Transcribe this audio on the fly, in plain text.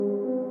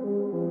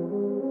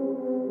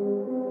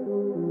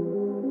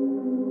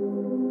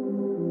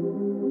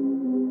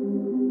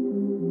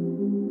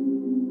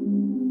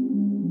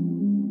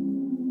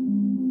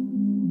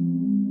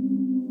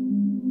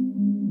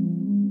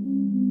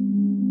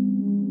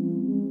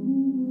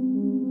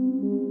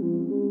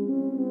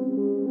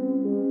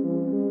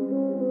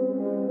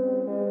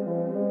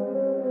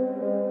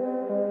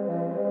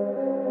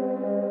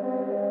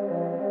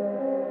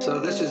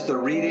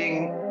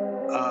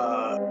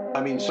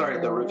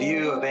the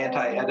review of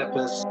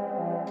Anti-Oedipus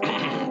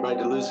by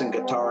Deleuze and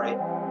Guattari.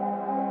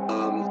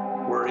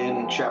 We're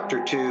in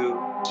chapter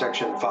 2,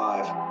 section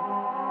 5,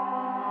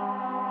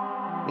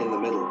 in the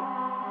middle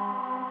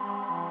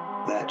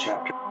of that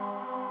chapter.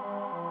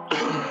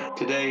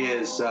 Today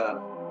is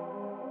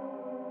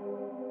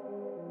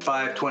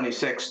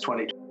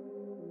 5/26/2020.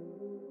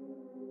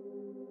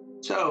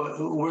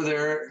 So, were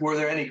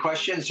there any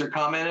questions or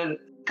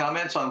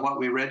comments on what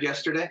we read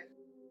yesterday?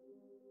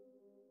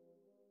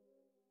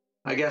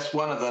 I guess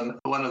one of the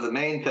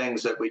main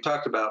things that we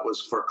talked about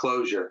was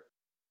foreclosure.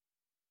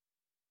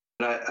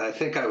 And I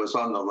think I was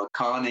on the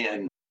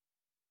Lacanian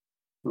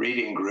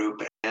reading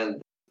group,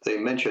 and they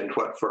mentioned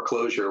what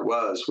foreclosure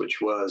was, which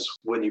was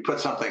when you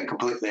put something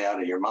completely out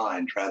of your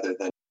mind rather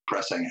than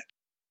pressing it.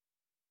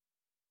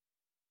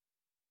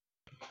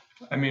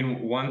 I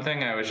mean, one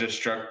thing I was just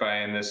struck by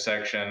in this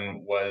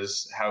section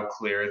was how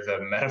clear the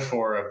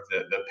metaphor of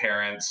the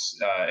parents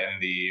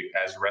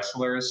as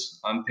wrestlers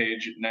on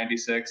page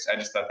 96. I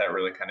just thought that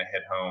really kind of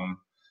hit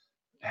home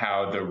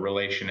how the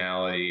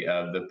relationality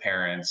of the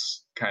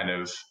parents kind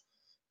of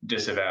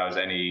disavows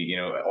any,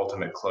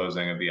 ultimate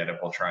closing of the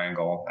Oedipal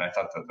triangle. And I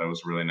thought that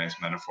was a really nice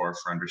metaphor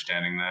for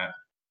understanding that.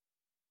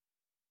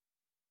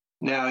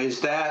 Now, is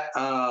that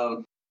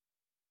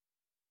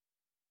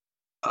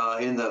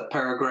in the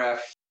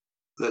paragraph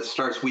that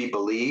starts "we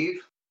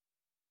believe"?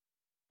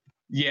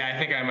 Yeah, I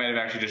think I might have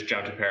actually just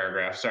jumped a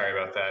paragraph. Sorry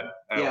about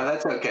that. Yeah,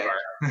 that's okay.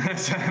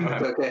 That's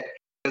okay,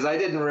 because I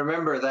didn't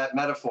remember that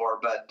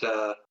metaphor, but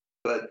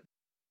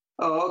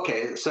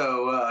okay.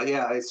 So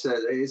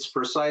it's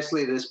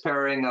precisely this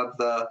pairing of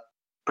the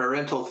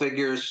parental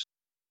figures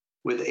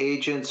with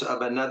agents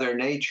of another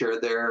nature,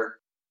 their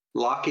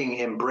locking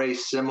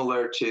embrace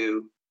similar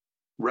to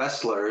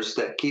wrestlers,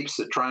 that keeps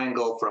the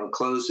triangle from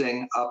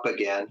closing up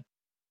again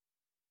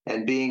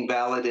and being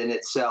valid in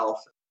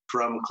itself,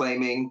 from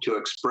claiming to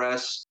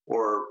express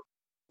or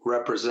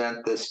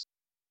represent this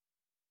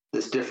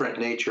different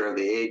nature of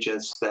the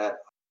agents that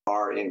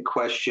are in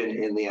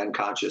question in the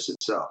unconscious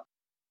itself.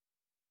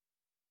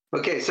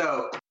 Okay,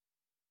 so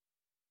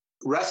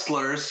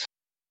wrestlers,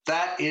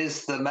 that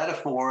is the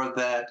metaphor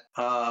that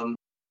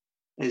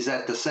is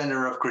at the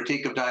center of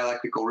Critique of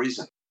Dialectical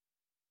Reason.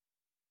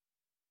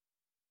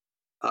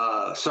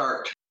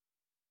 Sartre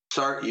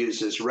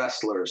uses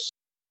wrestlers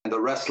and the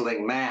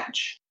wrestling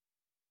match,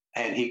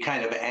 and he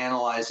kind of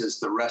analyzes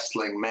the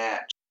wrestling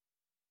match,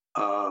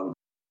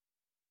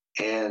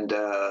 and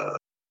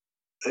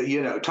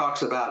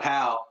talks about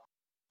how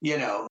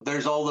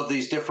there's all of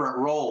these different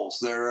roles.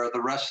 There are the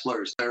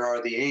wrestlers, there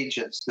are the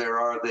agents, there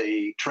are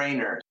the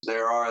trainers,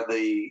 there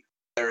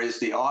is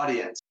the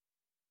audience.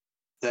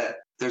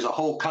 That there's a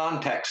whole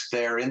context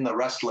there in the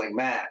wrestling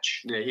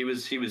match. Yeah, he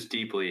was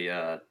deeply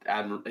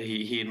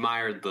he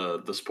admired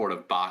the sport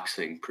of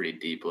boxing pretty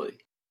deeply.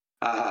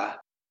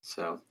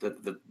 So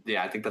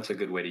I think that's a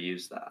good way to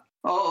use that.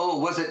 Oh,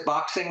 was it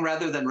boxing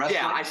rather than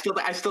wrestling? Yeah, I still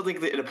think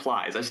that it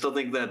applies. I still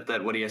think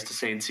that what he has to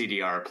say in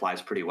CDR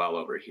applies pretty well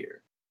over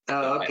here.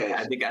 Oh, okay.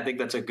 I think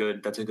that's a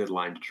good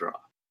line to draw.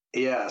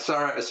 Yeah,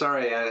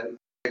 sorry, I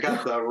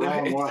got the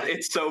wrong one.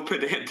 It's so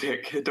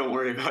pedantic. Don't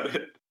worry about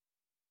it.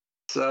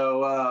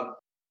 So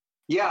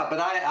but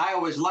I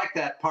always like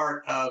that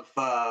part of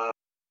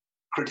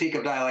Critique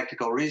of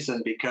Dialectical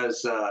Reason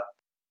because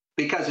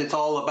it's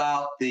all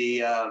about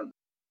the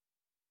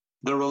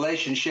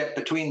relationship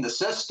between the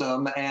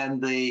system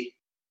and the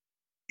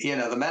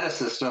meta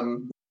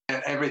system,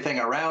 everything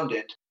around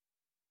it,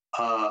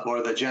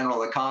 or the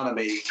general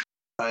economy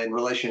in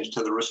relation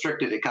to the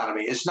restricted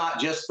economy. It's not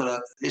just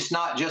the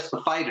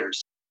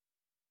fighters,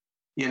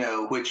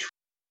 which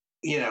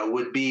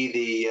would be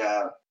the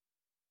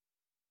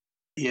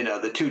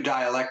two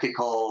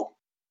dialectical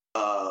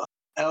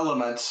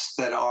elements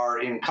that are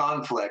in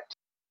conflict.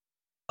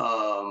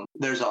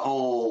 There's a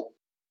whole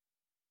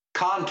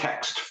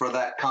context for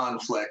that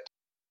conflict,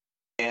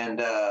 and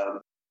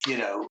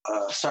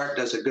Sartre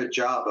does a good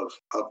job of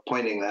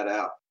pointing that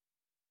out.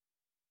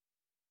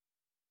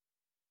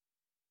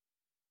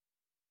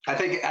 I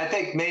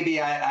think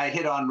maybe I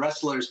hit on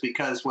wrestlers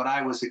because when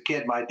I was a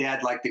kid, my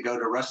dad liked to go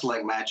to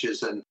wrestling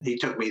matches, and he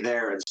took me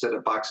there instead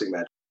of boxing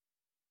matches.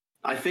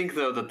 I think,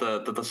 though, that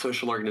the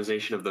social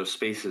organization of those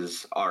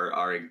spaces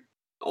are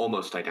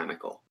almost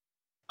identical.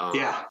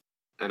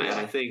 And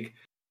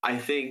I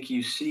think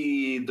you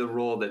see the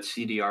role that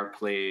CDR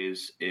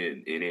plays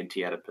in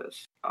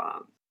Anti-Oedipus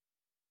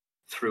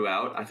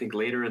throughout. I think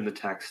later in the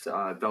text,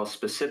 they'll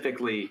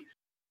specifically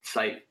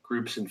cite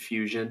groups in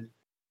fusion,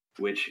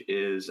 which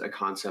is a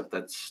concept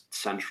that's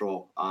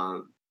central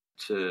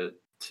to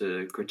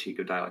Critique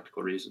of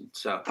Dialectical Reason.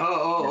 So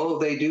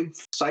they do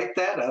cite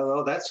that?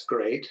 Oh, that's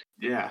great.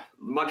 Yeah,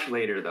 much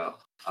later though,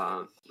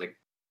 like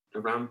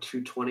around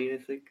 220, I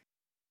think,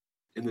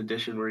 in the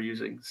edition we're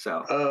using.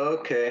 So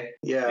okay,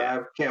 yeah,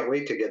 I can't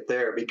wait to get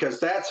there because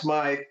that's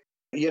my,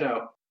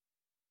 my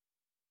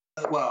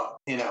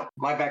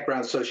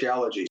background's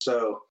sociology.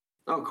 So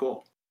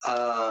cool.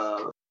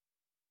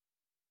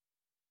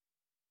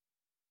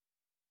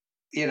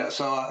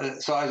 so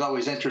I was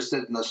always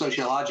interested in the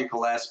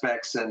sociological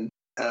aspects, and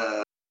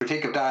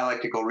Critique of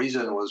Dialectical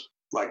Reason was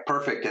like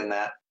perfect in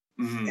that.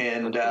 Mm-hmm.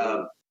 And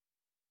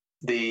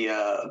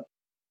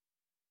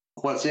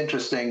what's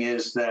interesting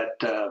is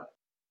that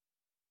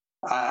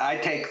I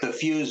take the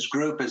fused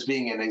group as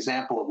being an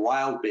example of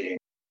wild being.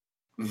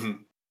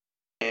 Mm-hmm.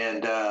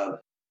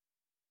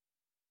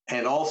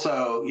 And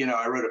also,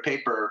 I wrote a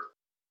paper.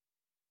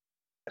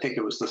 I think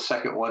it was the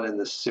second one in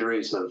this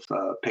series of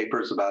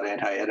papers about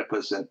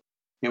anti-Oedipus, and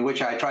in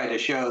which I try to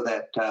show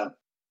that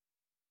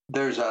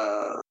there's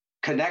a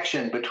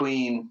connection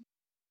between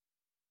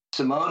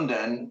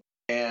Simondon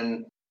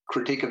and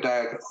Critique of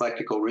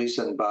Dialectical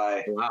Reason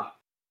by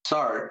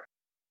Sartre,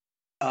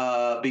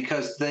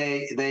 because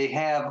they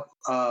have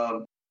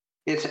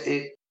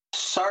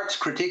Sartre's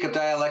Critique of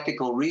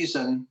Dialectical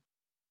Reason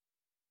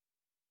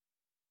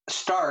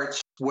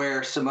starts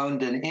where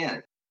Simondon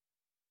ends.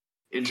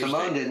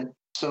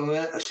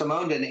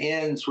 Simondon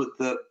ends with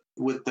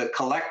the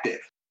collective.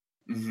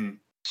 Mm-hmm.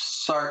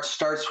 Sartre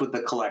starts with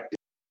the collective,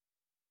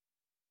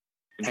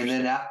 and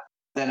then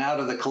out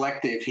of the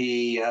collective,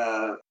 he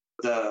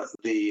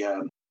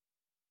the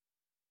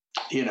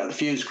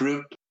fused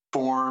group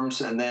forms,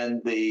 and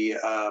then the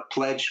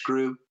pledged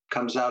group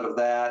comes out of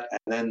that, and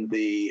then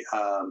the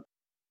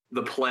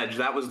pledge.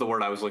 That was the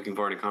word I was looking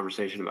for in a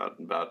conversation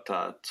about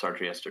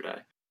Sartre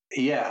yesterday.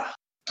 Yeah.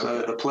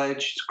 So the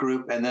pledged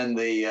group, and then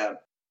the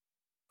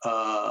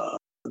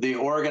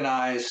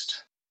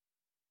organized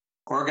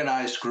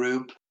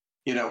group,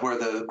 where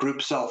the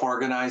group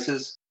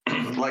self-organizes,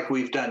 like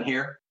we've done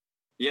here.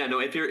 Yeah, no.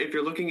 If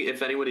you're looking,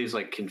 if anybody's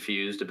like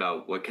confused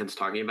about what Ken's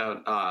talking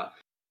about,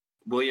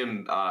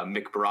 William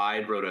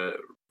McBride wrote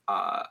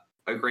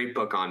a great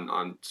book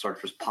on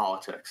Sartre's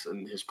politics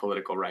and his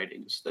political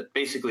writings. That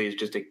basically is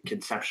just a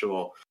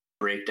conceptual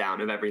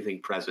breakdown of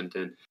everything present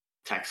in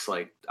texts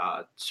like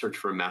Search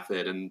for a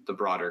Method and the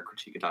broader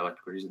Critique of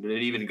Dialectical Reason. And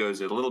it even goes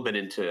a little bit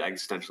into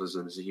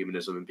existentialism as a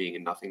humanism and being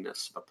and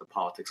nothingness, about the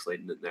politics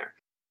laden in there.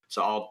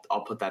 So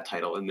I'll put that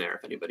title in there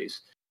if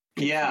anybody's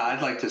confused. Yeah,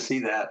 I'd like to see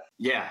that.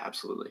 Yeah,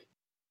 absolutely.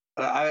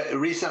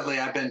 Recently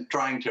I've been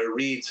trying to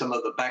read some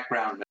of the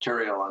background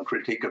material on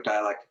Critique of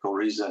Dialectical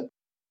Reason.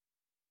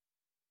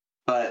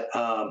 But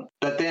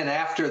then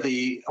after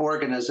the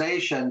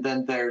organization,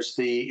 then there's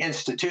the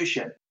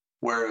institution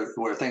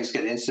where things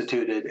get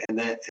instituted, and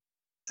then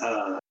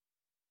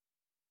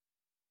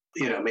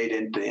made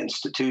into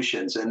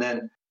institutions, and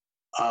then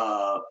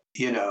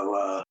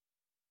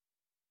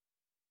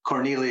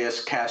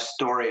Cornelius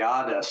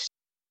Castoriadis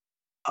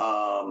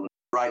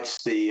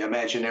writes The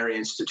Imaginary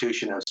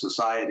Institution of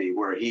Society,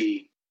 where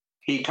he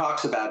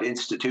talks about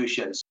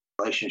institutions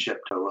in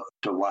relationship to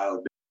wild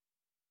beings.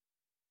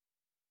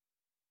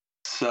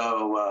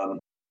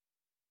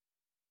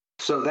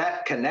 So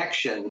that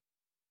connection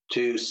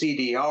to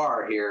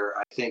CDR here,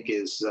 I think,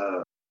 is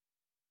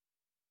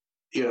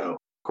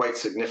quite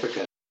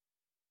significant.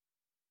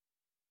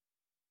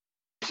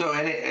 So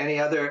any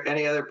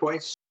other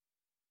points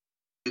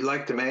you'd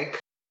like to make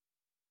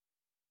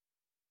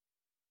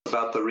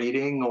about the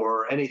reading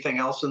or anything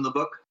else in the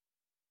book?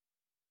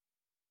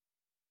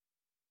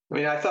 I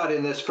mean, I thought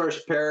in this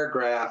first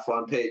paragraph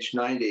on page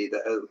 90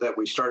 that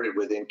we started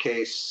with, in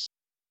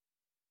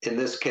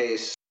this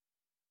case,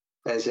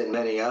 as in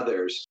many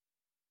others,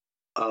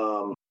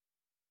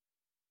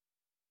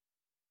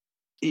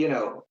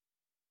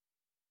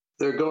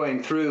 they're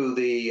going through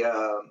the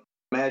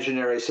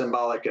imaginary,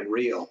 symbolic, and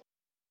real,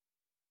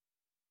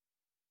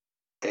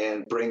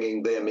 and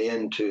bringing them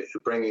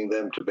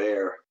to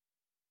bear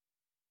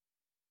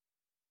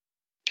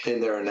in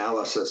their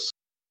analysis.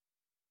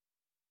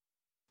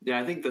 Yeah,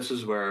 I think this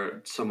is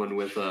where someone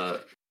with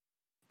a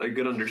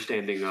good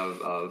understanding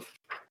of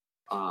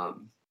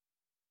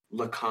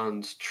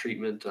Lacan's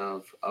treatment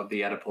of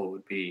the Oedipal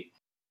would be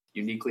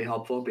uniquely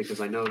helpful,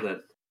 because I know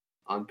that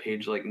on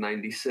page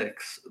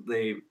 96,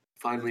 they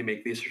finally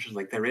make the assertion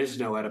there is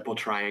no Oedipal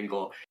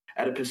triangle.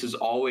 Oedipus is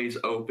always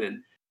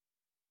open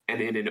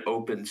and in an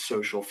open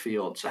social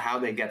field. So how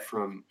they get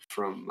from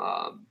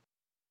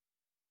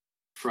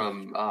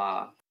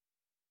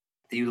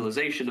the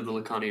utilization of the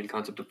Lacanian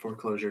concept of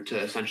foreclosure to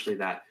essentially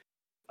that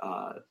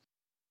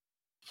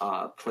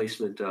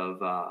placement of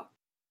the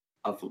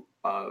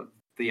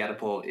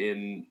Oedipal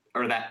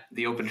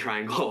the open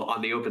triangle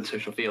on the open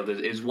social field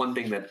is one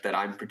thing that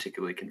I'm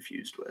particularly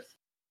confused with,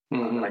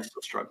 that I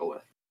still struggle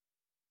with.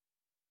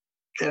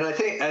 And I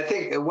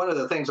think one of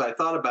the things I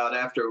thought about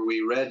after we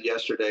read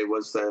yesterday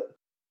was that,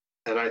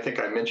 and I think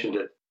I mentioned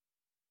it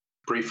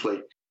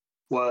briefly,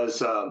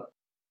 was I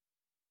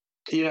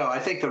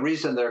think the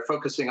reason they're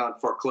focusing on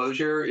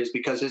foreclosure is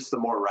because it's the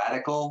more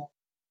radical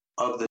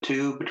of the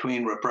two,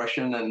 between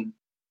repression and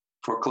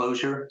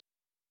foreclosure.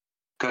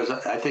 Because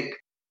I think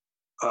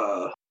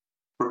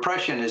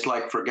repression is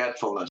like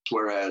forgetfulness,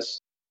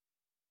 whereas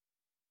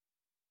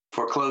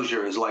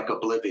foreclosure is like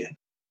oblivion.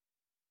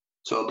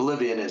 So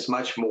oblivion is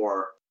much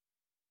more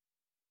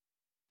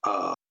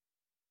a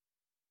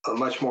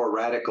much more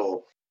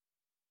radical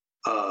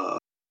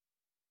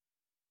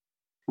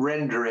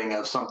rendering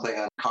of something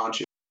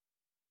unconscious.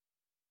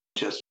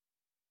 just.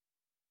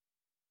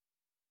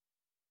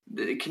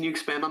 Can you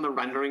expand on the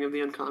rendering of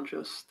the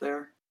unconscious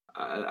there?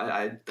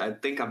 I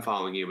think I'm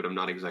following you, but I'm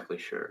not exactly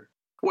sure.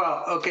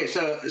 Well, okay,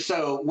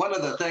 so one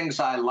of the things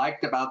I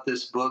liked about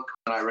this book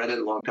when I read it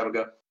a long time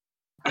ago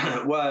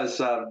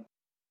was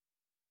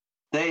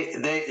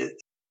they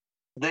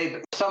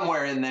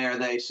somewhere in there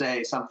they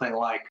say something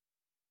like,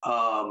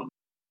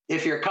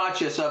 if you're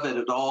conscious of it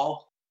at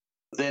all,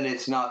 then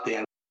it's not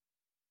the.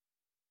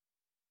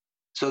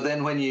 So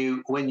then when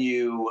you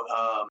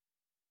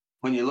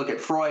look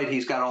at Freud,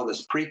 he's got all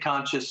this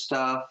preconscious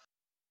stuff,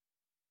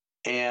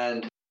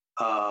 and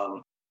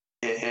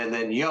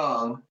then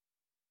Jung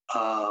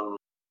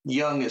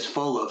is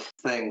full of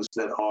things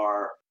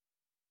that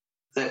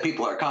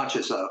people are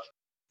conscious of,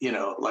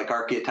 like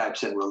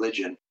archetypes in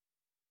religion.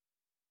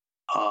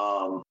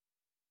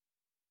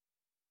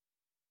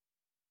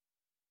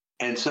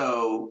 And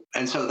so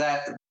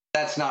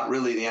that's not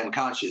really the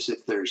unconscious,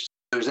 if there's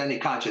any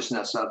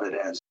consciousness of it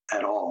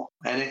at all.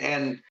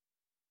 And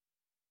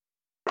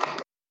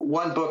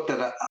one book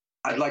that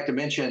I'd like to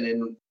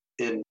mention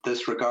in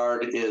this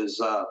regard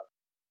is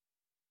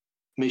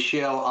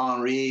Michel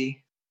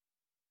Henry,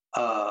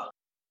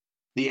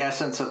 The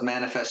Essence of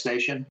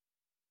Manifestation.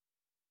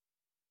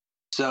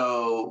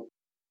 So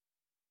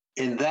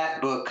in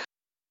that book,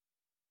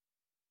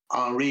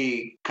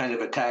 Henry kind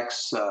of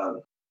attacks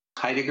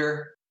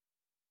Heidegger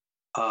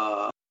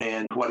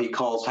and what he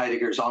calls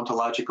Heidegger's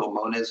ontological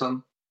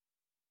monism.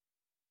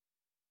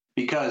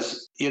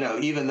 Because,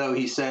 even though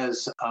he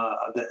says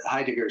that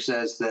Heidegger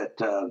says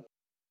that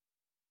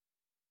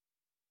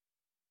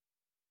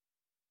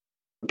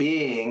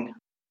being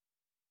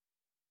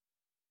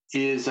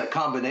is a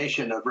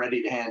combination of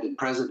ready to hand and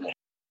present,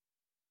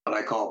 what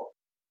I call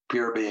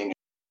pure being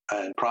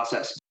and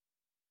process.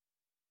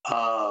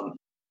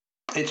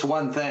 It's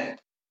one thing,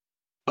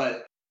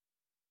 but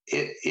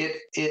in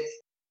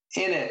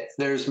it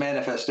there's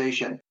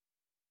manifestation.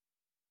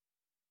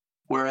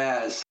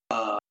 Whereas,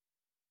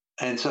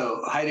 and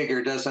so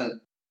Heidegger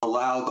doesn't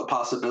allow the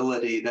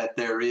possibility that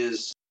there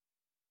is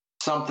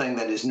something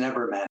that is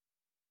never met.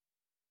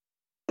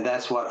 And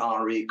that's what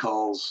Henry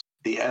calls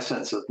the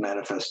essence of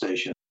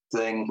manifestation,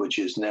 thing which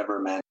is never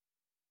met.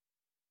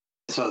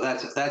 So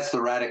that's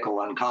the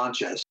radical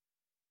unconscious.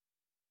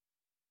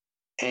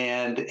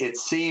 And it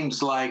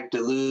seems like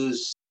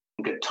Deleuze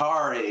and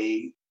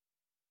Guattari,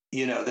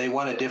 they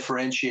want to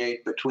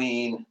differentiate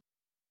between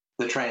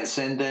the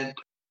transcendent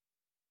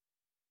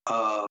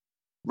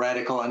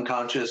radical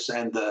unconscious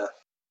and the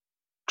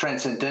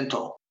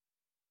transcendental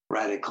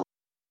radical.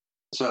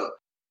 So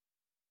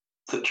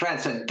the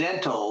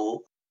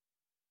transcendental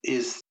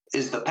is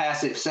the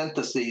passive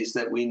syntheses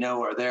that we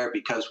know are there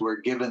because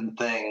we're given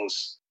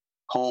things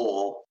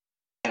whole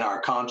in our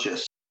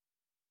conscious.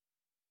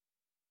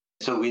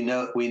 So we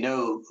know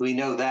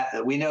that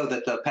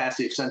the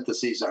passive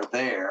syntheses are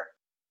there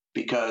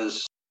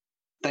because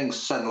things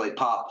suddenly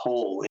pop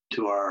whole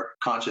into our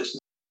consciousness.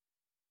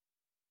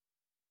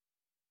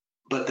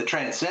 But the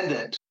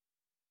transcendent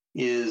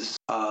is,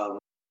 the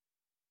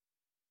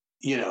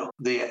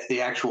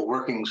actual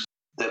workings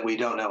that we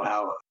don't know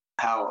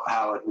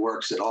how it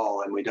works at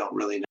all, and we don't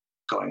really know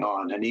what's going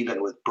on. And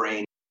even with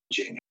brain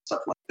imaging and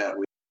stuff like that,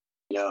 we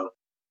know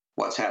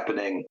what's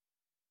happening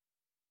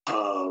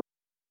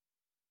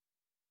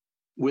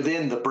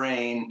within the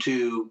brain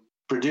to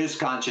produce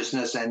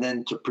consciousness and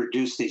then to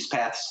produce these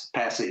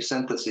passive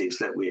syntheses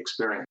that we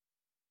experience.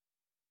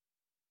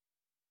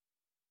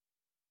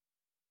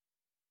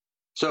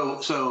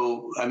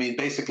 So I mean,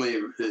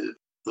 basically,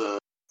 the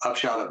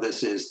upshot of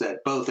this is that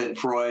both in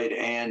Freud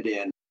and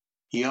in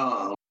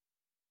Jung,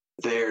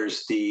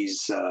 there's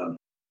these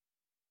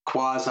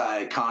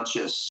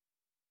quasi-conscious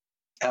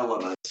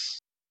elements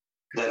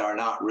that are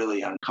not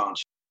really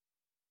unconscious.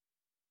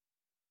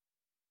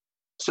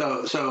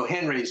 So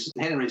Henry's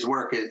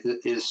work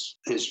is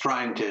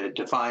trying to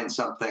define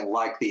something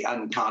like the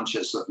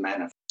unconscious of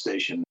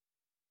manifestation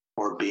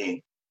or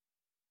being.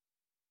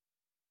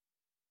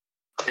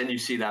 And you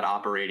see that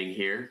operating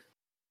here?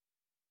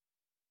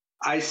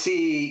 I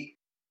see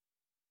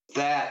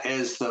that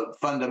as the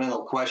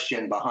fundamental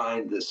question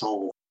behind this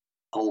whole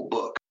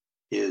book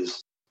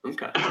is,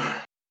 okay.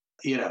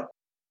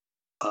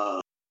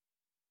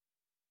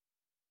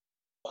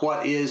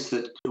 What is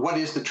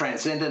the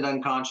transcendent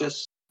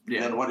unconscious?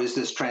 Yeah. And what is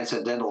this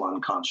transcendental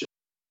unconscious?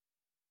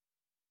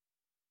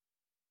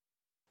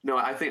 No,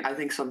 I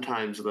think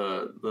sometimes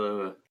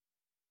the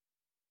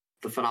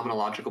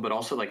phenomenological, but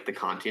also like the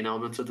Kantian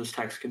elements of this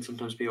text can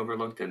sometimes be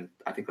overlooked, and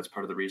I think that's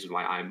part of the reason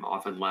why I'm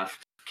often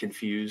left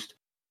confused,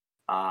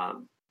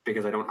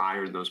 because I don't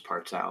iron those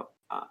parts out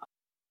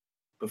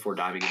before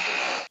diving into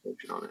the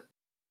description on it.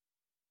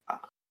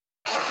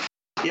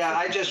 Yeah,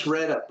 I just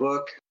read a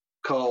book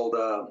called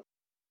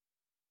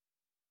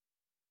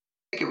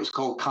I think it was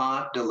called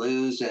Kant,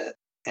 Deleuze,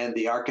 and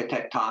the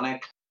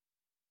Architectonic,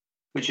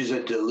 which is a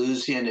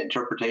Deleuzian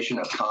interpretation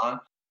of Kant.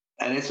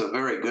 And it's a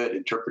very good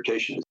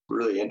interpretation. It's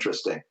really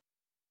interesting.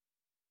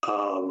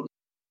 But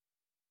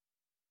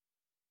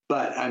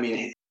I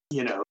mean,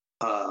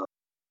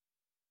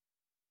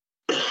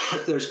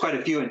 there's quite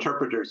a few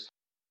interpreters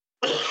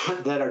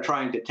that are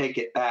trying to take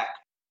it back,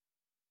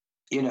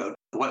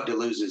 what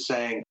Deleuze is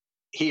saying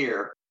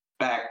here,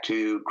 back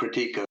to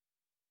Critique of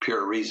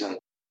Pure Reason.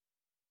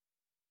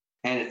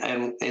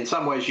 And in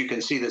some ways, you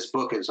can see this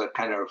book as a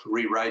kind of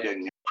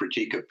rewriting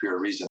Critique of Pure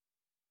Reason.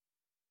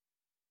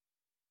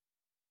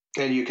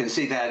 And you can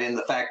see that in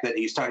the fact that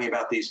he's talking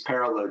about these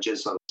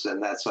paralogisms,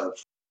 and that's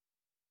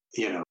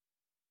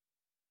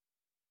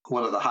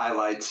one of the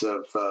highlights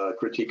of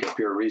Critique of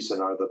Pure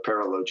Reason are the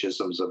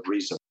paralogisms of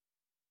reason.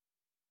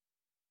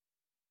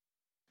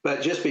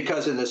 But just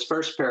because in this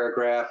first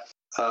paragraph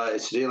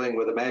it's dealing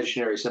with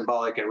imaginary,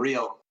 symbolic, and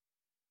real,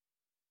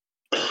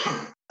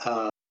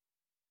 I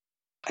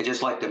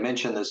just like to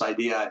mention this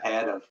idea I've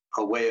had of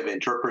a way of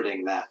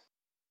interpreting that,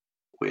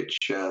 which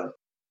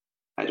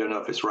I don't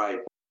know if it's right.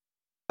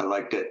 I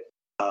liked it,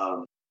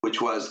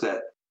 which was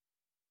that,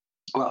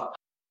 well,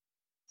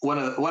 one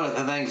of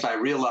the things I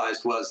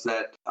realized was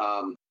that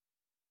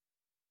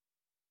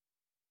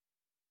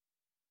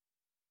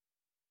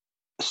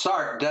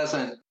Sartre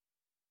doesn't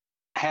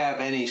have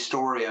any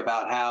story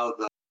about how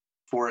the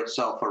for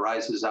itself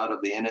arises out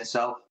of the in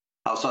itself,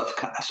 how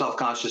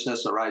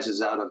self-consciousness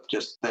arises out of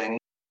just things.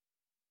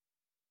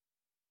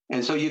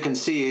 And so you can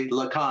see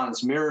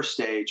Lacan's mirror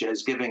stage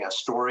as giving a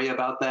story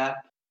about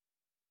that.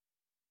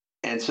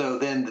 And so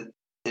then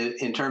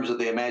in terms of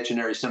the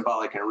imaginary,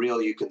 symbolic, and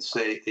real, you can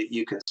see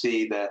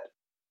that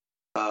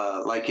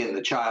like in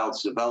the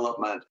child's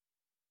development,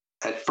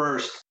 at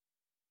first,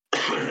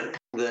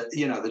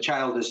 the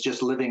child is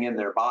just living in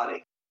their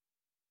body,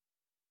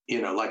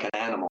 like an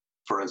animal,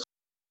 for instance.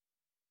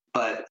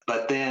 But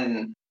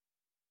then,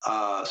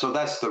 so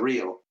that's the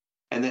real,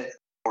 and then,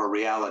 or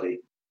reality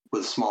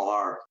with small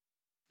r.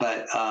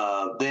 But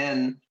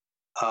then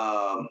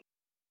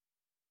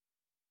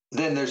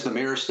there's the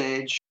mirror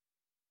stage,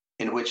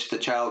 in which the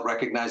child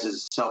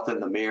recognizes itself in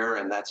the mirror,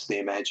 and that's the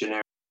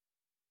imaginary.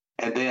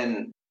 And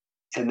then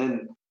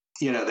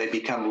they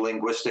become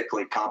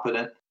linguistically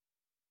competent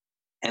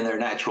in their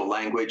natural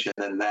language, and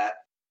then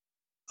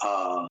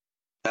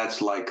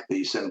that's like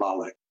the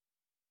symbolic.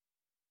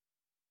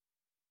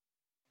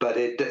 But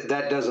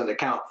that doesn't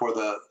account for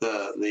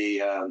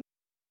the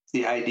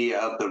idea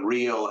of the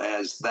real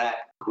as that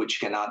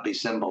which cannot be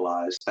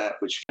symbolized, that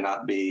which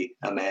cannot be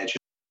imagined,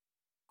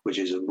 which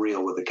is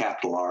real with a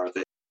capital R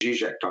that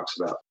Zizek talks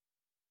about.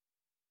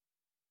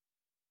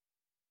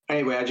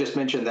 Anyway, I just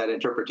mentioned that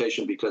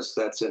interpretation because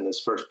that's in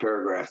this first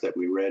paragraph that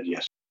we read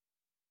yesterday.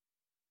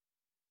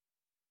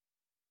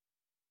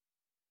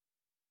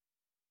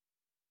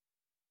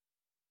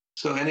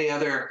 So any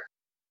other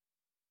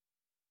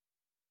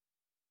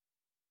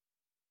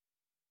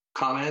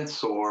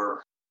comments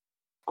or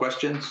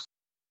questions?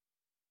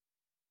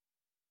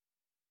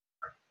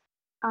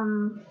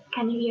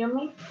 Can you hear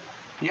me?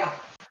 Yeah.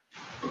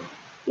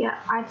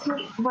 Yeah, I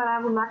think what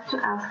I would like to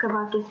ask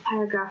about this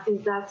paragraph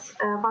is that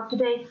what do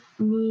they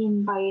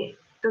mean by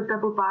the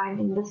double bind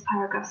in this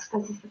paragraph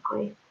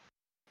specifically?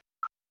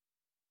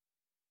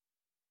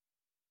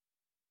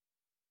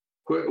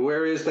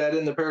 Where is that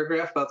in the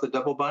paragraph about the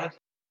double bind?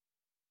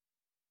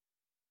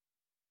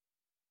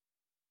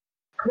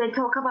 They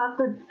talk about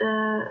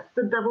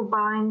the double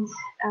binds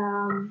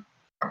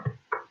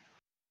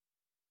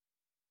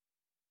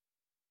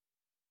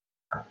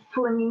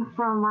flinging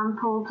from one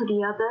pole to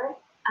the other,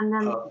 and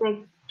then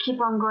they keep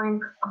on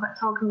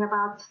talking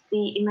about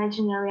the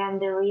imaginary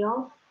and the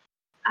real.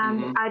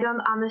 And I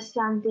don't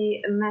understand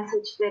the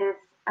message that is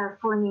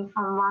flinging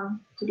from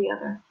one to the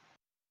other.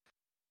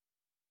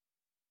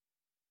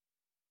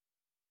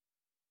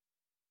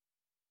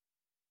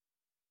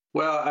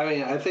 Well, I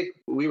mean, I think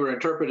we were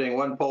interpreting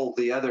one pole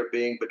to the other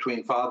being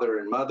between father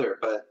and mother,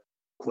 but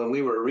when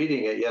we were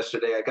reading it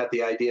yesterday, I got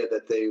the idea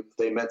that they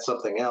meant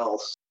something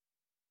else.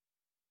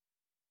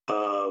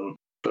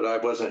 But I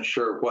wasn't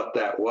sure what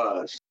that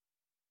was.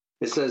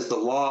 It says the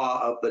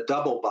law of the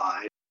double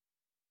bind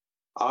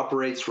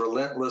operates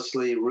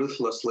relentlessly,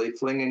 ruthlessly,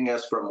 flinging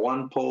us from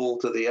one pole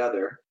to the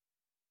other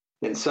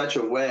in such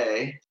a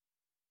way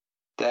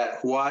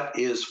that what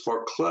is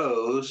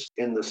foreclosed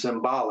in the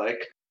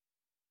symbolic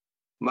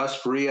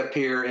must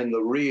reappear in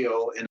the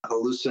real in a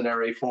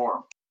hallucinatory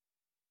form.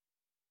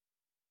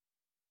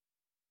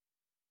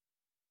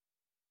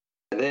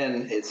 And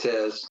then it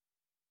says,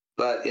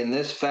 but in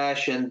this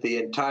fashion, the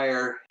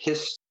entire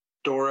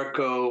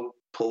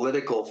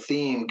historico-political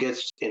theme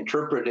gets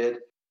interpreted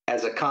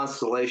as a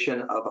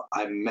constellation of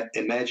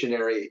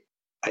imaginary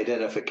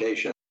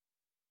identification.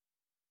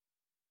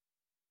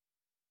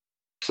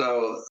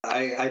 So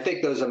I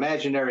think those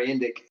imaginary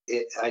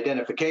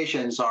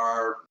identifications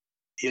are,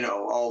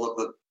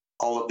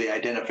 all of the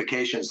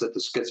identifications that the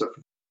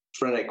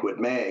schizophrenic would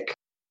make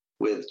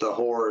with the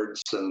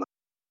hordes and the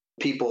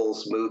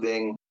peoples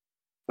moving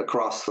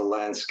across the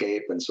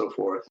landscape and so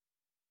forth.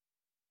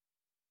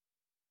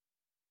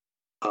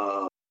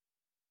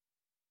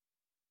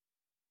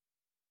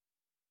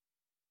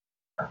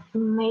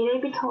 May they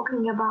be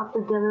talking about the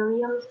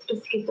deliriums the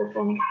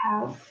schizophrenic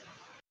has?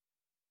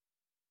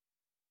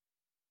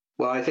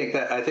 Well, I think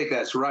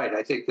that's right.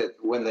 I think that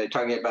when they're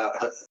talking about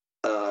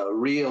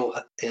real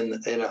in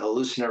a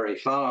hallucinatory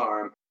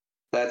form,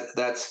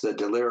 that's the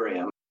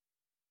delirium.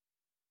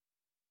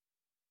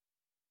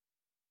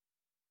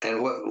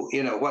 And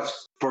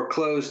what's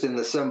foreclosed in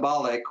the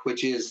symbolic,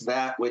 which is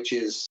that which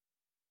is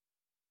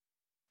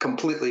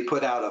completely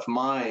put out of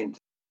mind,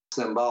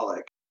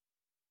 symbolic,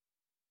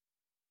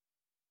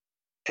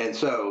 and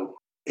so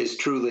is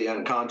truly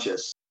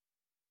unconscious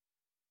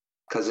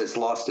because it's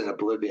lost in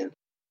oblivion.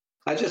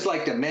 I'd just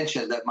like to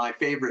mention that my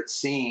favorite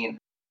scene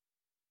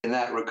in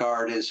that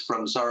regard is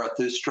from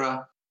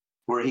Zarathustra,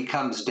 where he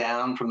comes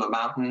down from the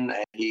mountain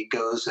and he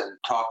goes and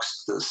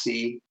talks to the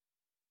sea.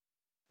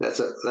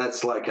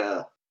 That's like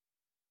a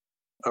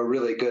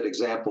really good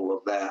example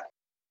of that.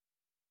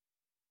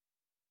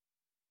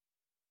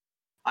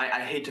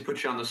 I hate to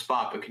put you on the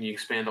spot, but can you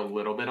expand a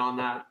little bit on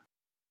that?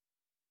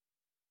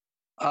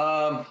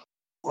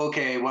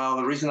 Okay, well,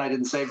 the reason I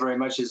didn't say very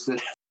much is that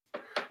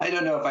I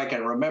don't know if I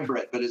can remember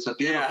it, but it's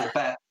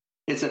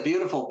a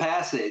beautiful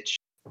passage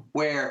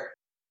where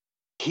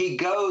he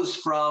goes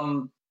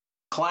from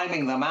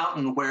climbing the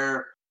mountain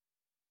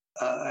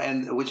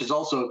which is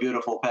also a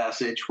beautiful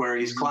passage where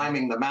he's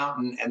climbing the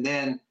mountain, and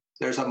then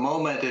there's a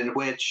moment in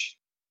which,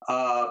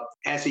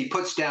 as he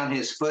puts down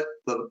his foot,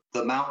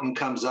 the mountain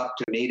comes up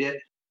to meet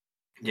it.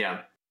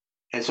 Yeah.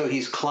 And so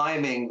he's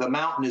climbing. The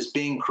mountain is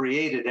being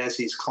created as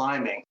he's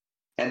climbing.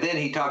 And then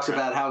he talks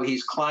about how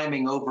he's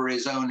climbing over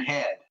his own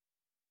head.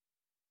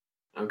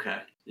 Okay.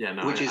 Yeah.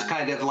 No. Which is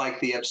kind of like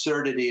the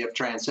absurdity of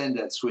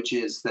transcendence, which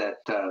is that,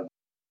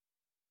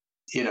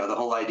 the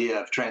whole idea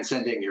of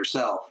transcending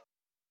yourself.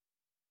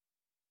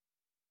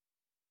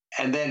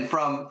 And then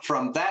from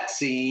that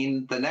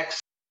scene, the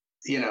next,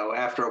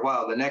 after a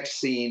while, the next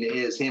scene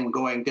is him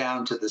going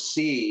down to the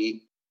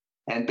sea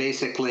and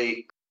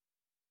basically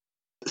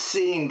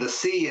seeing the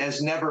sea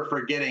as never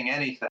forgetting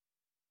anything.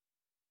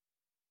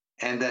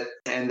 And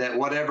that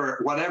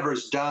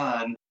whatever's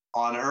done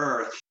on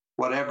earth,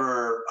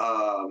 whatever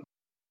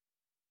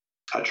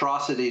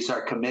atrocities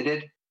are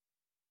committed,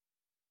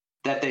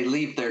 that they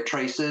leave their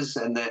traces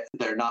and that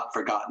they're not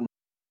forgotten.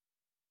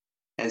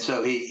 And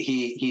so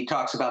he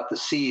talks about the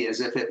sea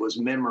as if it was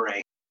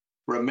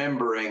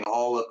remembering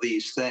all of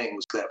these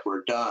things that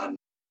were done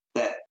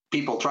that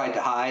people tried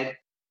to hide,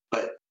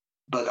 but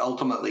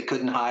ultimately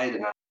couldn't hide,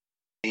 and in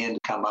the end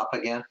come up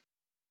again.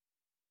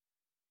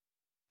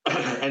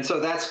 And so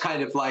that's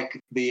kind of like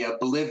the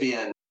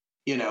oblivion,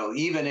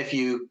 even if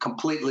you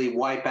completely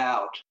wipe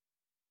out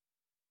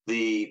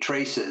the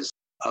traces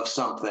of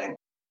something,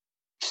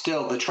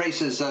 still the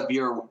traces of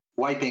your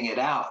wiping it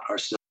out are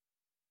still.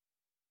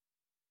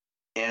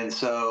 And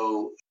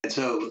so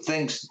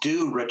things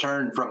do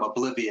return from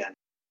oblivion,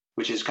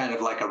 which is kind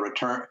of like a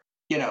return,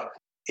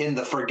 in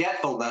the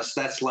forgetfulness,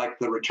 that's like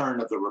the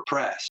return of the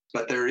repressed,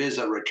 but there is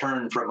a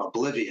return from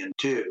oblivion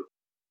too.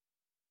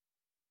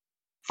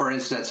 For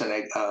instance,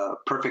 a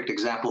perfect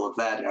example of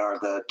that are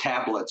the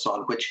tablets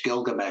on which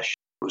Gilgamesh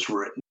was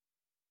written.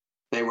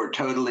 They were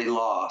totally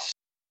lost.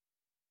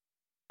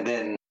 And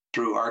then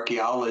through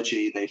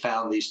archaeology, they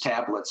found these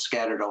tablets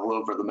scattered all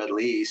over the Middle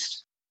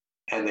East,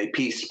 and they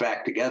pieced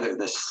back together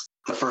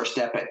the first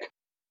epic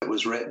that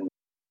was written.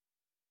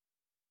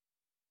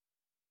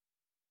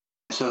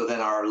 So then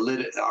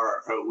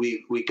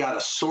we got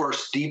a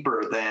source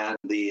deeper than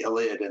the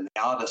Iliad and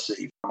the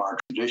Odyssey from our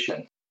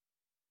tradition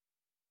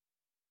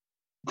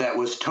that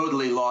was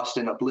totally lost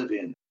in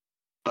oblivion,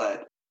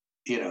 but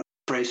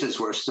traces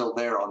were still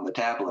there on the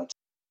tablets.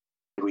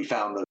 We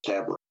found those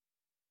tablets,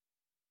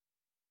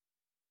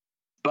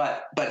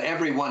 but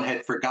everyone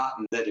had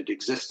forgotten that it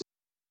existed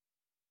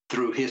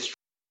through history.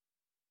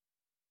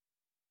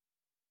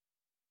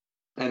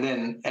 And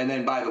then,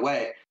 by the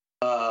way,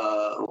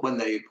 when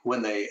they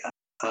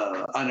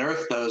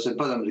unearthed those and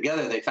put them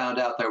together, they found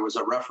out there was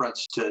a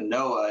reference to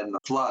Noah and the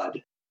flood.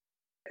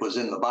 It was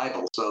in the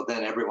Bible, so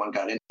then everyone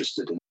got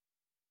interested in it.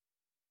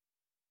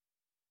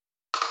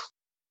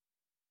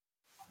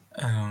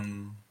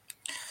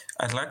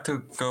 I'd like to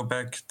go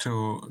back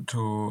to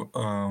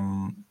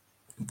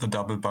the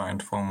double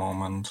bind for a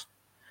moment.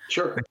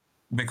 Sure.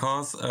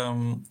 Because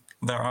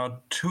there are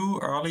two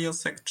earlier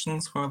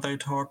sections where they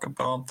talk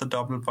about the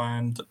double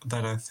bind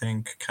that I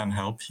think can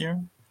help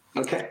here.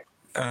 Okay.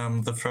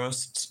 The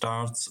first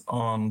starts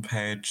on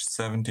page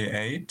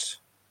 78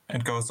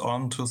 and goes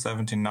on to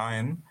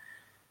 79,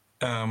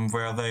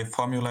 where they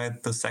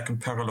formulate the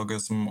second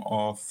paralogism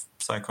of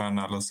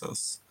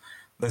psychoanalysis.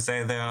 They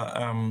say there,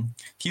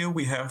 here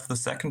we have the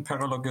second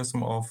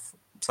paralogism of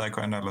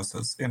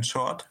psychoanalysis. In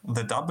short,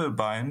 the double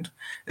bind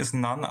is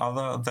none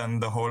other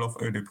than the whole of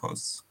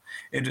Oedipus.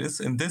 It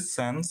is in this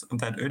sense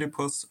that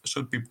Oedipus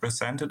should be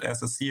presented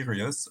as a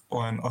series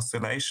or an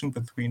oscillation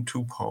between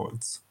two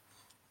poles.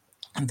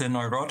 The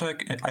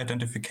neurotic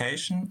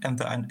identification and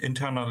the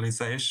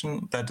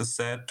internalization that is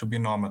said to be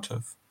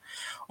normative.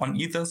 On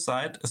either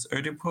side is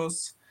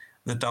Oedipus,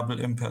 the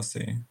double imperse.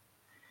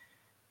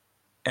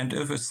 And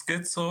if a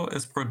schizo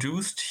is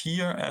produced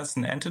here as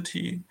an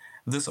entity,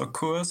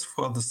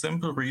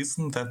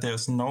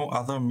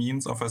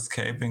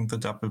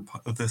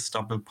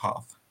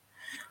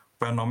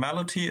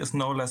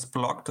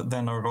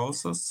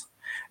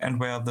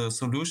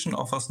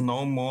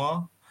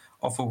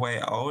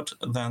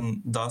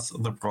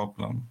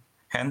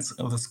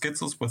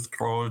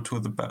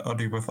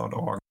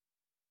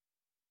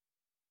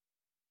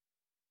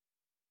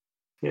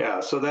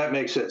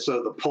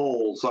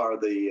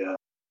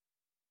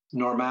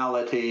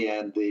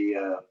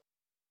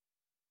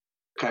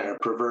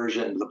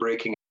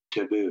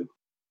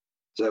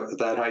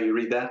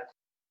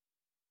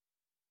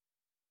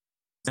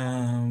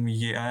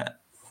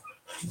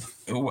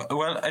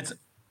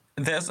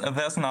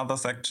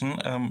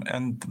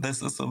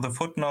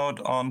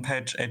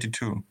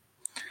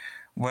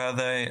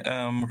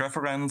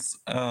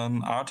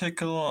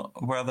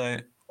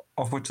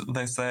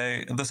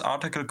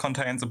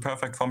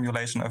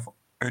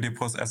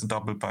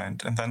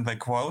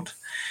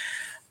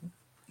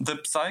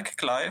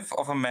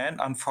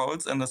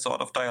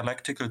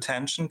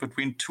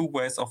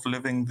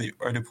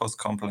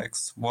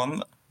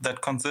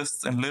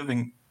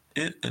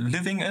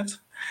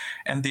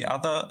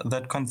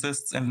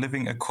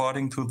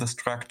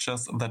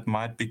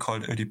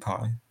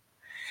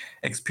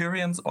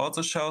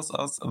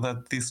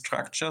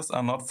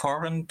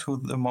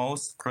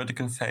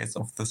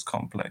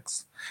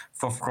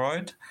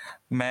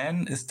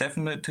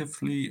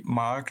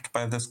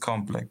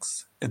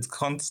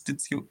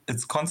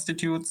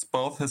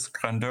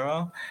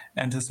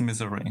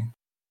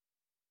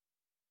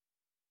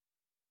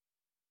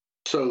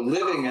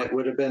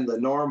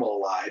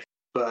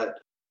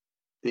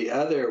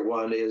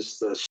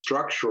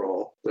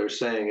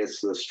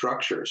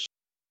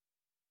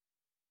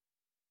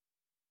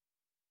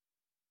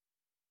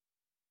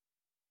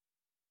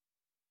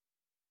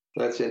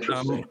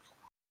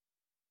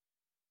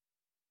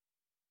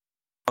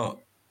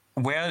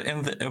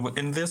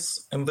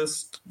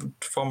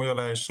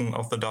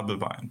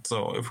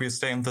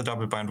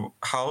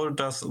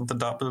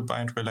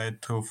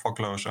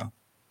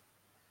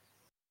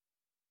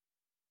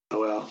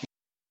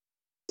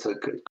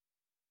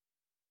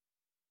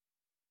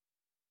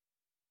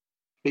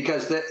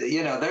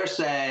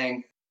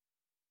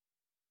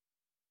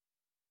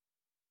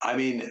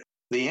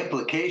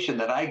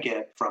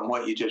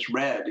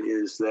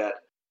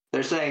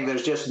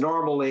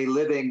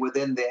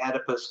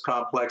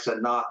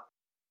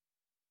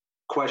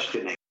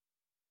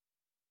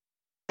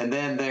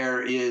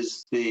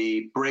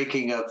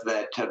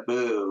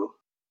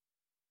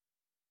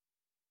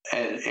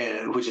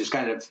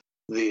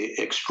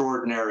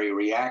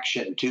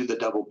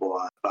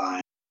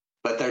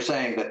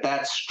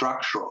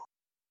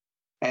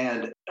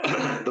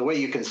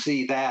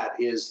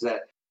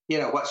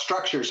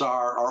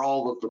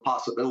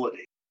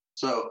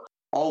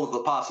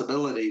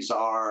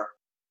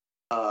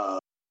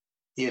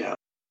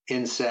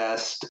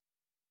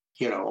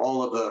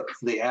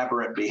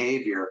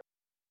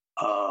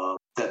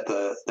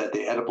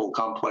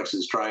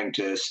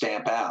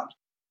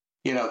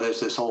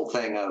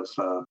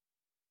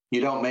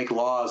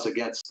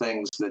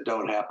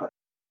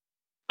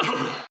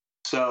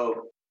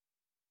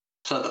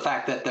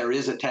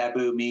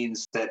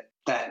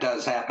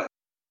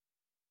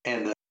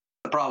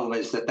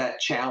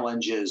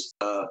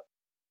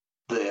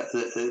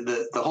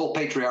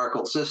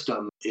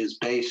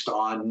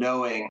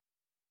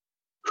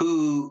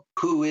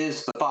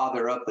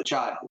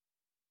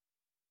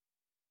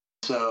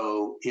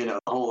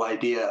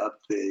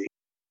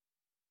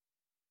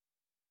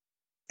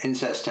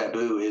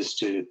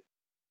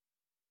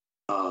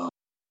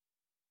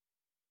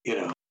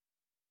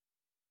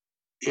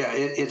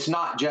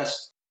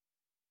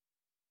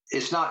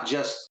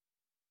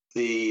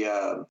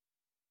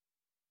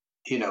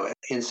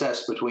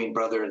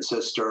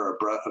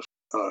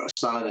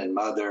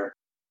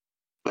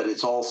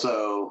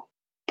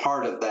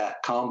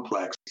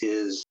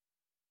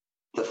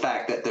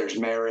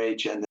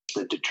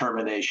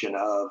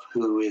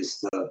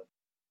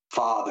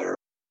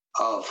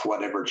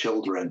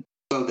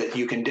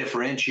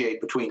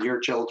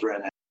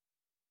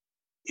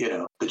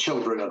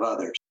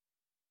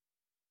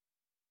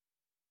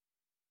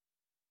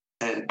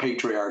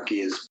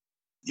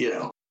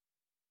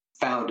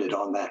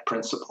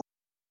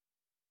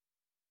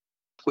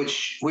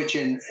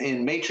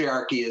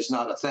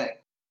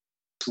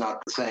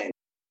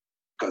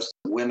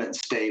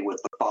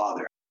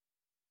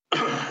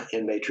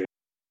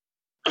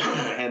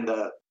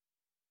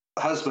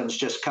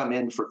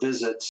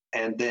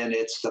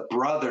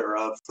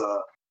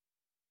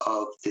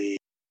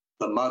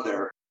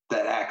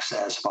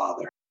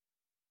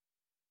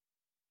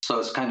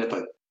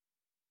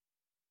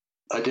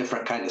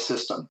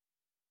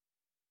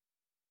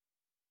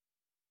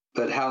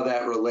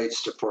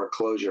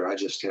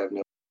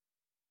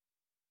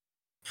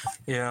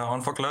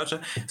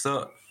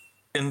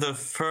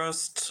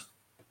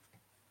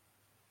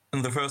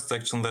 in the first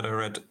section that I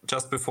read,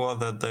 just before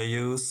that, they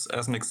use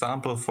as an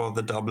example for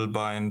the double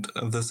bind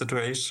the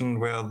situation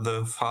where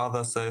the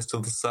father says to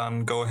the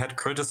son, "Go ahead,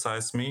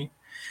 criticize me,"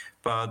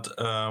 but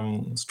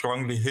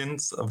strongly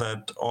hints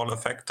that all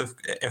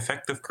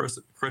effective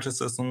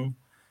criticism,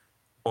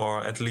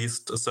 or at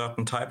least a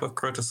certain type of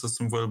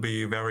criticism, will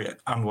be very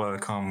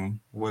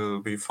unwelcome,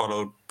 will be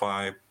followed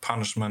by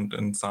punishment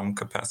in some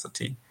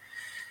capacity.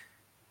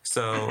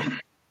 So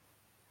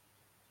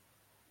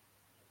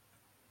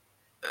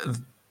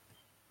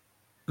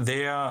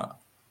there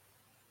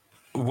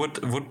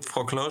would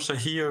foreclosure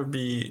here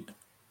be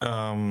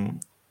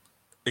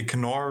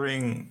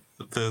ignoring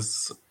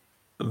this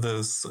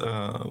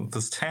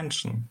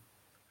tension?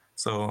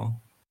 So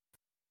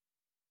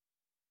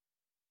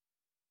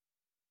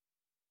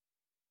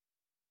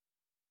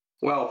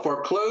well,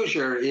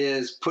 foreclosure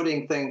is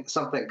putting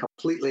something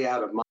completely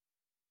out of mind,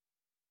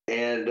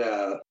 and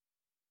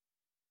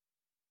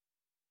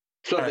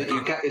so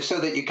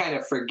that you kind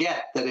of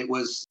forget that it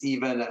was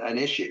even an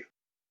issue.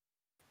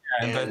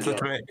 In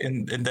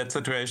that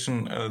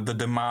situation, the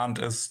demand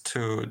is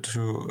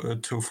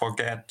to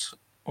forget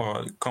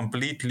or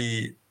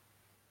completely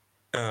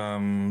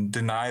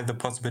deny the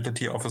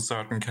possibility of a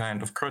certain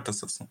kind of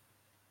criticism.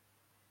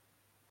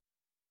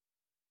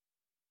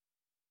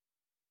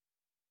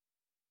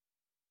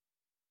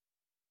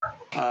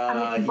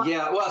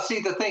 Yeah, well, see,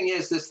 the thing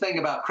is, this thing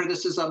about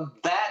criticism,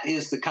 that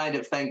is the kind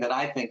of thing that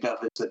I think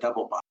of as a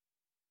double bind.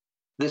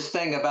 This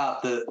thing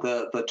about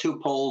the two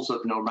poles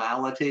of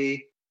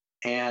normality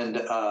and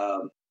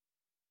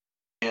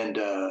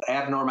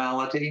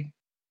abnormality,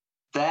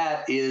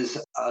 that is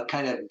a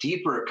kind of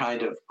deeper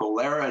kind of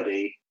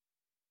polarity,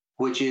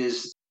 which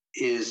is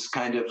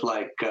kind of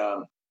like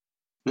the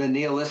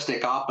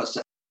nihilistic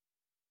opposite.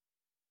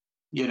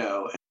 You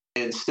know,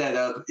 instead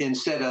of a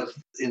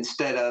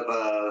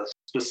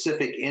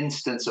specific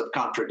instance of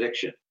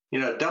contradiction. You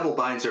know, double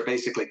binds are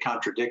basically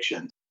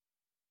contradictions,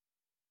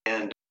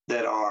 and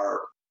that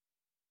are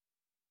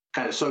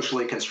kind of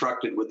socially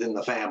constructed within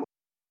the family.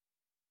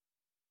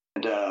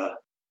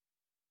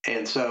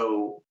 And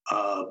so,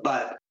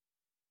 but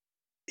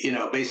you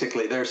know,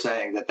 basically they're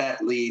saying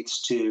that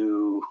leads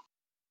to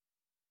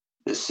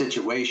this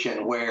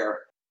situation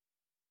where,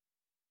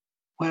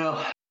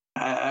 well,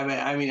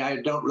 I mean,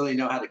 I don't really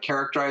know how to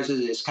characterize it.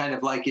 It's kind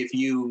of like if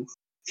you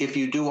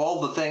do all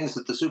the things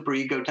that the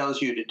superego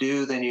tells you to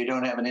do, then you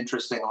don't have an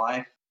interesting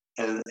life,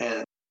 and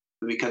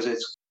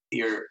because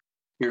you're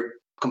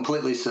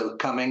completely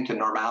succumbing to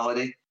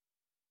normality.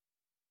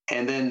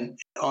 And then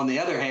on the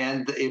other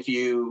hand, if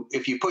you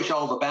push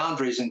all the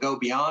boundaries and go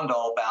beyond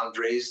all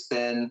boundaries,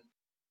 then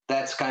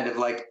that's kind of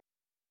like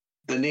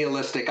the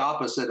nihilistic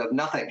opposite of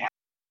nothing happening.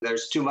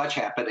 There's too much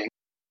happening.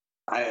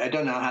 I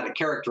don't know how to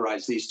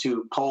characterize these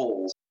two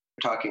poles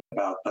we're talking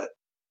about, but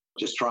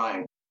just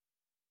trying.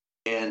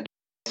 And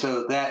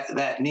so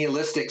that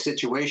nihilistic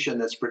situation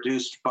that's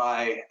produced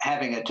by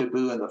having a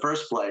taboo in the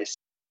first place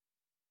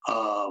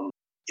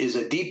is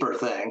a deeper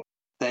thing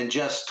than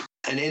just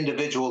an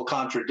individual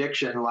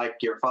contradiction, like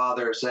your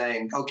father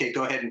saying, "Okay,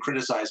 go ahead and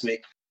criticize me,"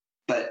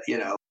 but you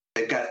know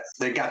they've got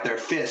their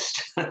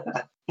fist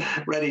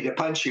ready to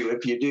punch you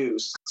if you do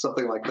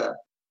something like that.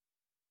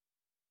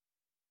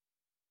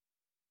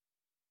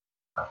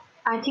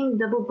 I think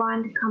double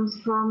bind comes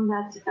from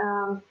that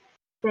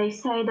they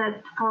say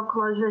that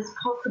foreclosure is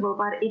possible,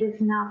 but it is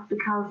not,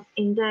 because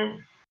in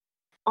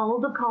all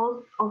the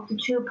poles of the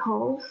two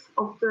poles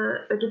of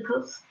the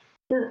Oedipus,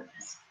 you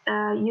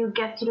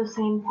get to the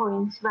same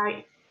point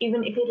where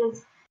even if it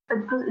is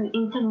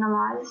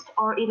internalized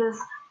or it is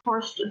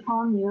forced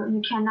upon you,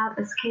 you cannot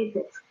escape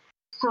it.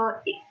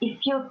 So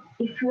if you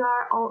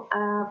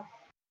are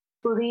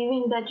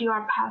believing that you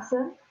are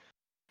passive,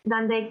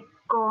 then they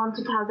go on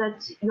to tell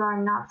that you are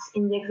not,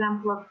 in the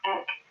example of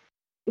egg.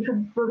 If you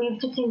believe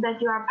to think that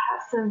you are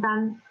passive,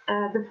 then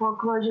the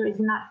foreclosure is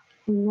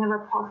never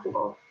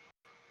possible.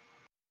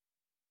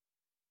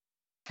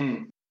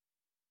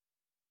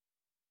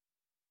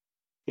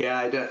 Yeah,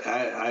 I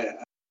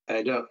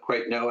don't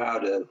quite know how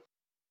to.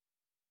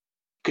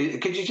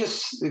 Could you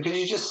just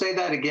say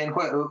that again?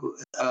 What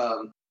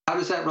how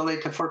does that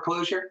relate to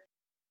foreclosure?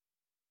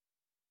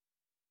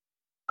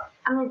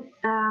 I mean,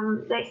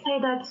 they say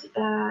that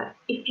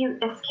if you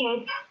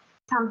escape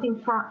something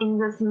from in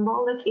the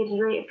symbolic, it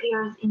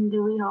reappears in the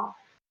real.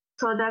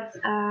 So that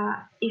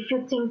if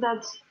you think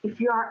that if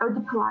you are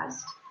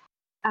Oedipalized,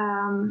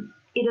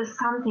 it is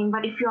something,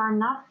 but if you are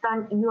not,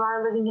 then you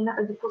are living in an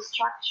Oedipal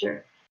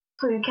structure.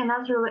 So you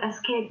cannot really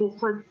escape it.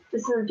 So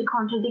this is the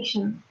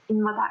contradiction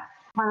in what I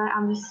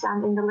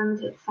understand in the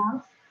limited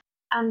sense.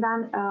 And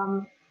then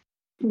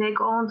they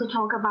go on to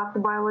talk about the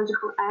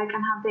biological egg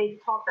and how they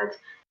thought that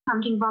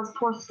something was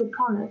forced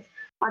upon it,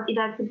 but it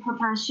had the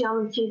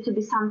potentiality to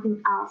be something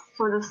else.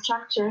 So the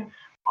structure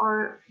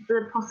or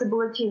the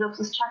possibilities of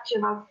the structure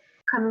was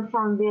coming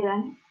from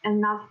within and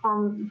not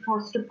from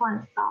forced upon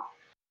itself.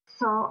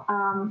 So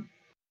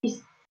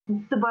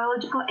the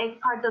biological egg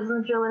part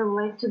doesn't really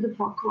relate to the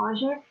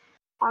foreclosure,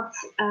 but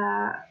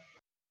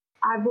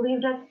I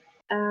believe that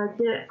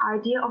the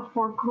idea of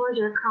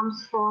foreclosure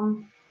comes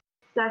from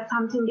that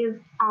something is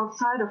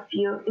outside of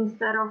you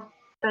instead of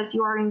that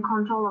you are in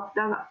control of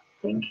that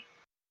thing.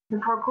 The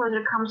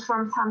foreclosure comes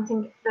from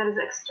something that is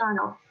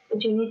external,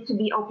 that you need to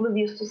be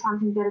oblivious to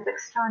something that is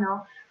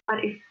external.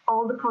 But if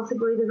all the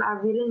possibilities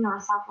are within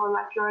yourself, or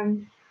like you're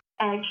an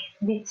egg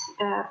with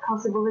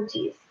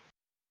possibilities,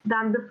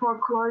 then the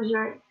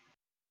foreclosure,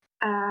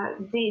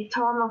 the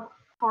term of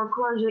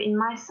foreclosure in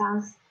my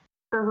sense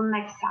doesn't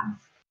make sense.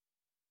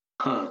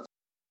 Huh.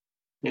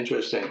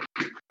 Interesting.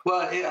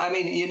 Well, I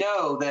mean, you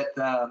know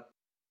that,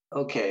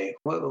 okay,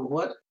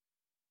 what?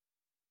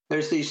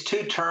 There's these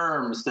two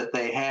terms that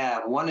they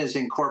have. One is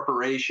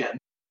incorporation,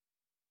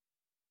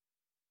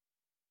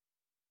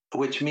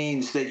 which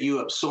means that you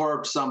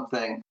absorb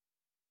something.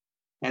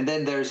 And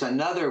then there's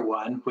another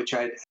one, which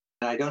I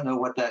don't know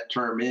what that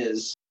term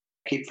is.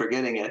 I keep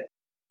forgetting it,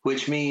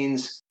 which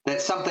means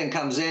that something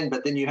comes in,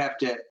 but then you have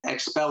to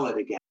expel it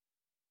again.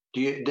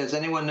 Does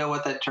anyone know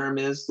what that term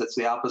is? That's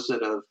the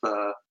opposite of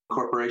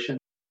incorporation?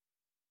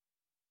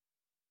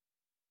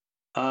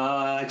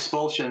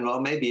 Expulsion. Well,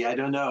 maybe, I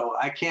don't know.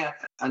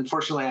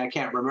 Unfortunately, I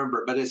can't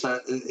remember, but it's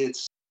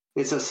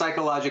a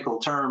psychological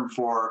term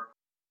for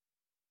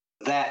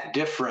that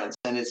difference.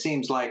 And it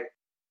seems like,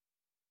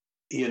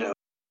 you know,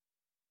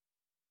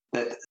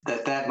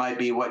 that might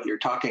be what you're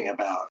talking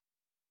about.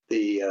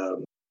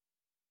 The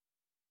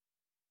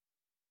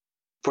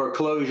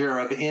foreclosure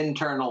of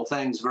internal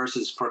things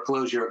versus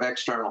foreclosure of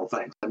external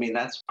things. I mean,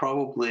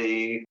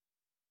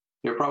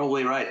 you're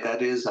probably right.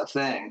 That is a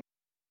thing.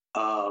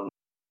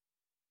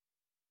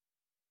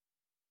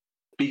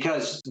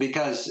 Because,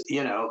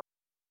 you know,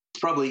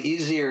 it's probably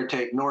easier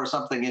to ignore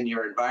something in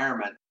your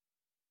environment, in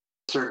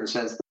a certain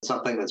sense, than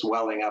something that's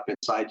welling up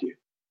inside you.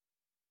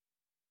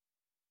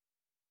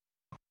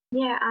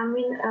 Yeah, I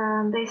mean,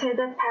 they say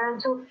that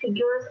parental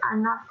figures are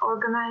not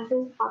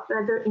organizers, but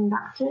rather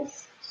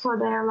inductors. So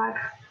they're like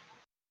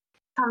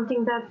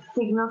something that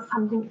signals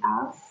something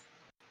else.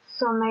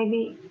 So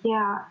maybe,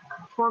 yeah,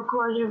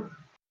 foreclosure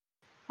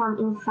from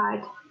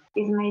inside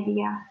is maybe,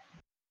 yeah,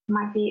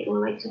 might be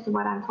related to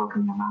what I'm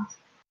talking about.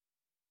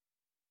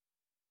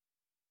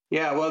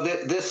 Yeah, well,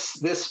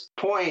 this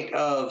point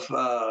of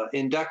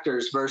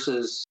inductors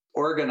versus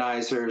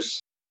organizers,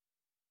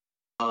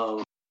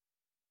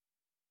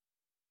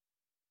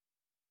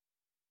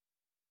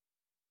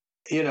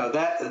 you know,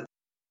 that's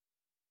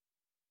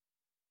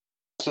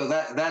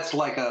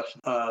like the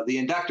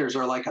inductors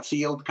are like a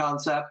field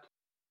concept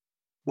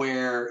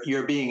where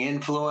you're being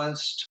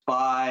influenced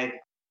by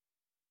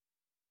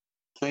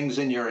things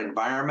in your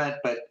environment,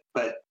 but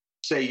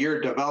say you're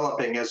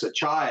developing as a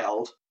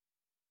child,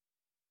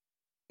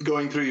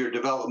 going through your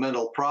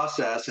developmental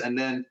process, and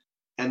then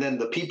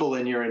the people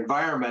in your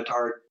environment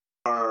are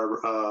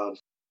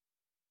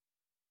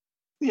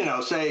you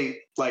know,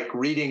 say like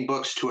reading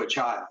books to a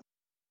child.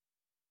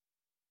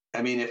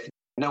 I mean, if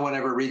no one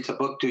ever reads a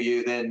book to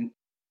you, then,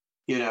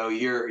 you know,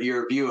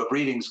 your view of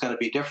reading is going to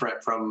be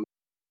different from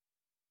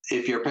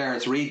if your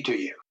parents read to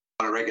you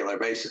on a regular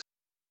basis.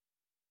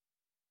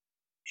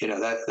 You know,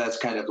 that's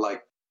kind of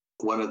like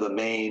one of the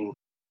main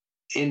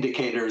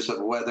indicators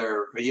of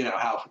whether, you know,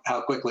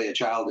 how quickly a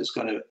child is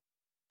going to,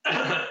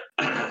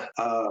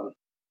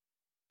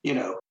 you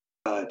know,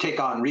 take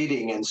on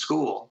reading in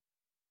school.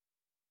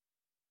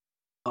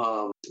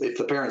 If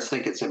the parents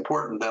think it's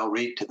important, they'll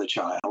read to the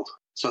child.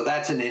 So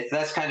that's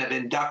kind of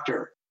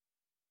inductor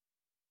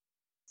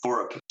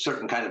for a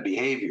certain kind of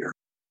behavior.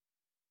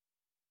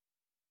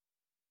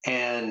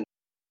 And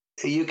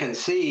you can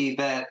see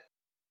that,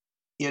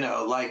 you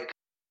know, like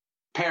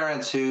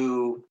parents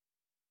who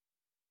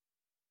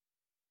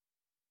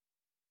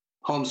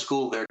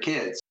homeschool their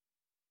kids,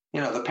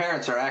 you know, the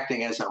parents are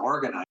acting as an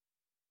organizer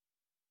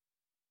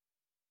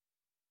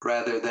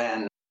rather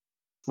than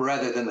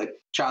the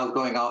child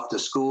going off to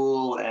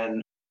school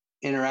and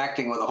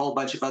interacting with a whole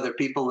bunch of other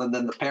people, and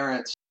then the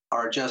parents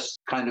are just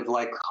kind of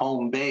like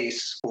home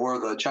base for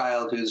the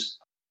child who's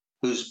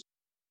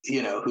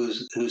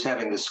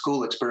having the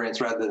school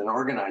experience rather than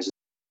organizing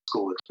the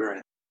school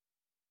experience.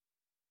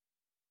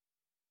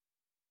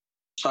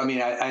 So, I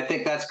mean, I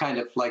think that's kind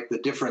of like the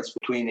difference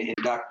between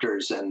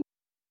inductors and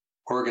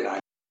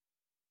organizers.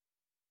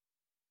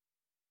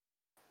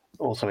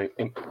 Also,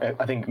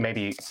 I think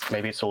maybe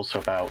it's also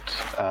about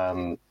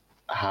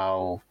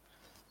how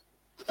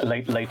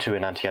later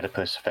in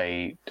Anti-Oedipus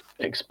they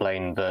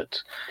explain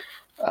that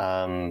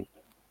Oedipus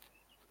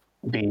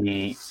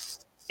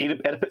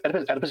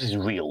is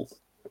real,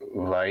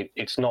 right?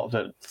 It's not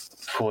that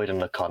Freud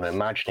and Lacan are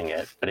imagining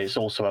it, but it's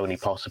also only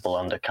possible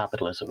under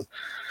capitalism.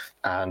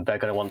 And they're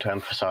going to want to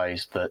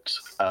emphasize that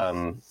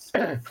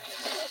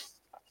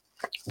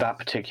that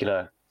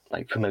particular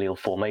like familial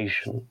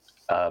formation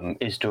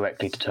is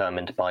directly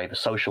determined by the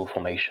social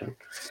formation.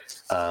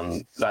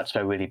 That's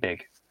a really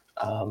big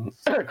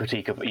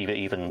critique of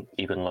even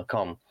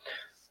Lacan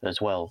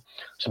as well.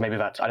 So maybe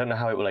that's, I don't know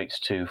how it relates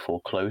to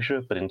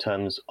foreclosure, but in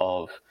terms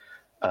of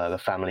the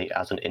family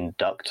as an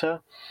inductor,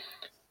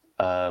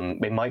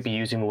 They might be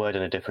using the word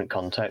in a different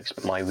context,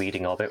 but my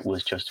reading of it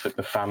was just that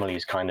the family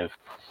is kind of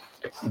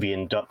the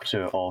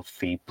inductor of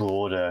the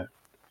broader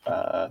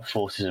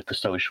forces of the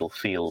social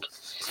field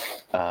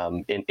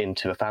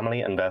into a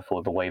family, and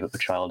therefore the way that the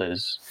child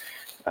is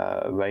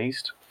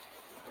raised.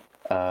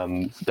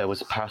 There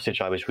was a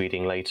passage I was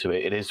reading later.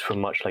 It is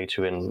from much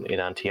later in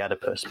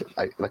Anti-Oedipus, but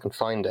I can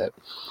find it.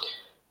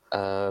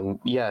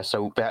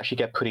 So they actually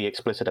get pretty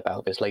explicit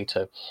about this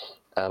later.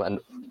 And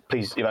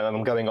please, if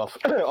I'm going off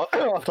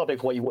off topic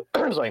for what you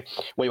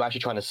what you're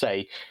actually trying to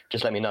say,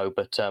 just let me know.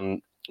 But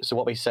so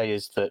what we say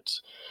is that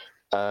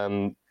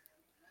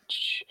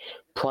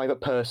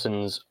private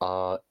persons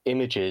are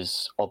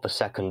images of the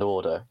second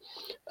order,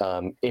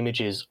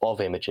 images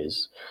of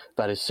images.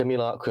 That is,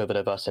 simulacra that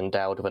are thus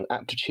endowed with an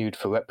aptitude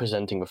for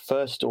representing the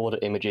first order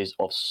images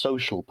of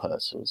social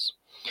persons.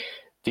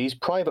 These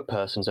private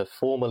persons are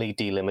formally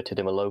delimited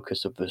in the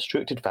locus of the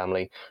restricted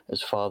family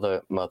as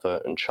father, mother,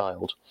 and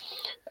child.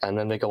 And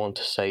then they go on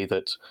to say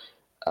that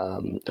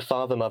the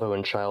father, mother,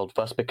 and child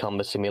thus become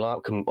the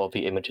simulacrum of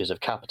the images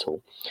of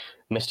capital,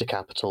 Mr.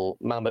 Capital,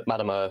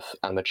 Madam Earth,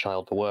 and the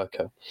child the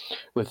worker,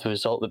 with the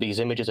result that these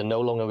images are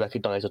no longer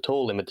recognized at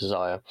all in the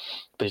desire,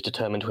 but is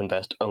determined to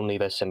invest only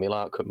their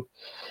simulacrum.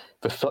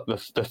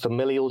 The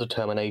familial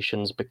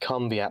determinations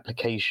become the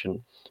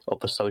application of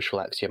the social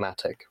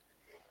axiomatic.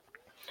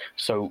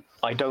 So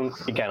I don't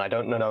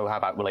know how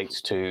that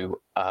relates to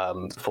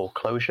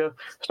foreclosure.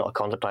 It's not a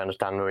concept I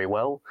understand very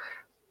well.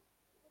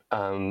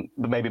 But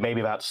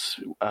maybe that's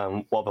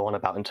what they're on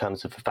about in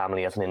terms of the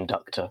family as an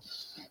inductor.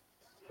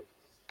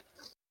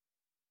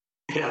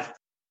 Yeah.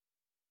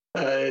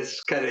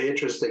 It's kind of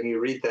interesting you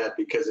read that,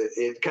 because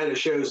it kind of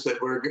shows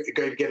that we're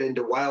going to get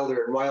into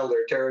wilder and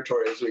wilder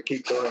territory as we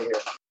keep going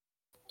here.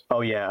 Oh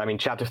yeah, I mean,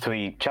 chapter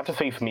three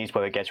for me is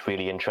where it gets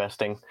really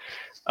interesting,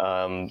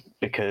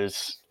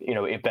 because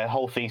if their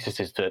whole thesis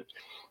is that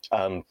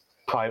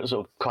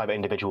private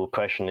individual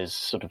oppression is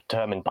sort of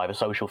determined by the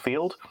social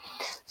field,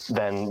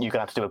 then you're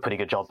gonna have to do a pretty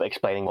good job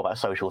explaining what that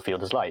social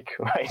field is like,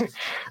 right?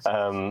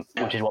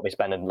 Which is what they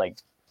spend in like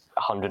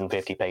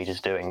 150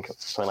 pages doing,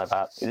 something like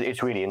that.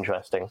 It's really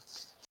interesting.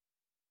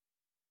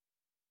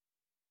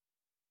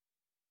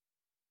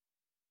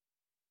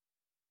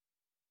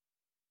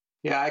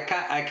 Yeah,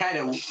 I kind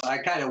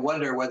of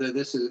wonder whether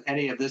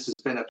any of this has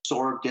been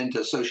absorbed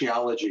into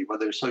sociology,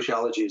 whether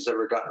sociology has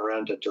ever gotten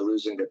around to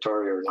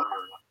Deleuze-Guattari or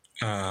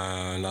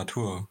not.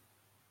 Latour,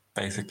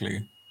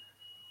 basically.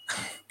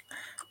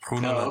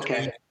 Bruno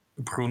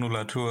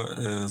Latour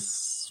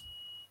is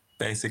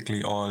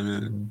basically all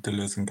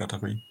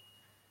Deleuze-Guattari.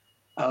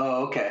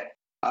 Oh, okay.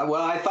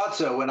 Well, I thought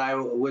so when I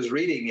was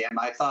reading him.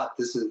 I thought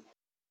this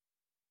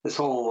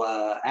whole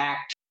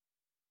ACT,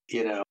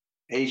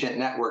 agent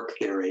network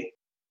theory.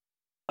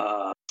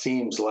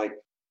 Seems like,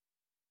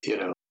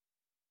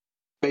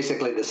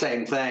 basically the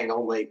same thing,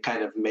 only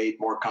kind of made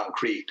more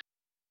concrete.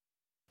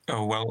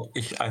 Oh, well,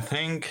 I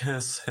think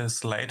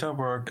his later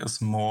work is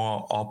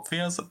more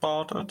obvious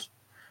about it.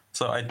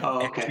 So I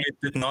actually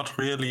did not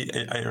really,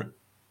 I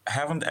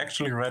haven't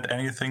actually read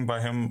anything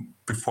by him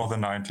before the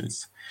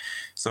 90s.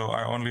 So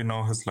I only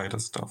know his later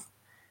stuff.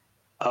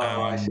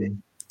 Oh, I see.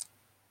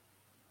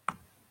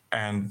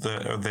 And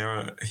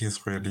there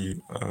he's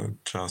really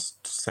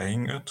just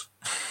saying it.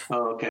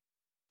 Oh, okay.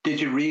 Did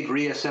you read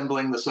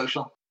Reassembling the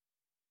Social?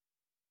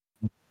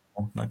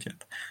 No, not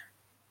yet.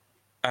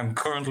 I'm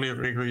currently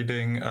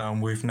rereading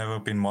We've Never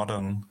Been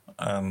Modern,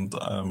 and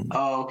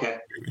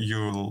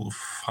you'll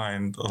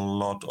find a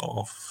lot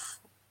of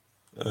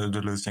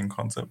Deleuzian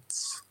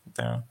concepts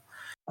there.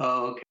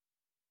 Oh, okay.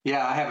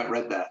 Yeah, I haven't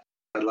read that.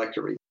 I'd like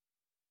to read.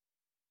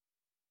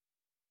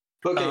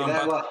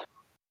 Okay,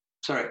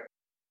 sorry.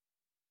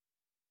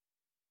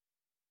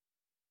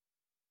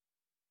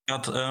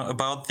 But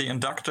about the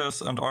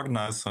inductors and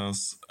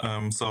organizers,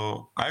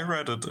 so I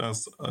read it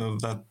as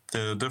that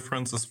the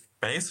difference is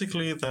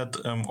basically that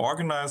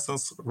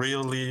organizers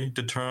really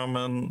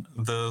determine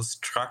the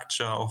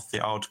structure of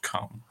the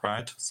outcome,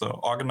 right? So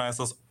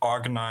organizers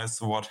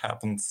organize what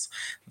happens.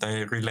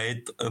 They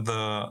relate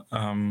the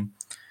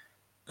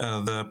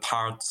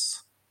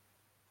parts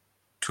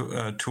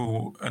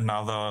to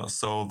another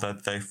so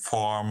that they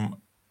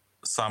form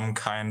some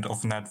kind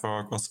of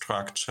network or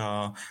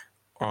structure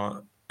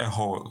or a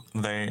whole.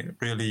 They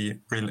really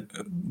build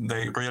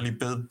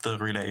the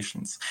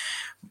relations,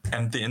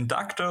 and the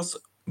inductors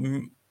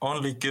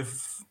only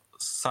give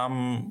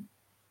some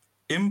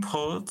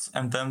impulse,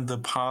 and then the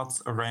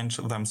parts arrange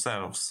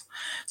themselves.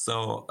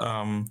 So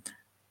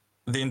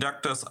the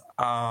inductors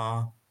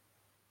are,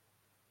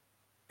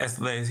 as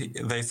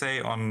they say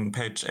on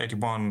page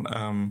 81,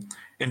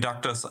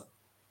 inductors.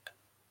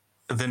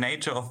 The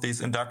nature of these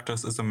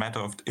inductors is a matter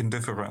of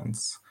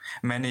indifference.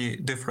 Many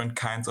different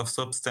kinds of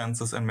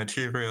substances and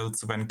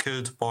materials, when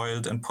killed,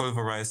 boiled, and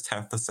pulverized,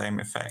 have the same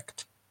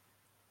effect.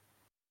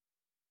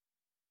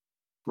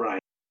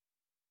 Right.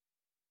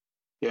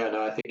 Yeah,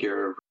 no, I think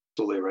you're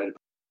absolutely right.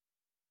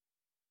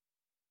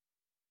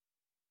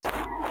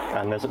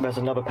 And there's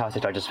another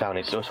passage I just found.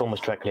 It's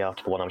almost directly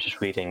after the one I was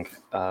just reading.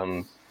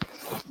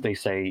 They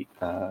say,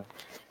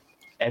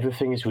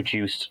 everything is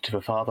reduced to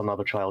the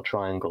father-mother-child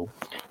triangle,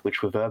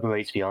 which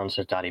reverberates the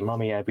answer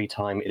daddy-mummy every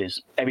time it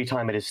is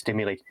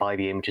stimulated by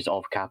the images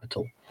of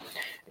capital.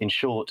 In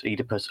short,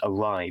 Oedipus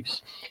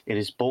arrives. It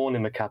is born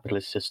in the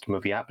capitalist system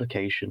of the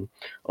application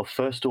of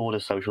first-order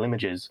social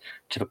images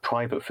to the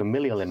private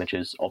familial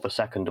images of a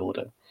second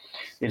order.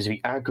 It is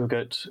the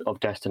aggregate of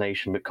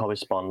destination that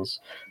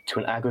corresponds to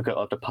an aggregate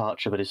of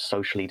departure that is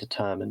socially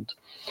determined.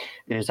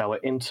 It is our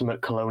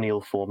intimate colonial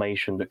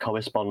formation that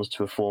corresponds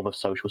to a form of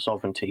social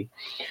sovereignty.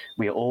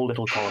 We are all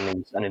little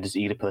colonies, and it is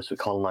Oedipus that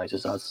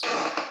colonizes us.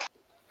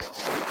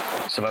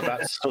 So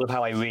that's sort of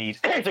how I read.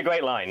 It's a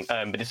great line,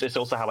 but it's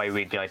also how I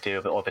read the idea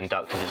of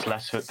inductors. It's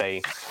less that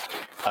they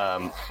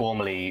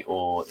formally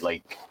or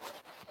like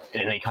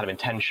in any kind of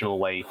intentional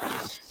way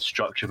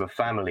structure the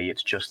family.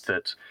 It's just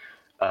that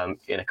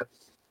in a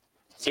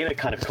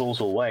kind of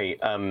causal way,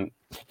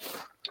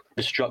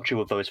 the structure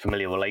of those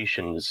familial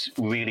relations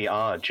really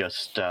are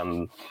just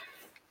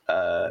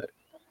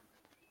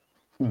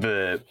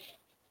the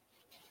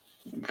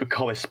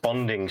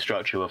corresponding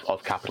structure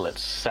of capital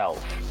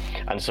itself.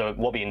 And so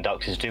what the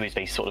inductors do is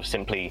they sort of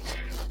simply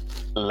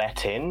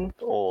let in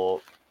or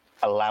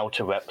allow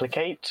to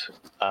replicate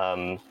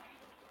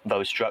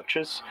those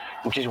structures,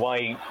 which is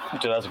why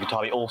Deleuze and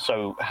Guattari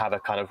also have a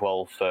kind of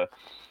role for,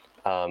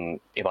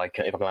 if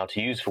I'm allowed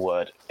to use the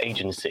word,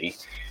 agency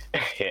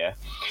here,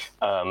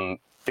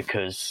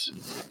 because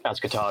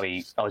as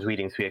Guattari, I was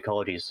reading Three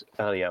Ecologies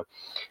earlier,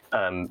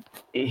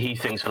 he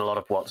thinks that a lot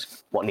of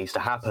what needs to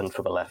happen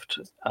for the left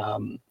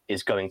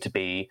is going to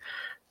be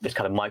this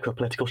kind of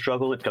micro-political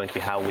struggle. It's going to be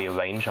how we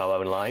arrange our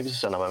own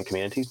lives and our own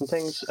communities and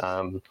things,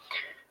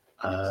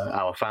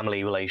 our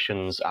family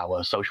relations,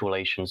 our social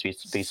relations,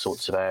 these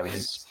sorts of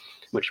areas,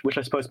 which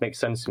I suppose makes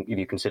sense if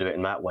you consider it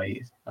in that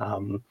way.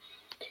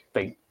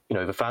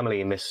 The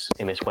family in this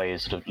way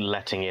is sort of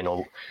letting in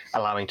or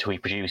allowing to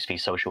reproduce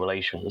these social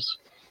relations.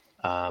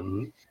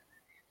 Then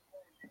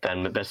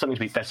there's something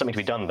to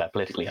be done there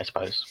politically, I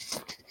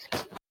suppose.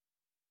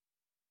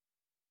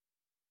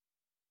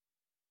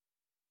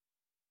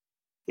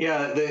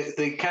 Yeah,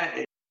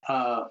 the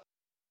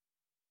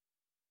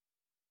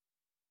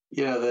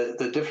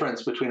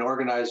difference between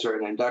organizer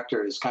and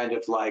inductor is kind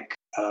of like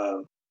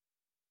the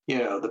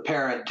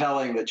parent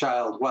telling the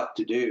child what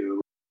to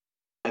do,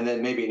 and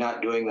then maybe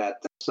not doing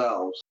that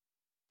themselves,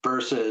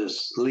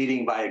 versus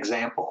leading by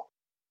example.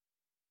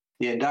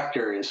 The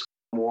inductor is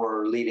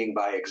more leading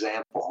by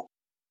example.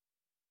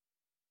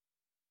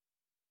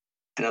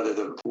 In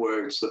other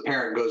words, the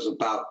parent goes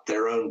about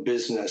their own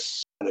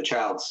business and the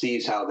child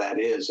sees how that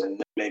is and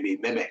maybe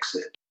mimics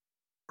it,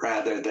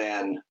 rather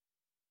than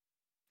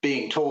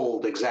being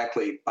told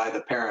exactly by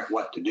the parent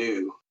what to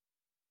do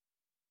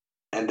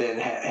and then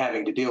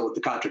having to deal with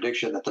the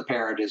contradiction that the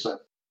parent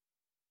isn't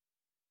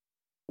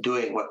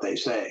doing what they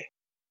say.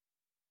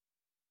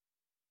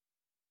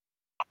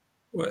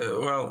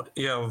 Well,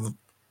 yeah,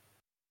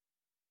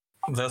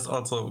 there's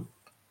also,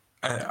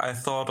 I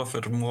thought of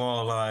it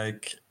more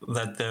like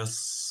that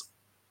there's,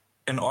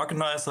 an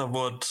organizer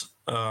would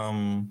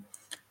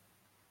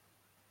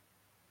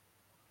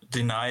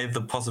deny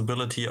the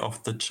possibility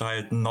of the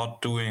child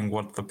not doing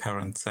what the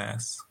parent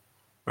says,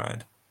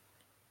 right?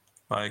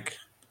 Like,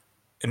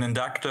 an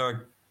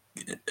inductor,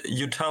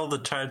 you tell the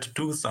child to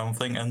do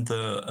something and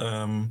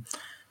the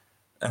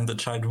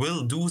child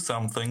will do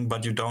something,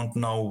 but you don't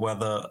know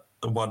whether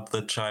what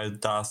the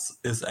child does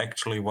is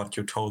actually what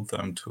you told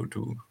them to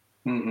do.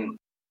 Mm-hmm.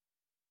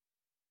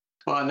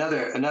 Well,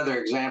 another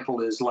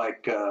example is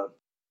like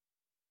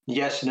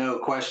yes/no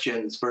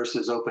questions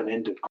versus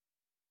open-ended.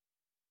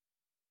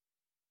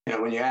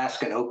 When you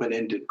ask an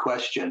open-ended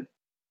question,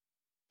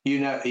 you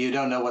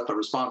don't know what the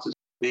response is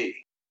going to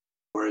be.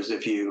 Whereas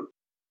if you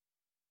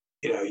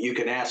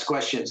can ask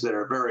questions that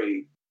are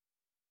very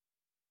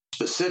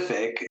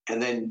specific,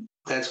 and then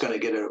that's going to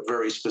get a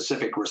very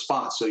specific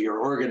response. So you're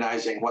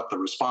organizing what the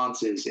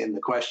response is in the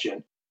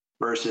question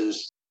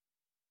versus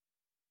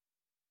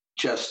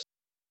just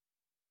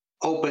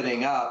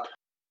opening up,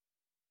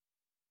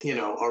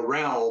 a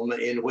realm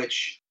in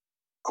which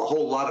a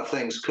whole lot of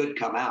things could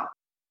come out.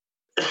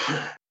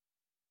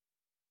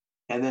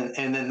 and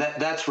then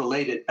that's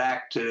related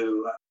back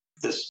to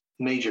this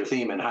major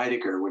theme in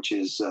Heidegger, which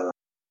is,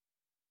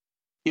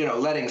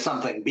 letting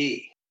something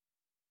be,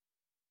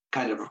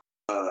 kind of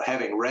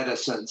having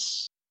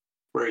reticence,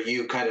 where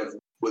you kind of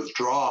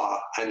withdraw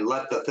and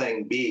let the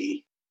thing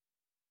be,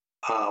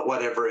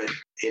 whatever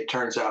it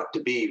turns out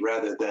to be,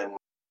 rather than,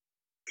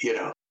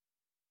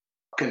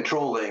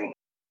 controlling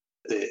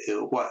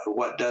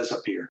what does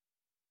appear.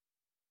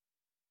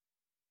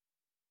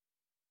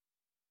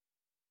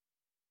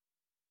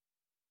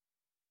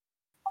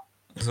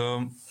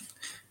 So,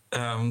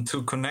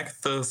 to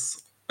connect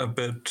this a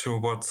bit to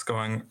what's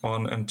going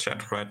on in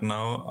chat right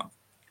now,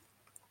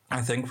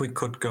 I think we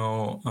could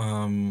go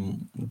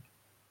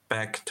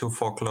back to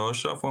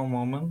foreclosure for a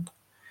moment,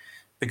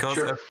 because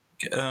sure.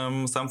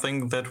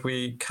 something that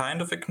we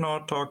kind of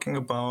ignored talking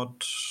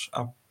about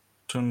up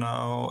to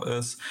now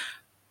is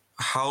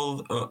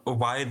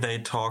why they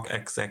talk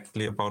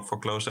exactly about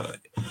foreclosure.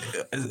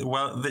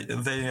 Well,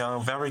 they are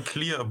very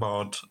clear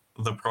about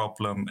the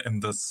problem in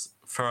this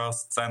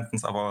first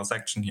sentence of our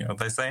section here.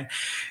 They say,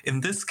 in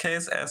this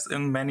case, as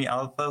in many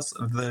others,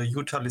 the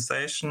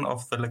utilization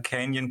of the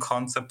Lacanian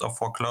concept of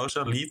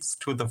foreclosure leads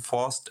to the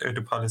forced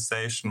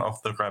Oedipalization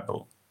of the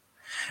rebel.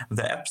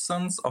 The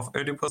absence of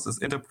Oedipus is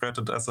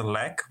interpreted as a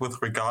lack with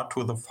regard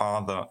to the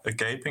father, a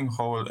gaping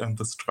hole in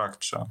the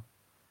structure.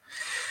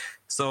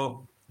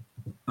 So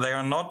they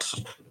are not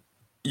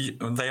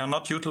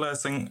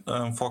utilizing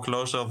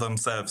foreclosure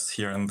themselves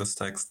here in this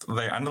text.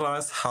 They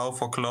analyze how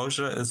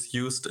foreclosure is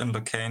used in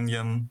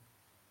Lacanian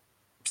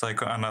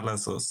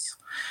psychoanalysis.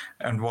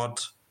 And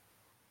what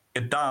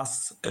it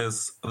does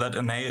is that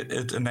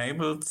it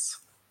enables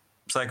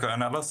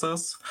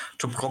psychoanalysis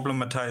to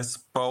problematize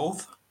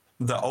both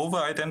the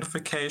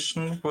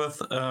over-identification with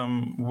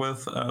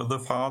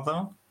the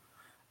father,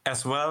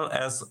 as well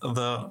as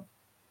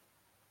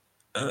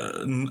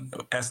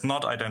as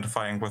not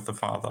identifying with the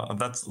father.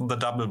 That's the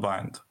double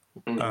bind.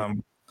 Mm-hmm.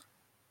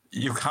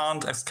 You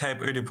can't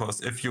escape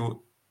Oedipus. If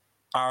you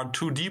are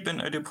too deep in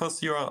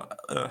Oedipus, you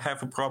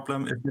have a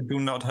problem. If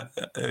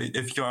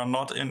you are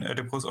not in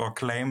Oedipus or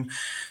claim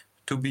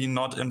to be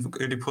not in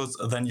Oedipus,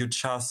 then you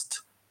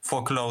just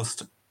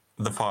foreclosed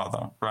the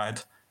father,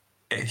 right?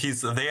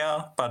 He's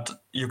there,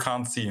 but you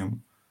can't see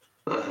him.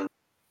 Uh-huh.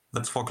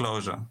 That's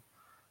foreclosure.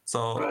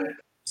 So. Right.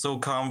 Does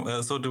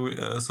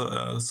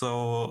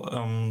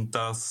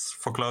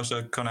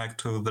foreclosure connect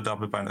to the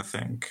double bind? I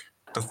think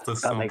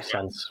that makes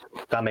sense.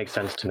 That makes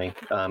sense to me.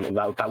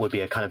 That would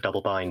be a kind of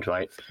double bind,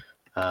 right?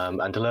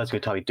 And Deleuze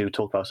and Guattari do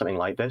talk about something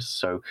like this.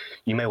 So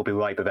you may well be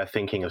right, but they're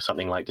thinking of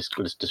something like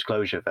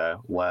disclosure there,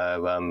 where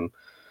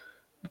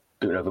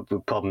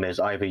the problem is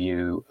either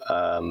you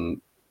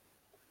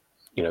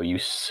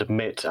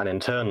submit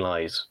and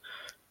internalize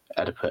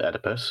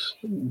Oedipus,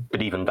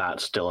 but even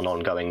that's still an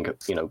ongoing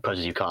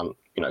process you can't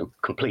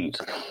complete,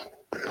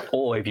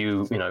 or if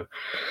you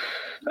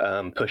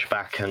push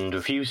back and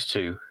refuse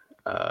to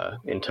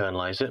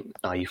internalize it,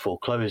 you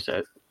foreclose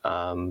it,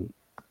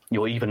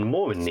 you're even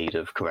more in need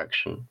of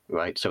correction,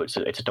 right? So it's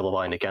a double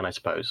bind again, I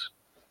suppose.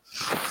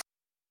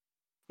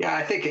 Yeah,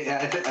 I think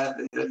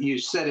you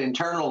said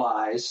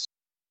internalize,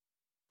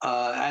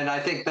 and I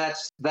think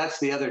that's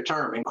the other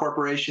term,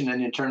 incorporation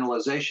and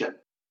internalization.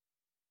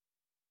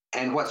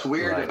 And what's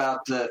weird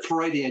about the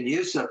Freudian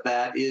use of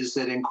that is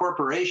that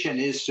incorporation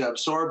is to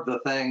absorb the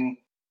thing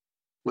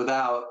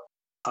without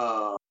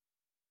a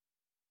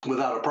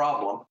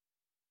problem,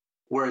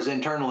 whereas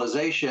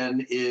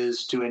internalization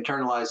is to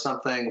internalize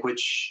something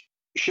which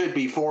should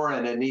be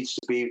foreign and needs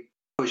to be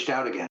pushed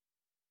out again.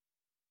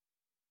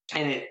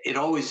 And it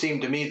always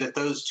seemed to me that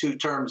those two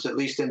terms, at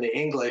least in the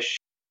English,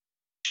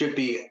 should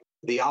be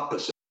the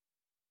opposite.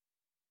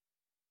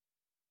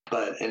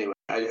 But anyway,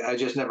 I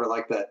just never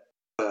liked that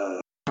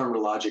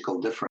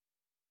terminological difference.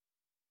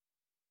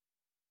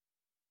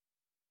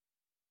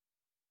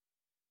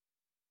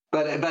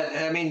 But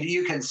I mean,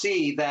 you can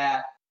see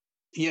that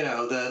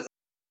the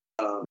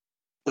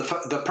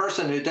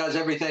person who does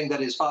everything that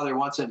his father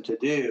wants him to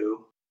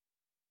do,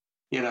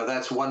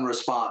 that's one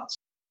response,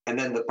 and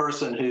then the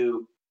person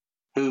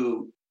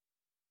who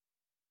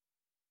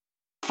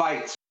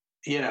fights,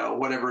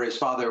 whatever his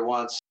father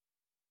wants,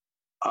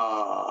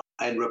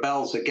 and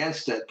rebels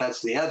against it,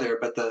 that's the other.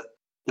 But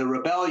the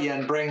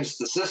rebellion brings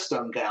the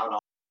system down.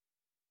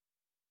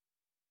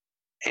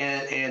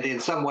 And in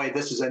some way,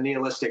 this is a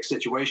nihilistic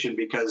situation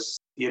because,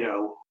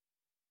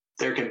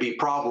 there can be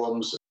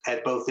problems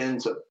at both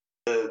ends of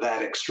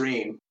that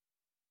extreme.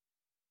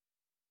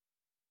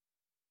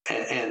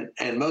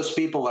 And most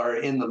people are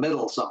in the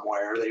middle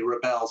somewhere. They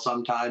rebel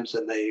sometimes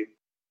and they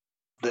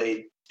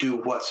do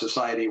what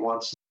society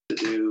wants to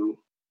do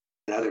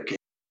in other cases.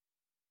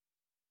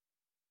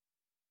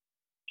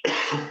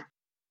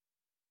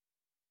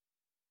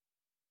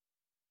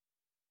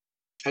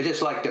 I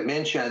just like to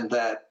mention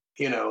that,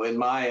 in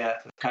my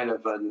kind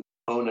of an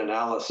own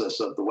analysis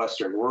of the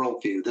Western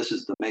worldview, this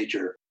is the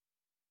major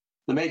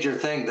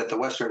thing that the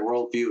Western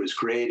worldview is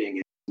creating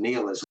is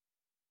nihilism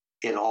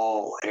in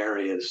all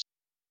areas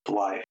of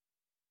life.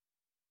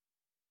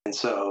 And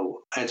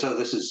so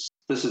this is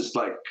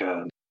like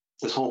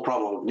this whole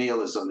problem of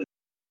nihilism.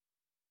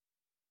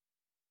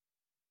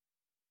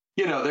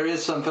 There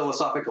is some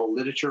philosophical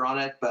literature on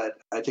it, but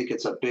I think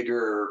it's a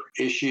bigger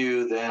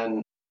issue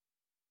than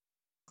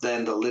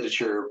the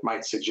literature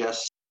might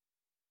suggest.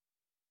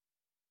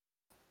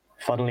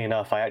 Funnily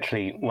enough,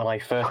 when I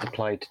first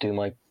applied to do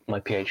my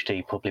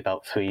PhD, probably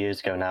about 3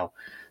 years ago now,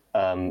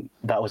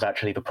 that was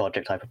actually the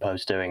project I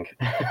proposed doing.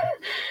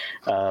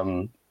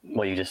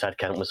 What you just said,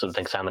 Kent, was sort of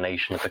an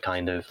examination of the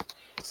kind of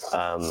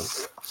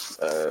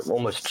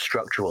almost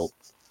structural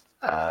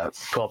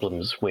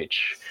problems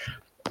which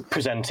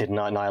presented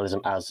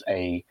nihilism as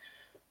an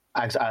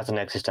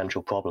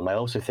existential problem. I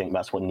also think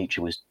that's what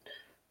Nietzsche was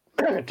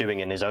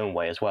doing in his own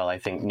way as well. I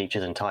think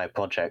Nietzsche's entire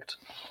project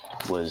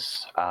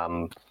was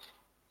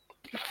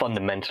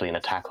fundamentally an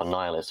attack on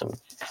nihilism,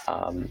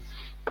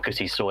 because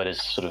he saw it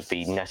as sort of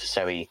the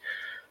necessary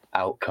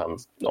outcome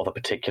of a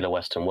particular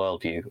Western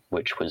worldview,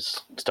 which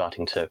was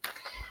starting to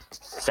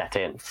set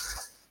in.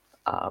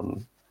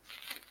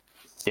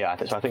 So I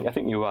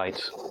think you're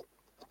right.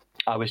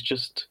 I was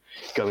just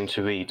going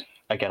to read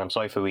again. I'm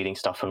sorry for reading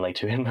stuff from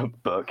later in the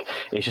book.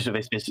 It's just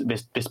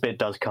this bit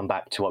does come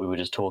back to what we were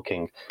just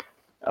talking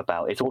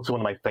about. It's also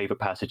one of my favorite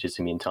passages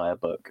in the entire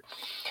book.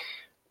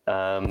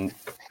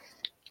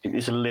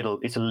 It's a little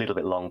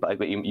bit long,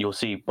 but you'll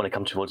see when I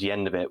come towards the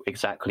end of it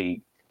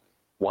exactly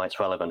why it's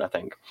relevant, I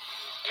think.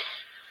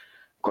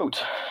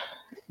 Quote,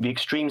 "The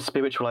extreme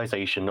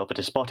spiritualization of a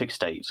despotic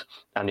state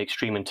and the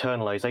extreme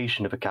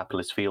internalization of a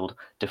capitalist field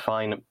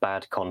define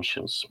bad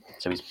conscience."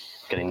 So he's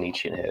getting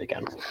Nietzsche in here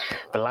again.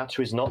 "The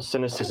latter is not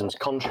cynicism's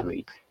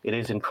contrary. It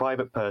is in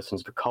private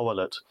persons the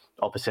correlate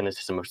of the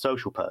cynicism of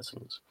social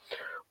persons.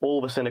 All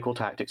the cynical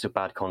tactics of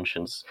bad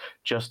conscience,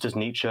 just as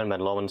Nietzsche and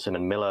Menlawrenson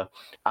and Miller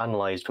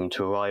analyzed them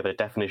to arrive at a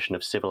definition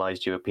of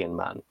civilized European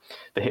man.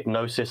 The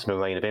hypnosis and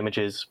array of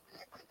images,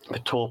 the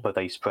torpor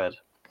they spread,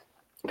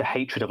 the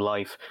hatred of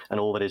life and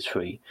all that is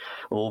free,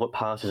 all that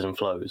passes and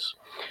flows,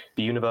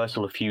 the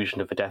universal effusion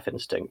of the death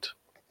instinct.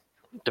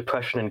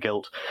 Depression and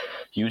guilt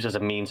used as a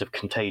means of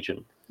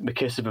contagion, the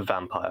kiss of a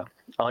vampire.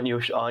 Aren't you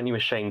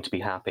ashamed to be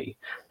happy?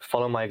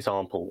 Follow my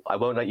example. I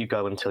won't let you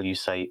go until you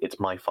say it's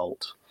my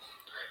fault."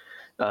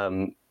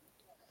 The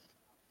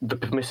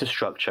permissive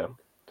structure.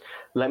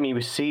 "Let me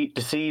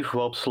deceive,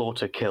 rob,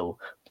 slaughter, kill,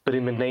 but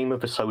in the name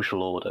of the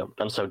social order,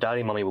 and so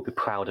Daddy Mummy will be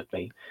proud of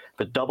me.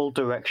 The double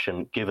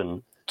direction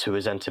given to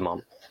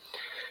resentiment,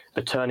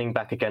 the turning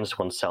back against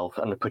oneself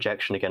and the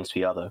projection against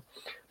the other.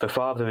 The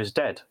father is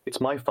dead. It's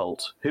my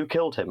fault. Who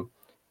killed him?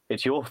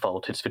 It's your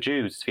fault. It's the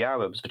Jews, the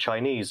Arabs, the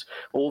Chinese,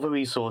 all the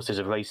resources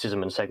of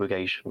racism and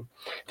segregation.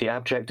 The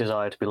abject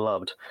desire to be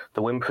loved,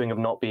 the whimpering of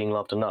not being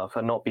loved enough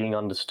and not being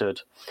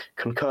understood,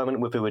 concurrent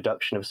with the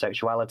reduction of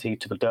sexuality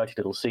to the dirty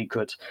little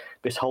secret,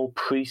 this whole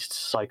priest's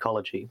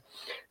psychology.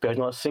 There is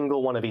not a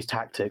single one of these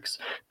tactics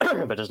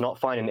that does not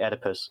find in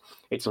Oedipus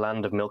its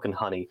land of milk and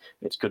honey,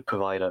 its good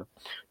provider.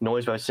 Nor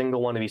is there a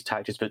single one of these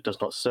tactics that does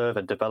not serve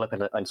and develop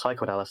in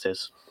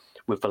psychoanalysis,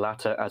 with the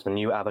latter as the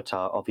new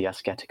avatar of the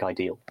ascetic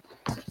ideal."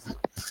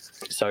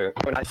 So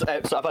I've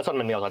had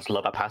something else. I just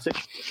love that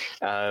passage,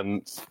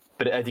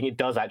 but I think it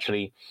does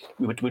actually.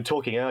 We were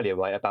talking earlier,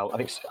 right, about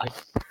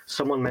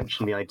someone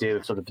mentioned the idea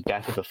of sort of the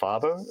death of the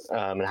father,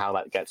 and how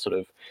that gets sort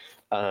of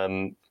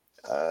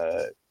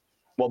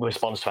what the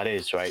response to that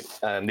is, right?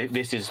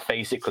 This is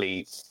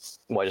basically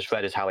what I just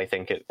read is how I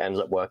think it ends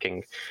up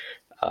working.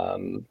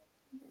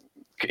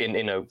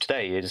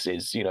 Today is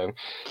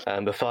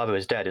the father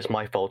is dead. It's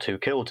my fault. Who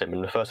killed him?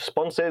 And the first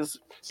response is,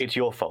 it's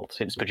your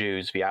fault. It's the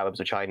Jews, the Arabs,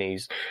 the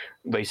Chinese,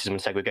 racism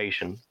and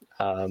segregation.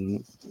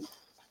 And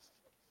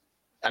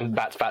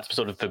that's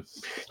sort of the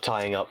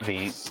tying up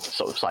the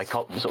sort of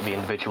the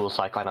individual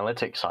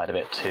psychoanalytic side of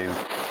it to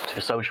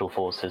the social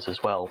forces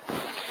as well,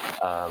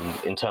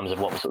 in terms of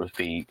what sort of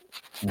the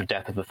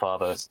death of the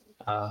father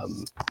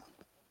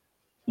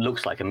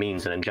looks like and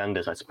means and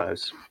engenders, I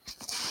suppose.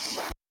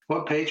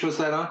 What page was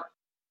that on?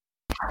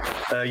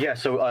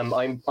 So I'm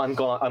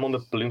on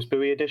the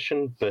Bloomsbury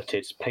edition, but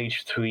it's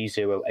page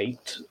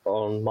 308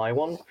 on my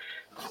one.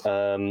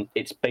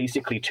 It's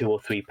basically 2 or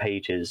 3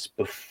 pages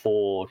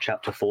before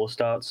chapter 4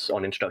 starts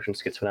on Introduction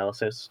to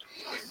Schizoanalysis.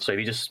 So if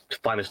you just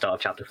find the start of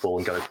chapter 4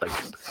 and go like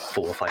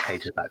 4 or 5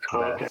 pages back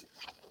from there.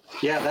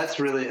 Yeah, that's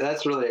really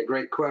a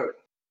great quote.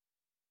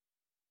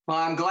 Well,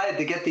 I'm glad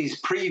to get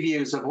these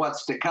previews of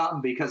what's to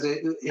come, because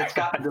it's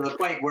gotten to the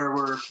point where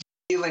we're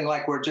feeling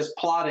like we're just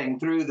plodding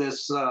through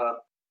this.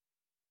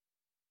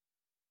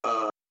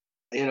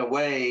 In a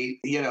way,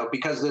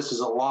 because this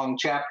is a long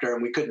chapter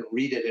and we couldn't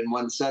read it in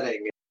one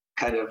setting,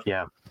 kind of,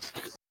 a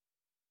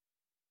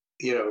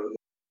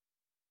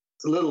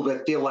little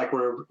bit feel like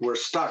we're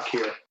stuck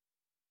here.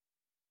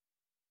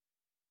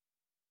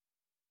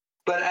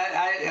 But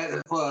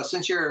well,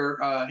 since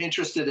you're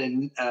interested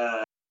in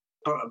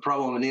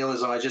problem of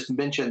nihilism, I just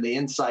mentioned the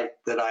insight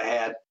that I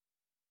had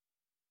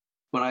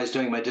when I was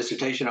doing my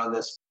dissertation on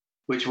this,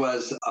 which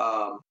was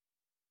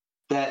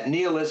that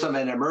nihilism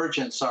and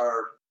emergence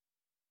are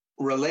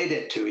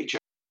related to each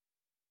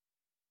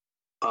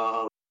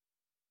other,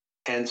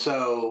 and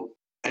so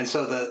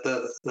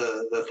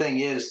the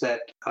thing is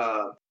that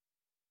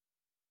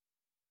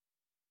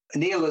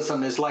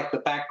nihilism is like the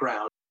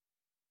background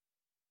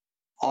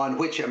on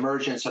which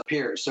emergence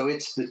appears. So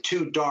it's the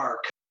too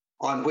dark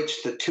on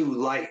which the too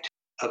light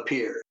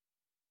appears,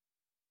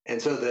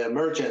 and so the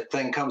emergent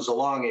thing comes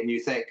along, and you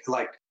think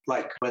like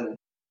when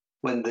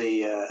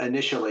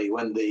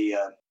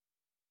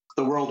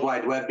the World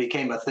Wide Web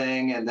became a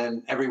thing, and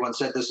then everyone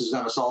said this is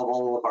going to solve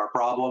all of our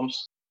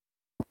problems.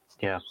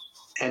 Yeah.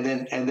 And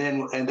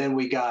then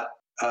we got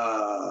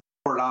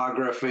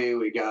pornography,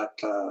 we got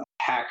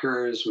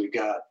hackers, we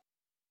got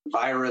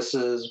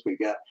viruses, we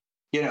got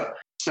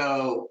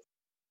So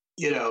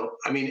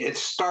it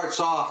starts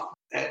off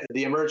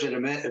the emergent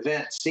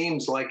event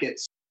seems like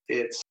it's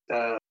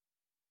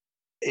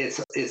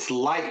it's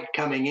light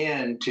coming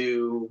in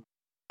to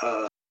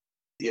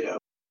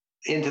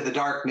into the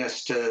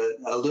darkness to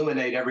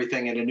illuminate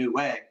everything in a new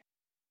way.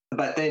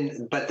 But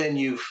then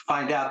you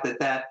find out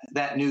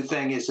that new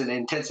thing is an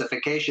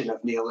intensification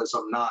of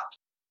nihilism, not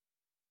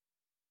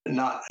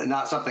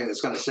something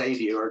that's going to save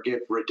you or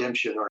give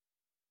redemption or.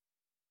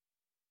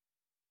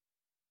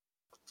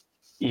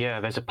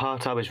 Yeah, there's a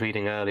part I was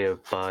reading earlier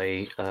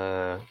by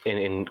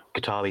in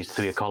Guattari's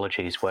Three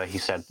Ecologies where he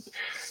said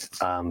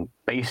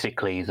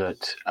basically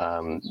that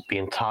the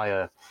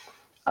entire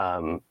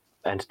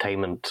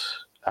entertainment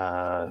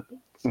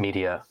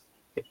media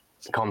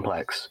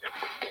complex,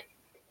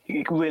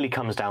 it really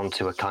comes down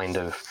to a kind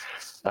of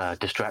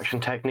distraction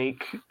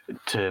technique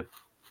to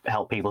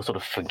help people sort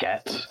of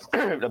forget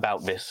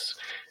about this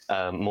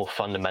more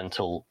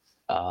fundamental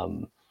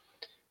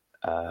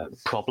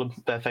problem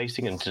they're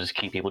facing, and to just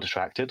keep people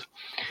distracted,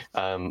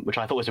 which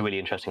I thought was a really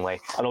interesting way.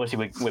 And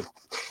obviously, we're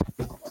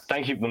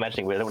thank you for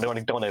mentioning. We don't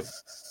want to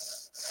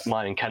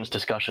mine and Kent's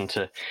discussion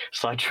to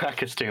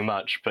sidetrack us too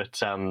much,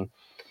 but I mean,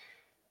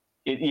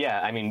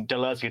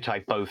 Deleuze and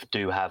Guattari both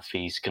do have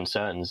these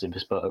concerns in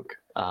this book,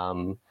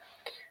 and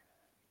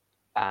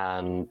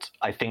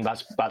I think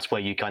that's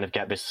where you kind of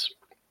get this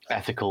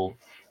ethical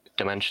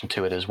dimension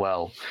to it as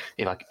well.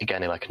 If I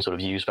can sort of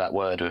use that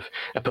word with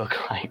a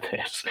book like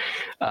this,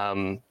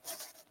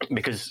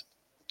 because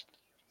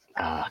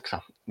I'm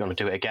going to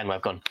do it again.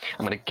 I'm going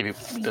to give you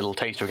a little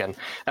taster again,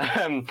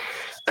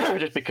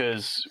 just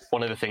because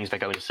one of the things they're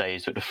going to say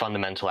is that the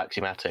fundamental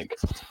axiomatic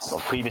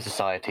of previous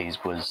societies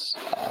was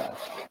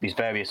these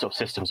various sort of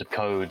systems of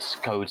codes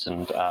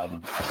and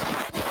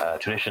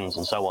traditions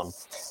and so on,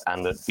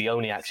 and that the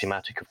only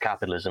axiomatic of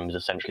capitalism is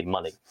essentially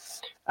money.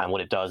 And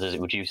what it does is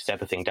it reduces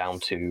everything down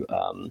to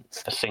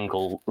a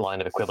single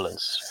line of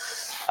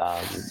equivalence,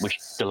 which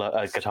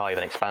Guattari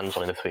then expands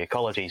on in the Three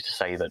Ecologies to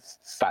say that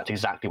that's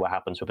exactly what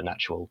happens with the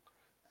natural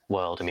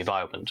world and the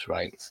environment,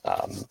 right?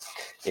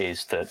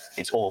 Is that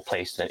it's all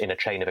placed in a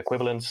chain of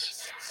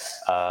equivalence,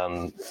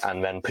 and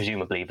then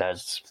presumably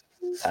there's,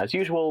 as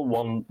usual,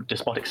 one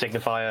despotic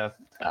signifier,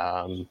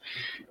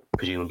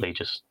 presumably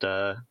just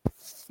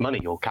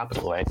money or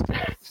capital, right?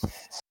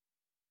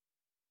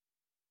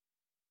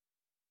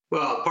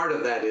 Well, part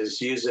of that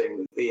is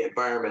using the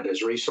environment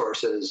as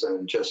resources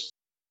and just,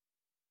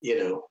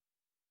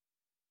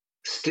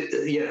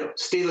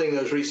 stealing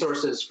those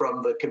resources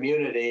from the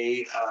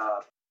community,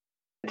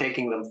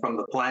 taking them from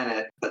the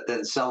planet, but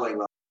then selling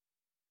them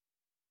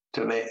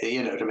to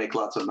make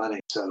lots of money.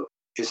 So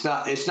it's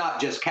not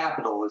just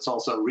capital; it's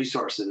also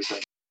resources,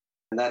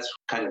 and that's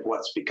kind of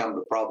what's become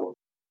the problem.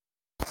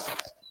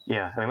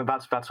 Yeah, I mean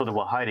that's sort of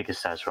what Heidegger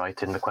says,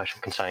 right, in the question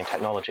concerning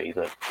technology,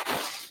 that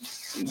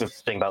the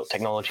thing about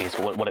technology is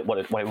what it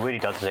really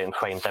does is it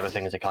frames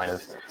everything as a kind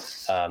of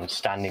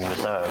standing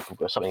reserve,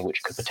 or something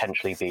which could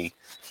potentially be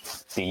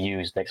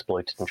used and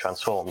exploited and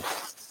transformed.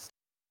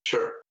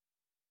 Sure.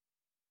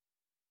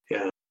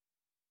 Yeah.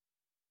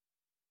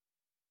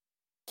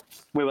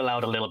 We were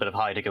allowed a little bit of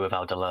Heidegger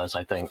without Deleuze,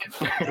 I think.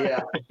 Yeah.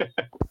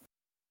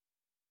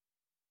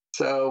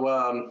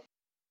 So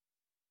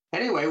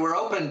anyway, we're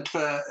open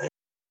to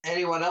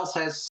anyone else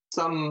has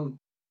some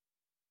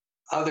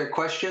other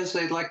questions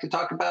they'd like to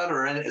talk about,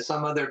 or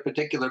some other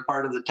particular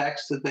part of the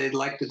text that they'd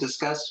like to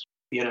discuss.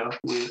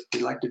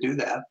 We'd like to do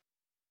that.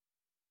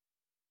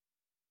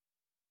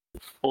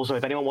 Also,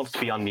 if anyone wants to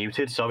be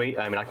unmuted, sorry,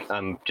 I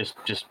mean,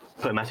 just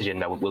put a message in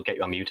there. We'll get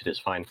you unmuted. It's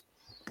fine.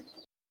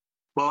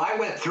 Well, I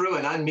went through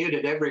and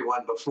unmuted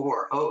everyone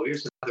before. Oh,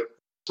 here's another.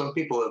 Some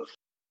people have.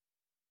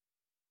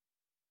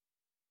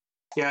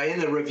 Yeah, in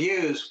the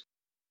reviews,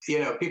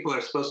 people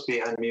are supposed to be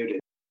unmuted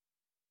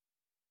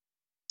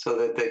so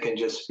that they can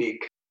just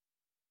speak.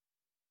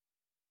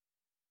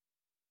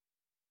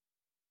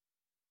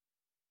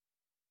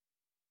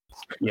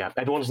 Yeah,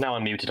 everyone's now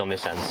unmuted on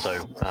this end, so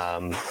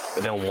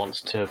if anyone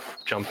wants to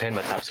jump in,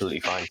 that's absolutely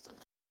fine.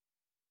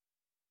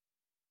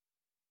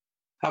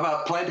 How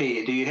about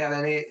Plenty? Do you have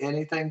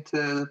anything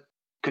to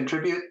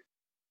contribute?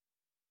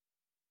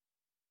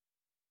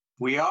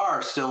 We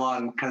are still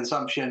on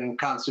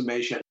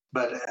consummation,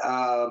 but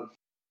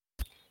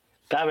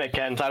damn it,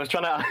 Kent! I was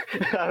trying to.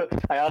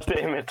 I asked it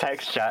in the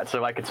text chat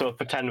so I could sort of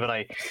pretend that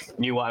I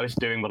knew what I was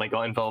doing when I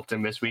got involved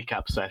in this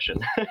recap session.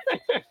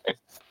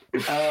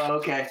 Oh,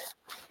 okay.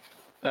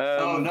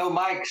 No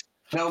mic.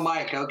 No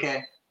mic.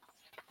 Okay.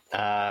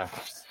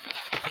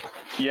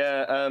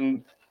 Yeah.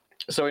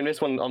 So in this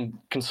one on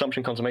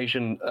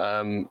consummation,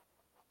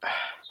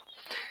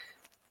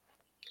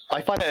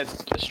 I find it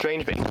a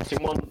strange but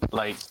interesting one.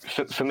 Like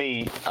for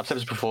me, I've said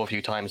this before a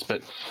few times,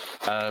 but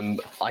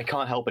I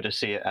can't help but to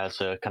see it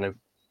as a kind of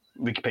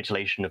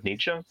recapitulation of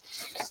Nietzsche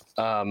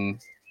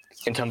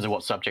in terms of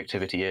what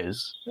subjectivity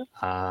is.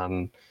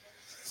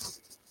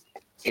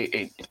 Who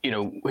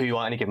you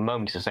are at any given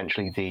moment is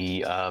essentially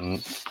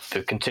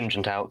the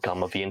contingent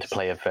outcome of the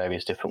interplay of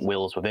various different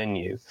wills within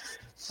you,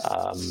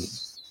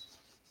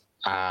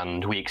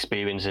 and we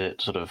experience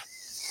it sort of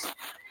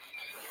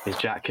Is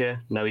Jack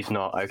here? No, he's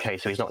not. Okay,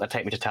 so he's not going to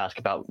take me to task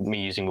about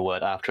me using the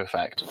word after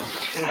effect.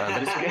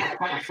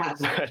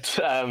 But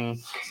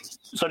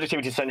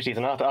subjectivity essentially is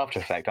an after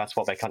effect. That's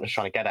what they're kind of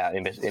trying to get at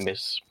in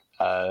this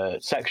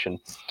section.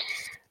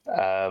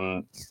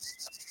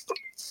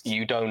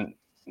 You don't,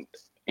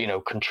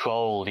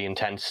 control the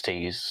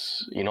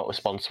intensities. You're not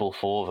responsible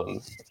for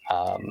them.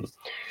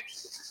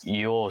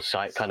 You're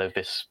kind of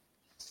this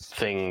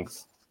thing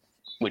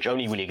which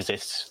only really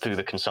exists through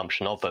the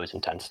consumption of those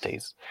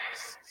intensities.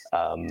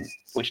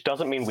 Which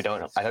doesn't mean we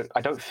don't. I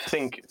don't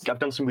think I've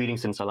done some reading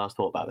since I last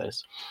thought about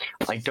this.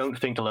 I don't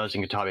think Deleuze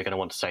and Guattari are going to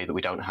want to say that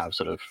we don't have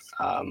sort of,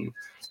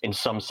 in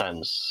some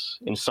sense,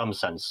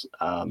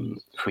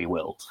 free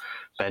will.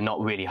 They're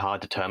not really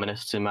hard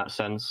determinists in that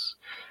sense.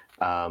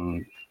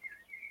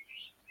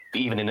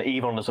 Even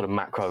on the sort of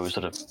macro,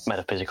 sort of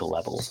metaphysical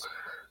level.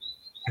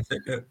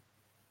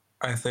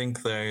 I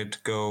think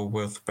they'd go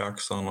with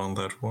Bergson on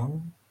that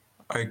one.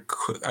 I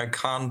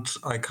can't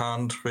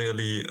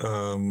really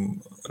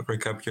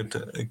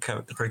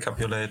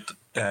recapitulate.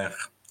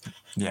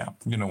 Yeah,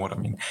 you know what I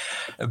mean.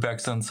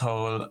 Bergson's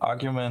whole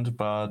argument,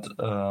 but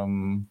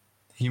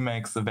he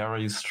makes a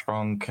very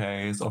strong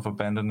case of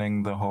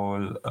abandoning the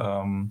whole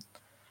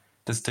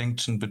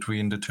distinction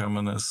between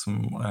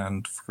determinism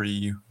and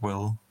free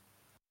will.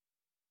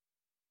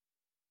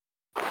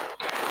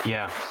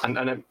 Yeah,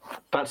 and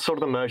that's sort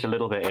of emerged a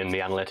little bit in the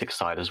analytics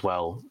side as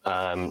well.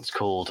 It's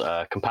called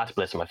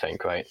compatibilism, I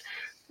think, right?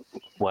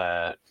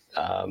 Where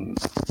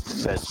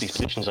there's these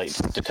positions like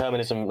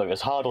determinism, like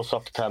there's hard or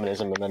soft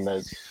determinism, and then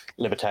there's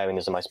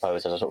libertarianism, I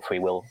suppose, as a sort of free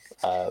will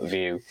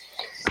view.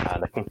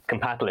 And a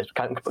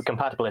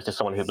compatibilist is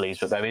someone who believes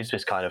that there is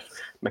this kind of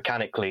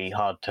mechanically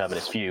hard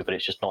determinist view, but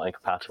it's just not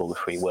incompatible with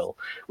free will,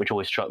 which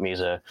always struck me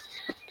as a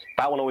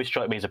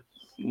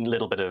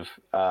little bit of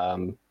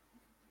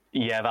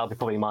yeah, that'll be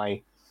probably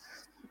my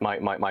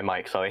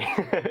mic. Sorry,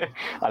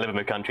 I live in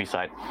the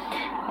countryside.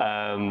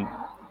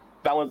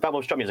 That one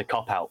struck me as a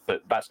cop out,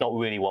 but that's not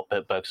really what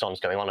Bergson's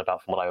going on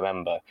about, from what I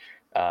remember.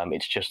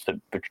 It's just that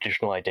the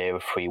traditional idea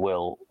of free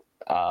will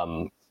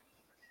doesn't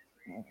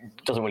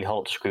really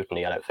hold to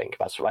scrutiny. I don't think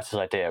that's his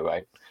idea,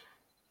 right?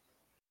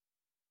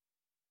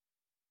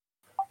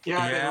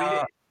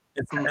 Yeah.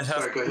 It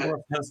has to do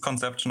with his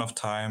conception of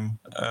time.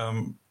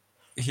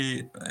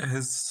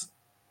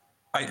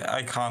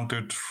 I can't do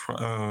it,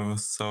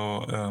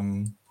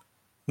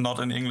 not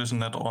in English, and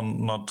not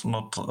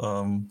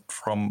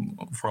from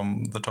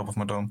the top of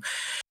my dome.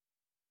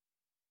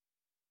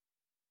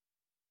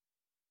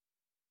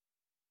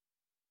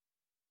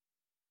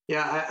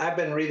 Yeah, I've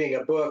been reading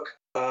a book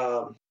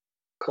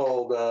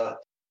called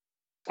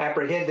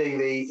Apprehending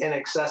the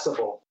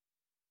Inaccessible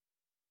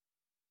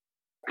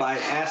by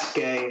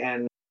Askey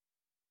and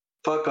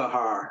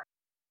Farquhar.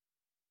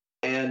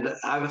 And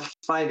I'm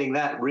finding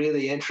that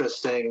really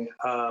interesting.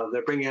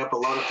 They're bringing up a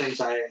lot of things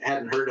I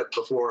hadn't heard of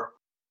before.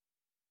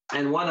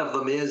 And one of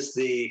them is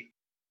the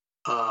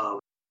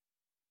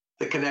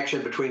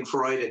connection between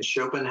Freud and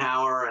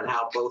Schopenhauer, and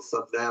how both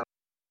of them are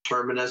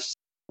determinists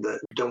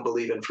that don't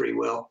believe in free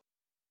will.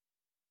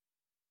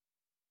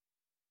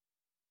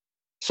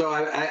 So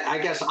I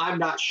guess I'm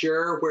not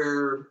sure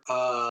where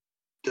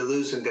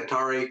Deleuze and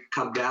Guattari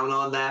come down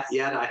on that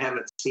yet. I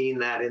haven't seen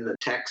that in the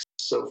text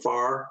so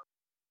far.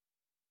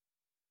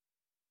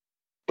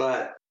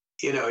 But,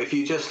 if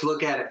you just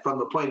look at it from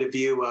the point of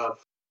view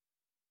of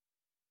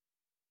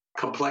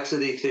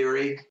complexity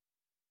theory,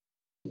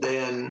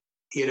 then,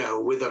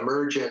 with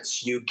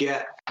emergence, you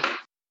get,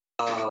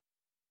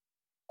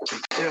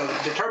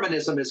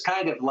 determinism is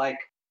kind of like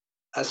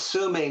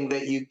assuming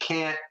that you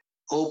can't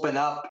open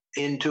up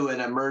into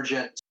an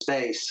emergent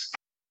space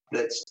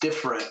that's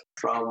different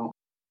from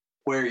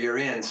where you're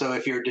in. So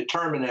if you're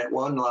determined at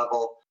one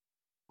level,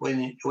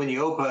 when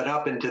you open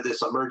up into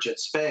this emergent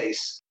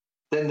space,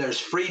 then there's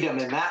freedom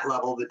in that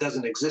level that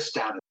doesn't exist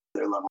down at the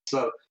other level.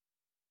 So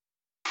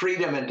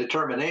freedom and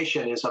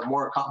determination is a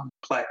more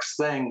complex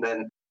thing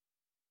than,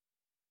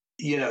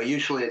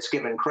 usually it's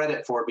given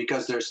credit for,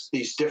 because there's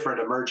these different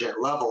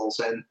emergent levels,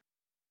 and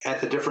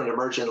at the different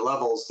emergent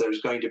levels,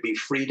 there's going to be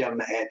freedom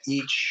at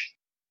each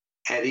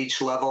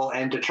level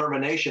and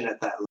determination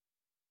at that level.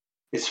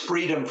 It's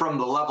freedom from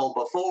the level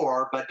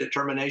before, but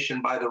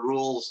determination by the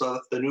rules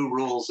of the new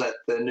rules at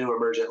the new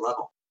emergent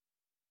level.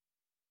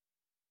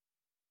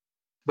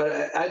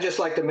 But I'd just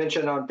like to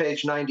mention on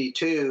page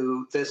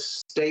 92,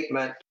 this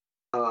statement,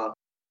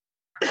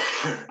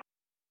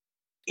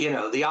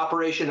 the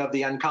operation of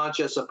the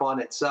unconscious upon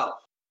itself.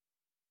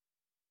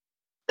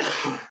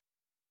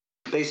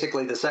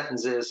 Basically, the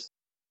sentence is,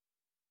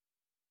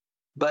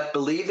 but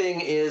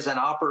believing is an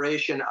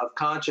operation of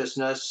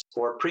consciousness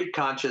or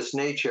preconscious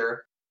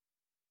nature,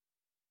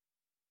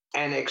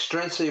 an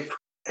extrinsic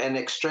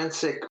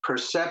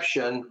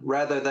perception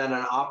rather than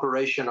an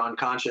operation on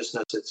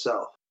consciousness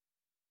itself.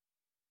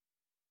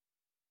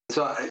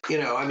 So,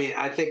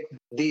 I think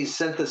these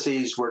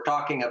syntheses we're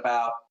talking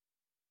about,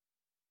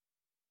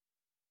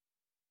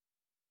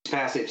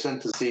 passive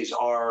syntheses,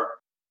 are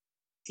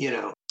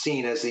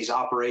seen as these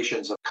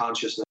operations of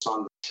consciousness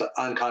on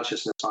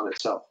unconsciousness on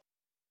itself.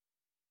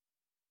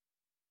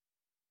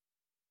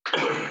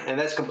 And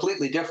that's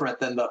completely different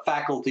than the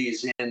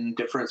faculties in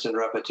difference and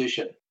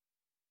repetition,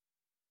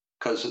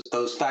 because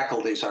those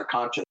faculties are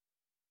conscious.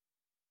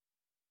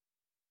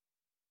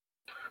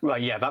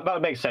 Right, yeah,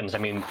 that makes sense. I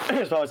mean,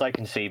 as far as I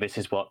can see, this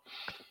is what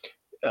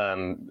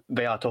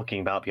they are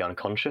talking about, the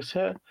unconscious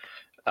here,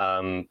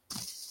 I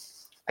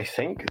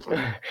think.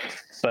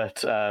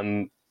 But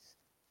I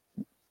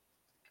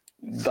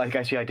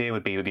guess the idea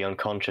would be with the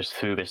unconscious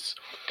through this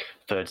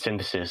third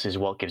synthesis is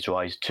what gives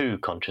rise to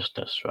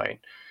consciousness,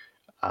 right?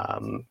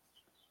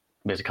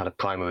 There's a kind of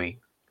primary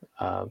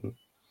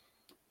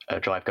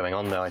drive going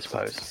on there, I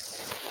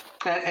suppose.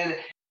 And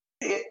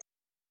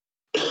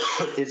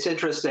it's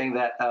interesting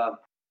that,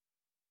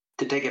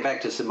 to take it back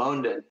to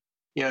Simondon,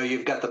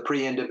 you've got the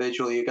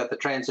pre-individual, you've got the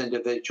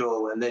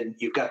trans-individual, and then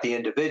you've got the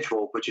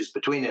individual, which is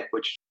between it,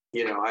 which,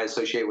 I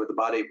associate with the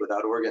body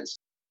without organs.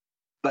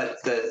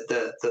 But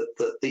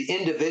the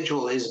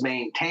individual is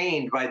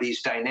maintained by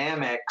these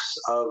dynamics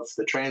of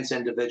the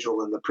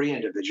trans-individual and the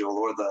pre-individual,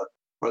 or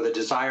the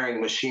desiring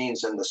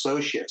machines and the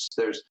socius.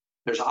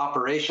 There's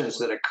operations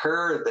that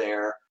occur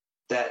there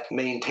that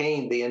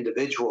maintain the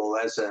individual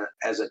as a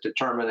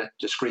determinate,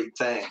 discrete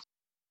thing.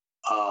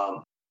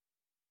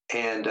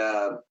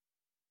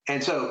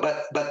 And so,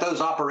 but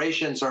those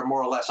operations are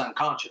more or less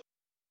unconscious.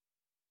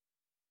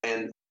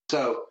 And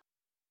so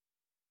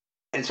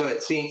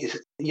it seems,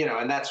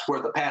 and that's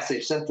where the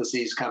passive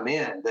syntheses come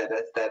in,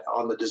 that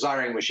on the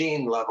desiring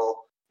machine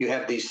level, you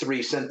have these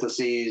three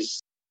syntheses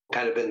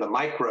kind of in the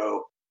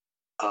micro,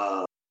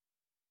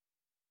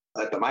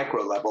 at the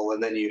micro level,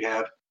 and then you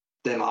have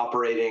them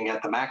operating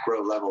at the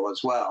macro level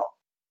as well.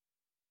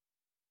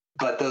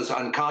 But those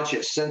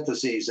unconscious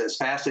syntheses as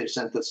passive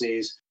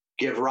syntheses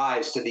give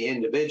rise to the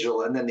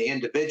individual, and then the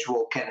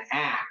individual can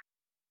act.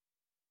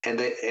 And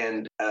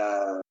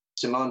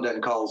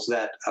Simondon calls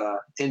that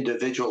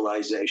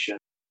individualization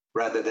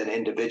rather than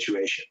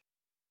individuation.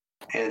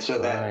 And so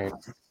that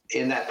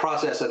in that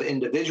process of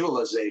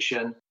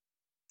individualization,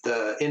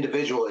 the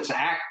individual is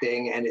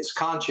acting and is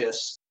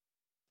conscious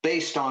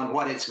based on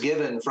what it's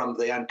given from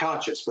the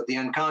unconscious. But the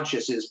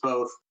unconscious is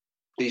both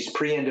these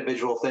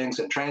pre-individual things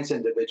and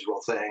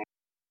trans-individual things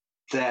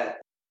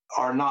that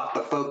are not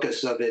the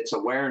focus of its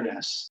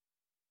awareness,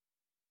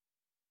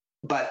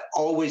 but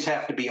always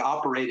have to be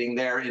operating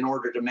there in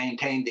order to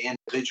maintain the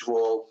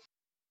individual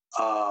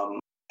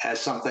as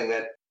something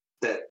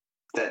that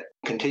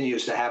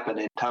continues to happen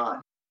in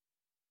time.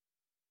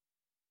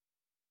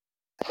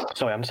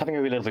 Sorry, I'm just having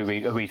a little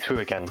bit of read through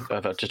again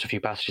of just a few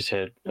passages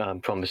here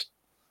from this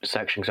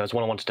section, because that's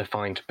one I wanted to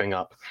find to bring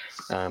up.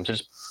 So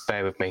just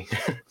bear with me.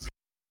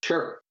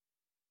 Sure.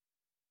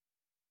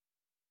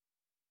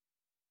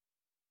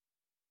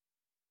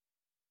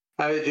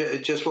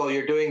 Just while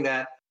you're doing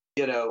that,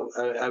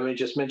 I mean,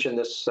 just mention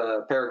this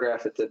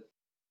paragraph at the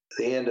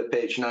end of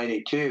page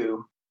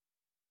 92,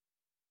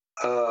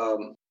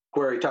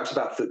 where he talks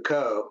about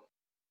Foucault.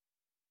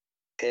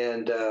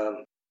 And,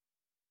 to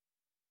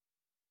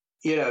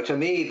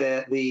me,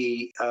 that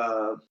the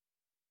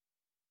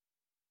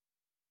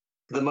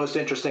most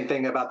interesting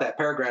thing about that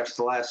paragraph is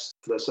the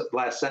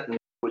last sentence,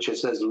 which it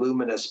says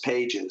luminous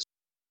pages.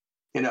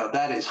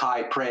 That is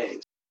high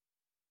praise.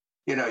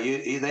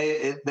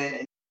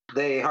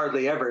 They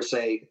hardly ever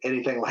say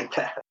anything like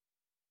that.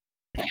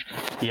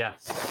 Yeah,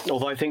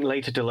 although I think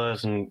later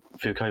Deleuze and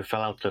Foucault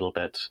fell out a little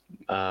bit.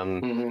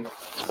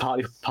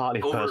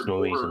 Partly personal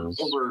reasons,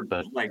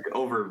 but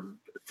over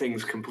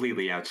things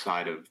completely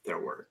outside of their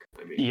work.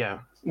 I mean, yeah,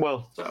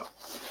 well, so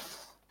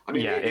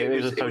it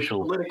was a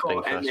social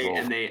political thing,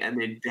 and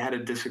they had a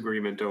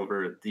disagreement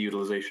over the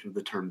utilization of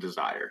the term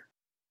desire.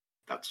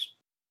 That's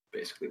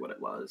basically what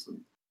it was.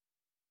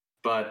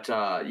 But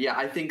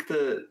I think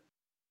the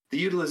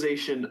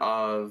utilization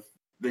of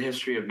the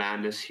history of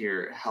madness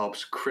here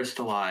helps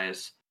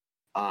crystallize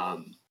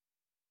the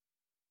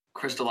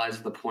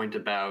point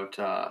about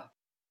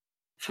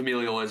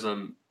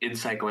familialism in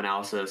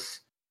psychoanalysis,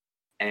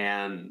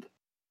 and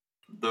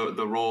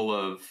the role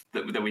of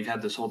that we've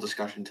had this whole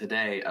discussion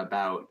today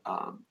about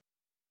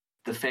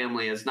the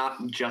family as not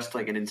just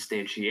like an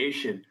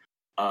instantiation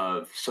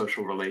of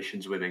social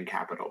relations within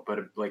capital, but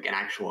like an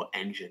actual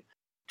engine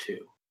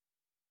too.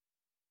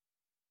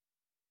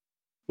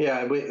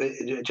 Yeah,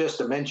 just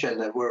to mention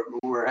that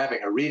we're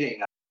having a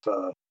reading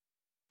of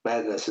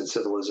Madness and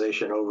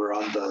Civilization over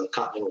on the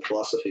Continental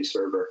Philosophy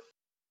server.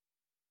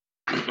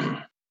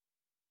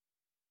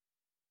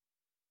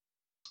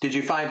 Did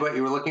you find what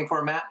you were looking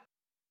for, Matt?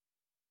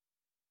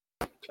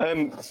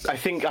 I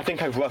think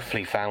I've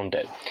roughly found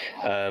it,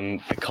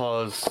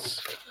 because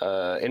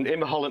in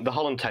the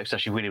Holland text is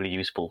actually really, really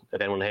useful.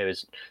 If anyone here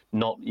is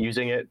not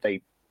using it,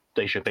 they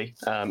should be.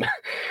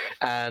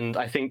 And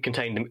I think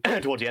contained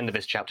towards the end of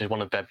this chapter is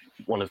one of their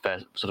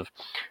sort of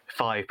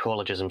 5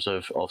 paralogisms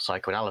of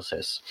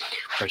psychoanalysis.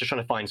 I was just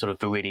trying to find sort of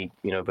the really,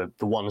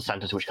 the one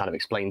sentence which kind of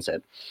explains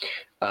it.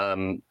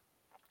 And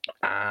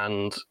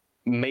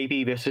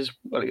maybe this is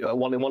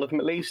one of them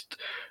at least.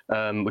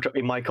 Which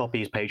in my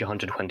copy is page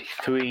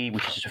 123,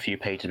 which is just a few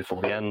pages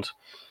before the end.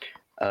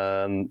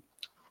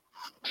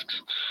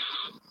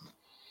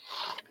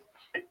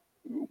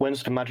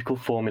 Whence the magical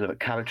formula that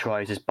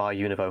characterizes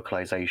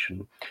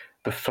biunivocalization,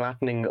 the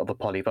flattening of a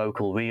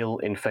polyvocal real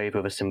in favor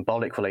of a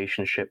symbolic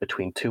relationship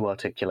between two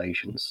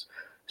articulations.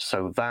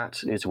 So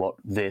that is what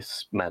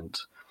this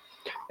meant.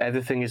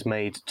 Everything is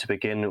made to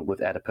begin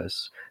with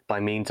Oedipus by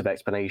means of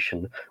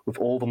explanation, with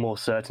all the more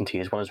certainty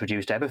as one has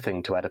reduced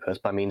everything to Oedipus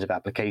by means of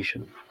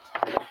application.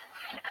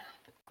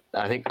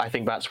 I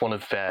think that's one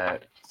of their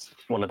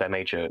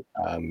major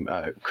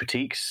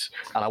critiques,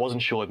 and I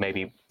wasn't sure if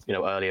maybe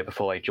earlier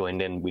before I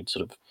joined in we'd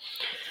sort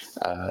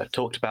of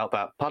talked about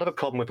that. Part of the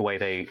problem with the way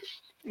they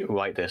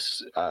write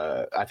this,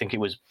 I think it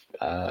was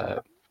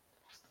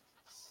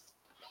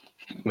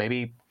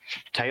maybe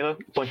Taylor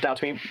pointed out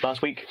to me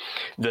last week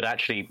that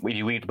actually when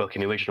you read the book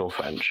in the original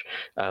French,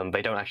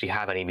 they don't actually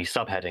have any of these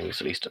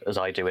subheadings, at least as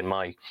I do in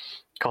my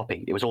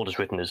copy. It was all just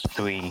written as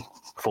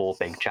 3-4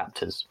 big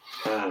chapters.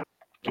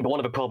 But one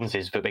of the problems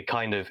is that they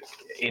kind of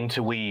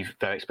interweave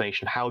their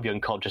explanation of how the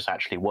unconscious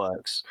actually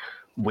works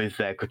with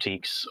their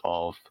critiques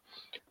of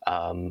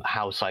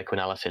how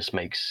psychoanalysis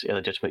makes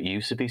illegitimate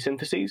use of these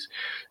syntheses,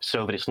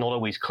 so that it's not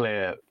always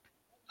clear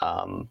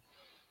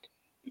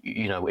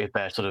if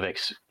they're sort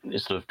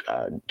of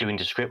doing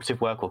descriptive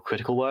work or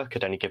critical work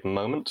at any given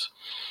moment.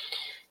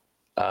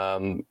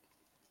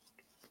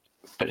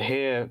 But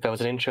here, there was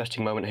an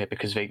interesting moment here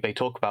because they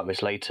talk about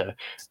this later.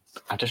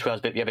 I just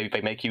realized that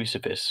they make use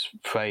of this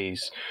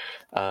phrase,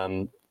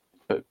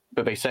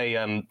 but they say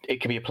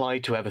it can be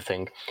applied to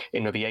everything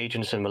in that the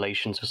agents and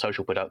relations for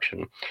social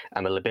production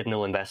and the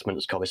libidinal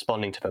investments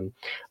corresponding to them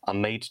are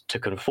made to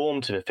conform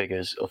to the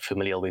figures of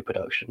familial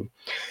reproduction.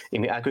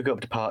 In the aggregate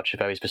of departure,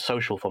 there is the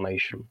social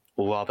formation,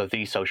 or rather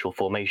the social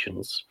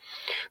formations.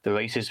 The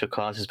races, the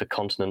classes, the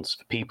continents,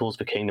 the peoples,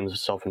 the kingdoms, the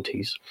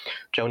sovereignties.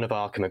 Joan of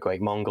Arc and the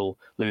Great Mongol,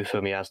 Luther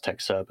and the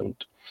Aztec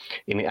serpent.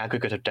 In the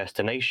aggregate of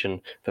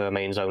destination, there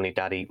remains only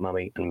Daddy,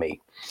 Mummy, and me.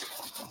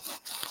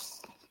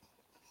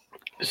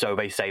 So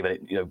they say that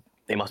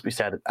it must be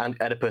said, and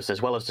Oedipus,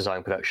 as well as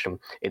design production,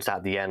 it's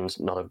at the end,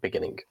 not at the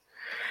beginning.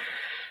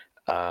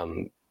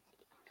 So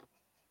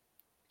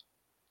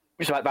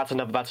that's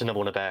another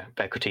one of their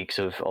critiques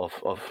of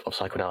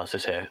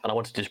psychoanalysis here, and I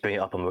wanted to just bring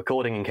it up on the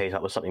recording in case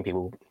that was something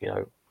people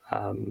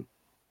haven't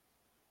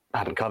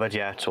covered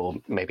yet or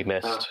maybe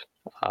missed.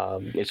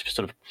 It's just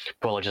sort of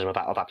prologism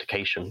of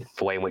application,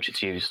 the way in which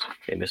it's used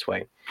in this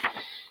way.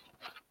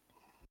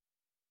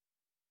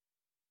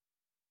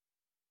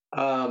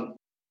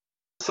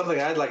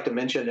 Something I'd like to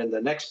mention in the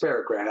next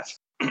paragraph,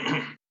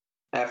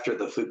 after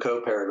the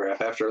Foucault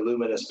paragraph, after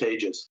luminous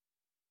pages,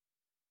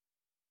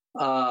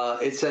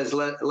 it says,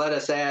 let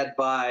us add,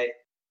 by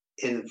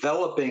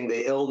enveloping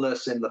the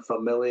illness in the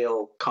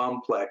familial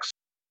complex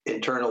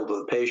internal to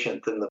the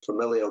patient than the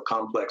familial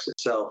complex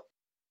itself,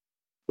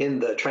 in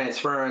the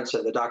transference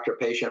and the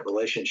doctor-patient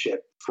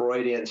relationship,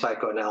 Freudian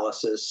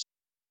psychoanalysis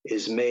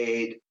is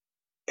made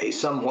a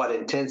somewhat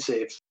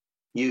intensive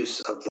use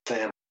of the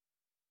family.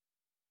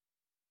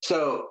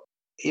 So,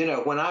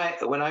 when I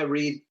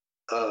read,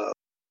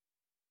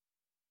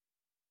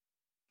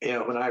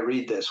 when I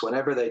read this,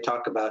 whenever they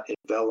talk about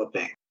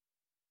enveloping,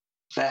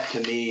 that to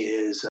me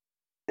is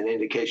an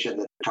indication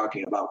that they're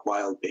talking about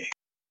wild being.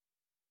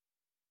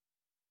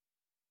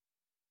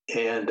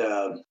 And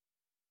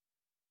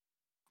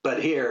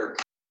but here,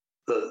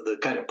 the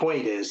kind of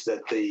point is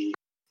that the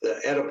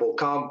Oedipal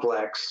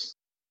complex,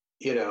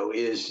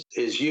 is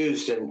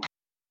used in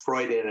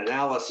Freudian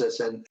analysis,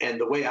 and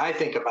the way I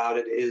think about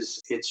it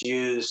is it's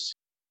used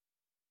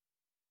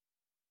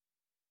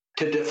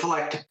to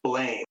deflect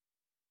blame.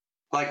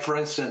 Like, for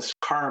instance,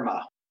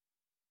 karma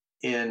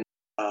in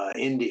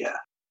India.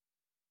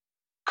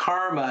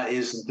 Karma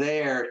is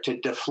there to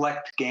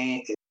deflect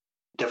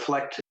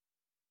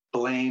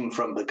blame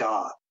from the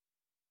god.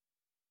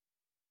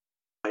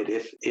 Right?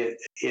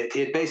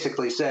 It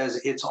basically says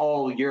it's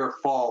all your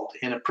fault.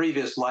 In a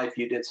previous life,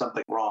 you did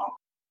something wrong.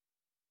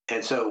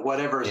 And so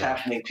whatever is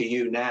happening to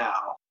you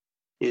now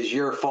is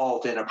your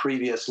fault in a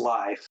previous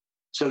life.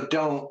 So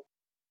don't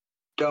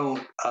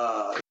think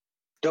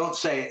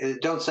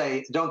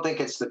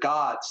it's the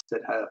gods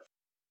that have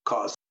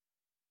caused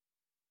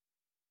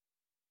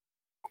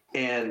it.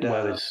 And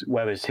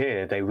whereas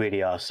here they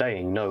really are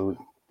saying no.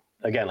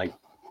 Again, like,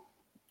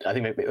 I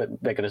think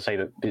they're going to say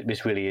that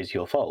this really is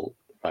your fault,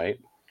 right?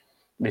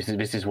 This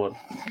is what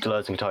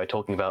Deleuze and Guattari are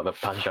talking about, the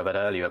passage I read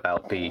earlier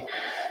about the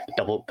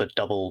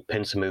double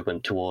pincer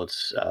movement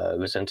towards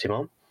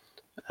ressentiment.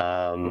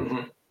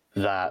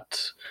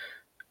 That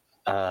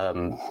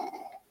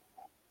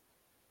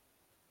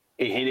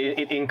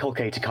it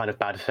inculcates a kind of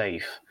bad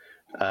faith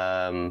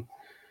in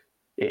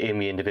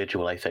the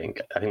individual. I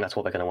think that's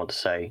what they're going to want to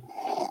say.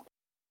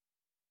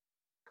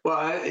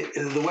 Well,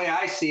 the way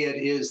I see it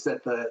is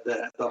that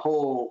the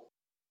whole,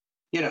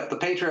 the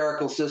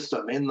patriarchal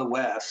system in the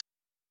West,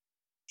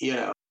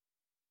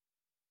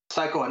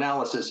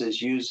 psychoanalysis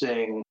is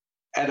using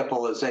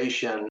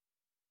Oedipalization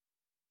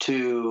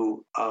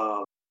to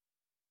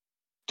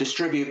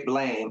distribute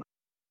blame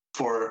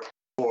for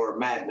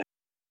madness,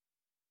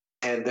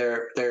 and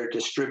they're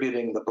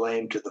distributing the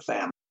blame to the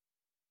family.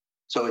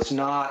 So it's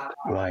not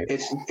right.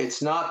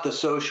 It's not the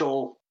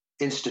social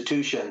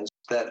institutions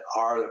that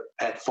are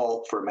at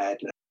fault for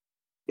madness.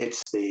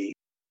 It's the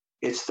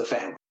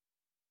family.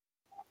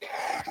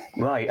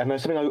 Right, and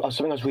there's something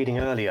I was reading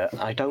earlier.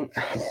 I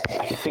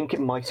think it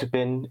might have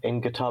been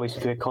in Guattari's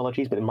Three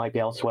Ecologies, but it might be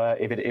elsewhere.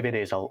 If it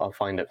is, I'll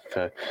find it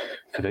for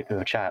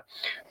the chat.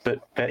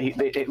 But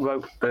it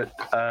wrote that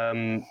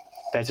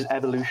there's an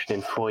evolution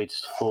in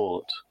Freud's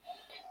thought,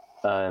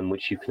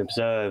 which you can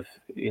observe,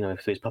 through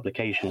his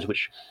publications,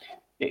 which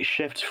it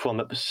shifts from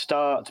at the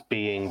start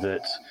being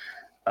that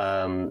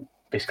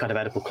this kind of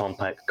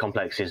Oedipal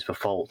complex is the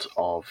fault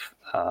of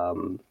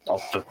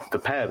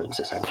the parents,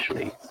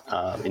 essentially,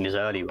 in his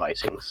early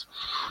writings,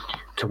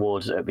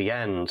 towards at the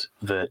end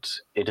that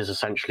it is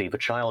essentially the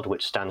child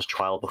which stands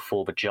trial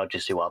before the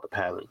judges who are the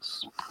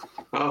parents.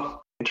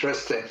 Oh,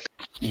 interesting.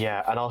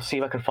 Yeah, and I'll see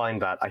if I can find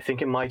that. I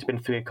think it might have been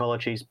Three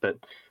Ecologies, but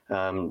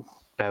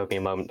bear with me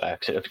a moment there,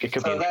 because it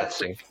could be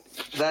interesting.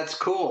 That's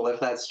cool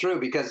if that's true,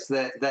 because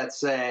that's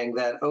saying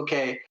that,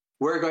 okay,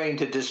 we're going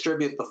to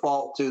distribute the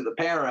fault to the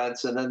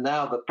parents, and then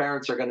now the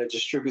parents are going to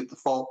distribute the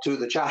fault to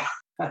the child.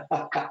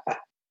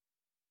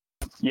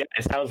 Yeah,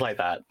 it sounds like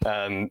that.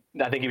 I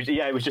think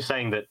it was just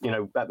saying that,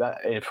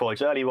 in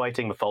Freud's early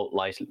writing, the fault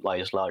lies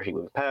largely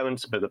with the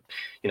parents, but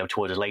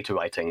towards his later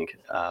writing,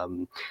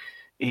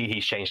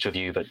 he's changed to a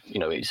view that,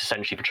 it's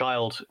essentially the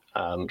child's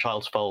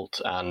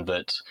fault, and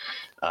that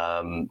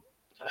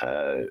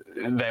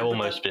they're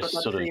almost just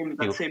sort of...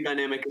 That same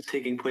dynamic is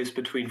taking place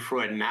between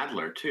Freud and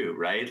Adler, too,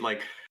 right?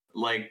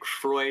 Like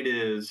Freud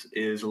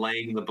is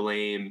laying the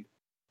blame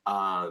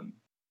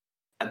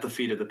at the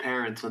feet of the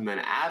parents, and then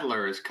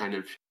Adler is kind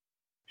of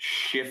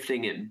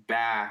shifting it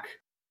back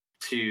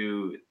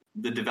to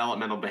the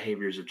developmental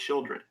behaviors of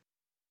children.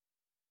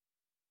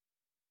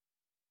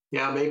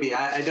 Yeah, maybe.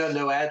 I don't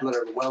know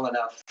Adler well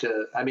enough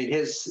to... I mean,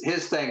 his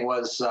thing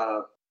was,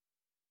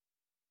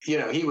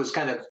 he was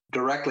kind of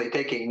directly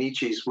taking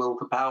Nietzsche's will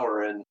to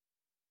power and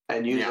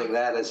using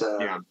that as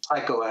a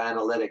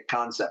psychoanalytic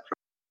concept.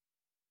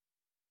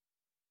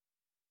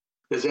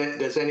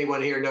 Does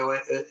anyone here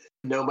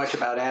know much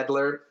about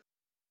Adler?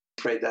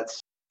 I'm afraid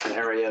that's an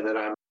area that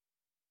I'm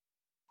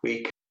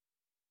weak.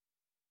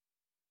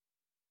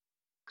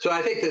 So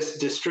I think this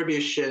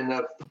distribution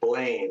of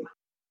blame.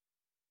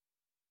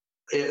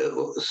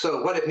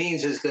 So what it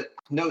means is that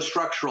no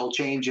structural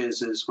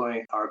changes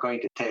are going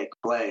to take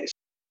place,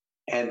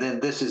 and then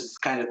this is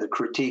kind of the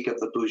critique of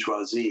the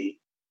bourgeoisie,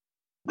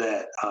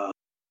 that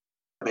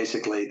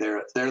basically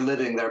they're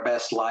living their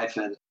best life,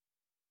 and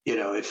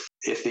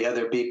if the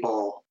other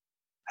people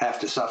have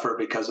to suffer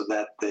because of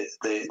that,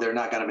 they're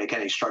not going to make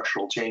any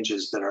structural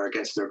changes that are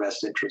against their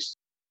best interest.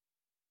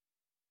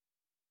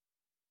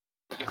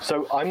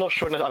 So I'm not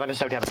sure I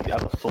necessarily have any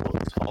other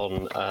thoughts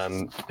on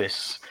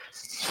this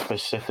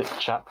specific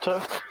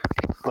chapter,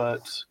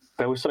 but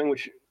there was something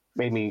which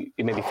made me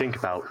think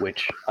about,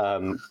 which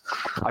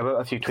I wrote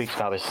a few tweets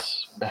about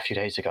this a few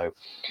days ago,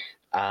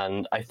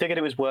 and I figured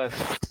it was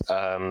worth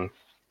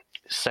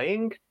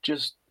saying,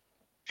 just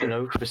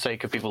for the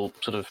sake of people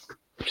sort of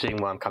seeing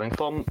where I'm coming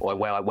from, or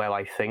where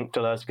I think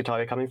Deleuze and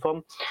Guattari are coming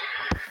from,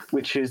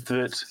 which is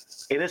that,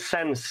 in a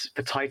sense,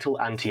 the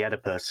title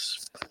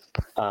Anti-Oedipus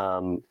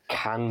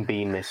can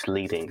be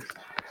misleading,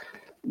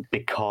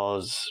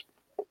 because,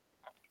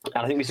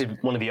 and I think this is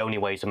one of the only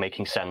ways of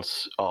making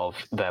sense of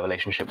their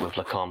relationship with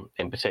Lacan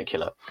in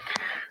particular,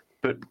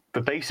 but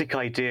the basic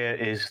idea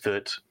is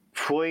that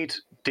Freud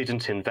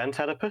didn't invent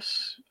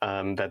Oedipus.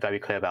 They're very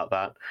clear about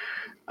that.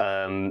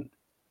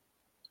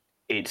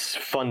 It's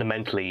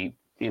fundamentally,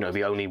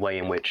 the only way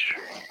in which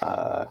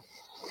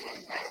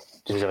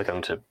this is ever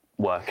going to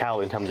work out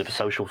in terms of a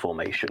social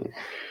formation.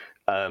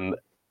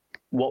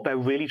 What they're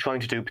really trying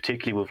to do,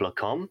 particularly with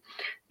Lacan,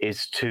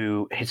 is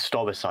to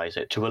historicize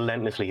it, to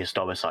relentlessly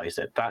historicize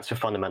it. That's the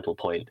fundamental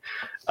point.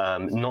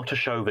 Not to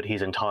show that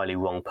he's entirely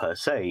wrong per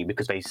se,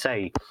 because they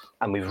say,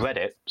 and we've read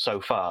it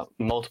so far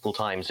multiple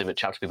times in the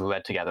chapters we've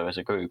read together as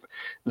a group,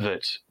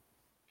 that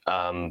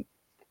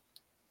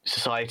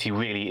society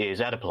really is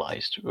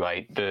Oedipalized,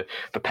 right? The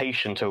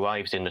patient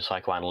arrives in the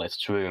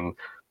psychoanalyst's room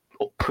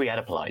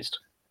pre-Oedipalized,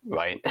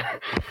 right?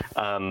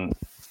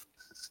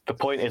 The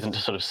point isn't to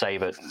sort of say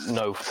that,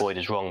 no, Freud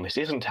is wrong. This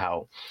isn't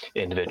how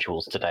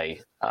individuals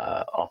today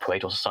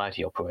operate, or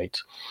society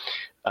operates.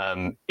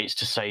 It's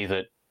to say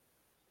that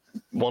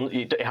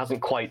it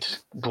hasn't quite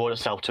brought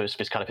itself to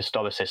this kind of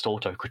historicist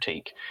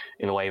auto-critique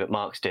in a way that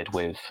Marx did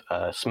with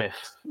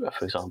Smith,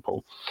 for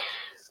example.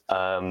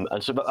 And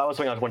so that was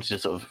something I wanted to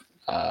sort of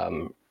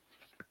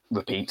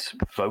repeat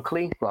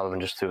vocally rather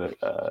than just through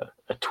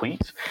a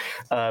tweet,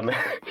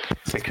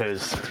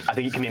 because I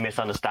think it can be a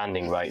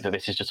misunderstanding, right, that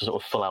this is just a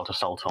sort of full-out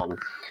assault on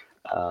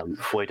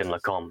Freud and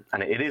Lacan,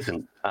 and it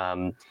isn't.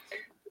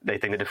 They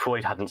think that if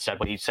Freud hadn't said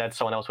what he said,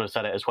 someone else would have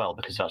said it as well,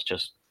 because that's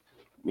just,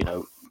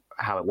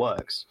 how it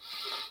works.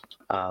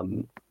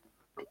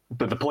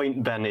 but the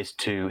point then is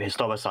to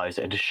historicize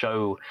it and to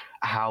show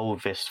how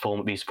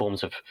these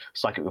forms of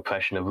psychic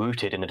repression are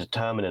rooted in a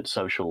determinate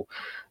social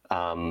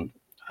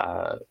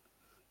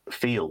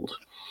field,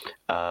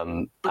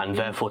 and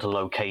therefore to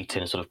locate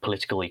in sort of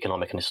political,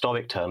 economic, and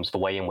historic terms the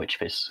way in which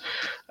this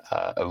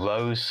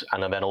arose,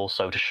 and then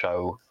also to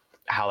show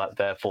how that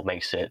therefore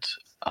makes it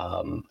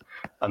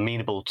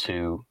amenable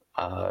to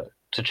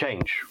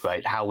change,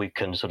 right? How we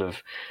can sort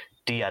of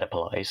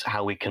de-Oedipalize,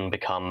 how we can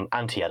become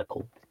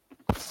anti-Oedipal.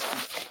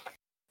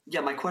 Yeah,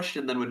 my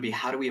question then would be,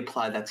 how do we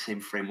apply that same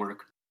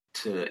framework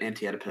to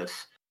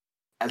Anti-Oedipus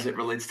as it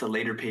relates to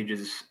later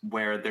pages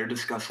where they're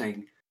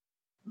discussing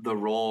the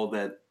role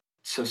that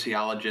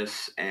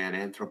sociologists and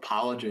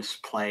anthropologists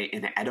play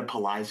in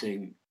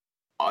Oedipalizing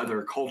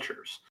other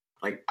cultures?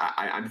 Like,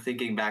 I'm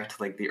thinking back to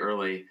like the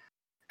early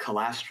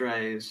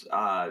Calastres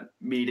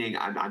meeting.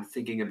 I'm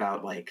thinking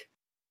about like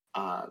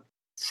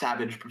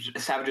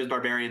savages,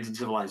 barbarians, and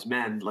civilized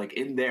men. Like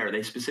in there,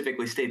 they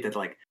specifically state that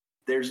like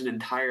there's an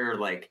entire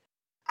like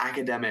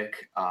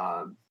academic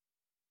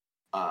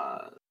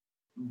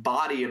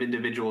body of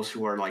individuals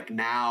who are like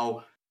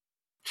now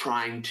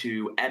trying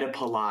to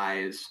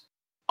Oedipalize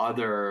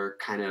other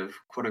kind of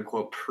quote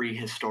unquote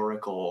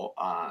prehistorical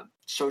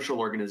social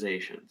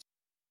organizations.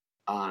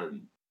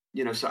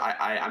 So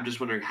I'm just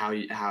wondering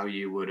how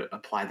you would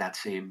apply that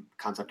same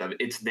concept of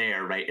it's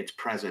there, right? It's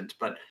present,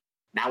 but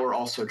now we're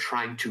also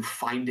trying to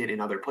find it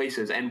in other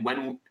places. And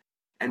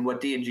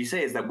what D&G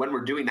say is that when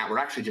we're doing that, we're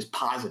actually just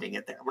positing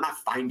it there. We're not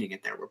finding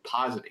it there. We're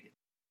positing it.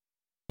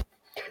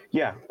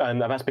 Yeah,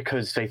 and that's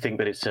because they think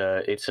that it's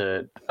a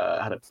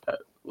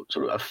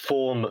sort of a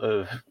form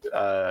of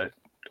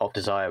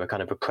desire, a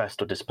kind of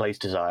repressed or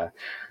displaced desire,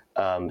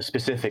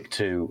 specific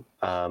to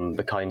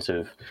the kinds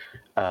of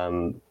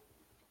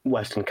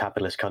Western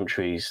capitalist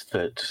countries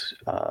that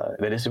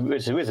it's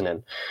arisen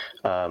in.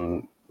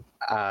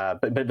 But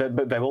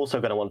they're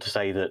also going to want to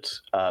say that,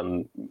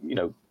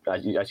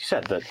 as you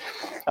said, that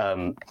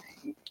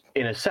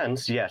in a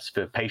sense, yes,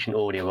 the patient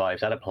already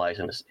arrives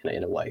Oedipalized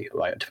in a way,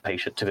 right,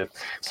 to the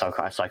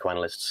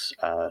psychoanalyst's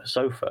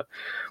sofa.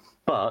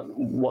 But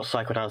what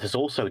psychoanalysis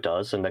also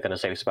does, and they're going to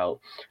say this about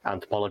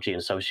anthropology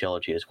and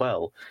sociology as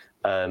well,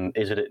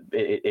 is that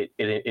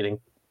it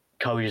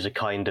encourages a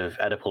kind of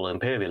Oedipal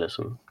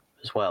imperialism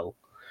as well.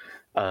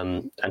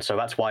 And so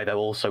that's why they're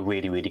also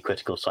really, really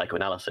critical of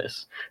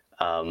psychoanalysis,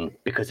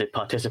 because it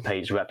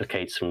participates,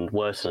 replicates, and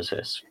worsens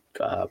this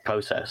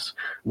process,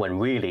 when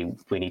really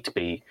we need to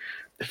be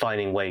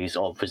finding ways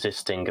of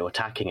resisting or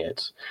attacking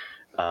it.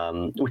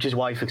 Which is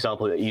why, for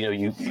example,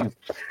 you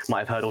might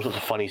have heard all sorts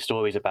of funny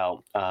stories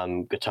about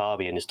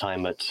Guattari and his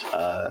time at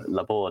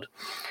Laborde.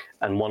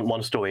 And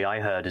one story I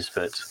heard is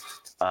that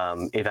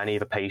if any of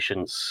the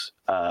patients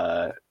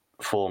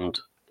formed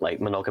like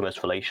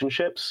monogamous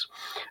relationships,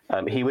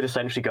 he would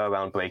essentially go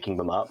around breaking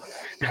them up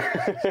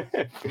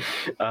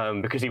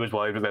because he was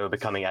worried that they were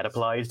becoming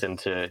Oedipalized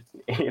into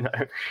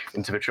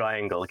the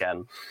triangle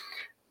again.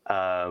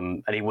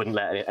 And he wouldn't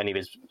let any of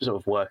his sort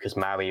of workers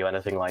marry or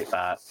anything like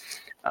that.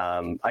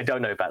 I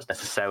don't know if that's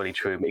necessarily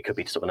true, but it could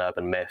be sort of an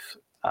urban myth.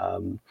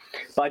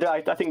 But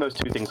I think those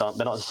two things they're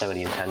not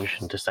necessarily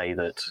intention to say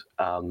that,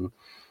 on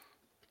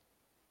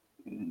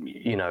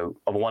the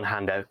one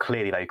hand, they're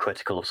clearly very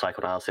critical of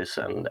psychoanalysis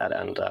and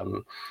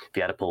the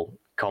Oedipal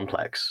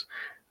complex.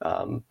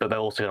 But they're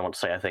also going to want to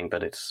say, I think,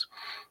 that it's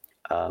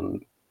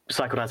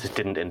psychoanalysis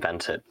didn't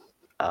invent it,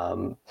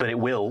 but it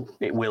will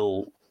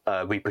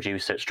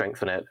reproduce it,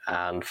 strengthen it,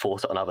 and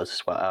force it on others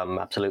as well.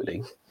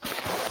 Absolutely.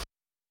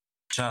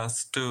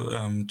 Just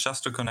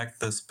to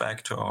connect this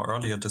back to our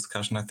earlier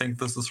discussion, I think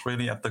this is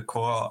really at the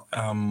core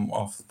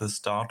of the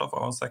start of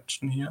our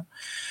section here,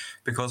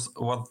 because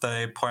what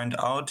they point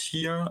out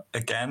here,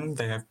 again,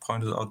 they have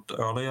pointed out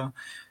earlier,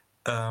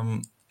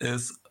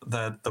 is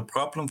that the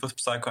problem with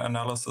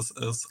psychoanalysis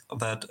is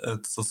that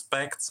it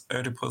suspects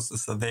Oedipus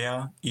is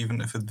there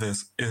even if it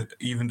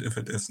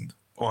isn't,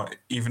 or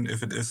even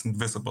if it isn't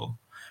visible.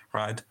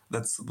 Right,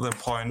 that's the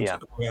point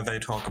where they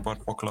talk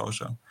about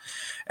foreclosure,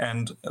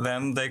 and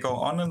then they go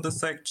on in the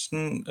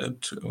section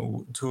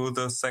to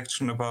the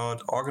section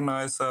about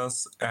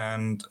organizers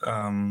and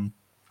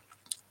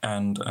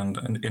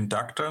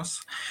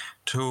inductors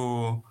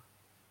to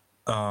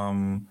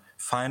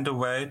find a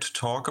way to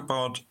talk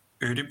about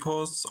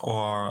Oedipus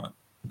or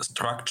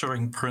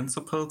structuring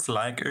principles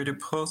like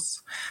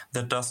Oedipus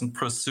that doesn't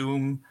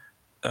presume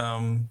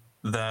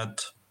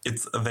that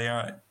it's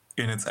there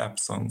in its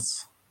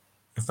absence.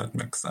 If that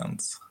makes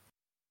sense.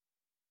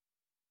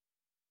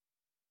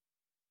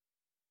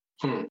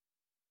 Yeah,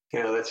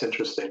 that's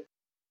interesting.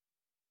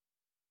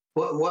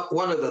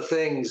 One of the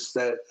things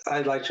that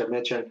I'd like to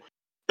mention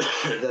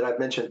that I've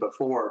mentioned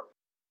before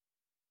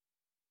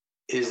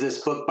is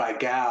this book by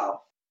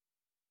Gao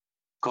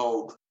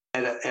called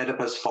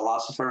Oedipus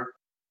Philosopher.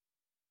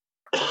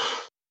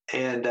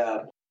 And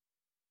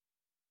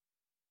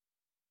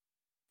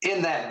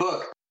in that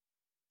book,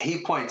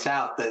 he points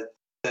out that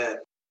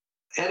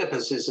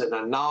Oedipus is an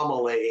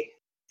anomaly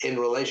in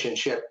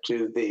relationship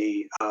to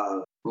the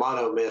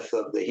monomyth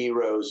of the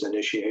hero's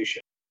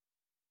initiation.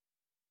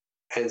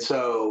 And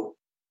so,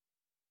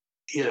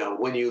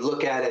 when you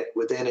look at it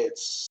within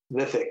its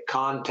mythic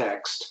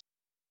context,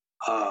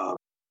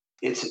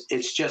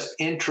 it's just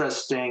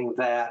interesting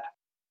that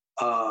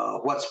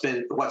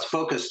what's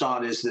focused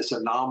on is this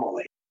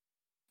anomaly,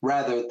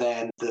 rather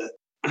than the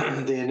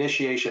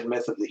initiation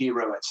myth of the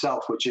hero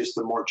itself, which is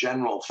the more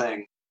general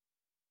thing,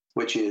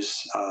 which is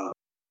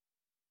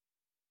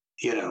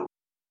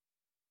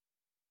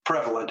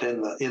prevalent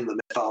in the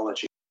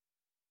mythology.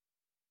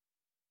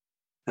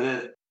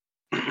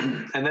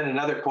 And then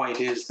another point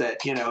is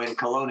that in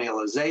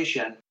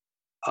colonialization,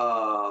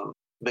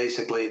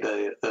 basically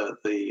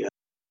the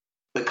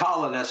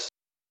colonists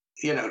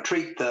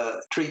treat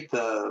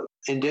the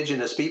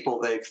indigenous people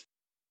they've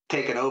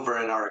taken over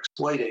and are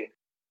exploiting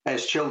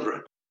as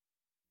children.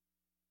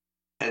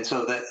 And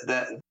so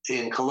that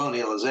in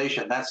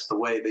colonialization, that's the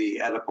way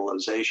the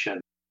Oedipalization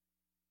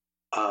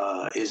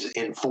is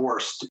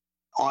enforced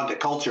onto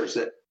cultures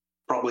that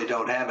probably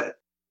don't have it,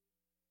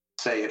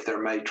 say if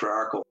they're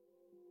matriarchal.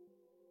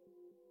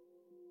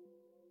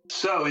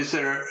 So is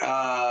there,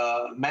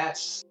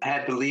 Matt's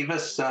had to leave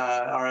us,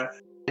 or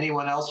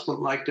anyone else would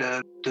like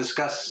to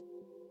discuss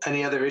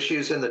any other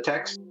issues in the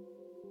text?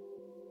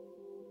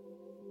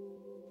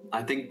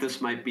 I think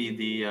this might be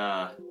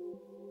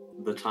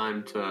the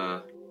time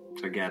to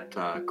get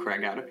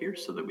Craig out of here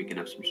so that we can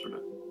have some sort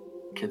of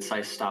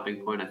concise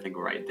stopping point. I think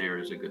right there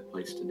is a good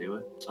place to do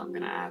it. So I'm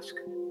going to ask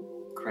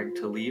Craig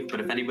to leave. But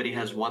if anybody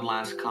has one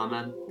last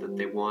comment that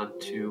they want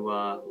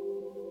to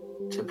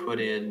put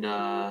in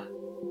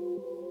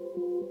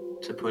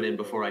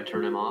before I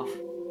turn him off,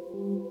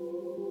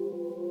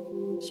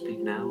 speak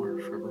now or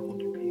forever hold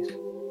your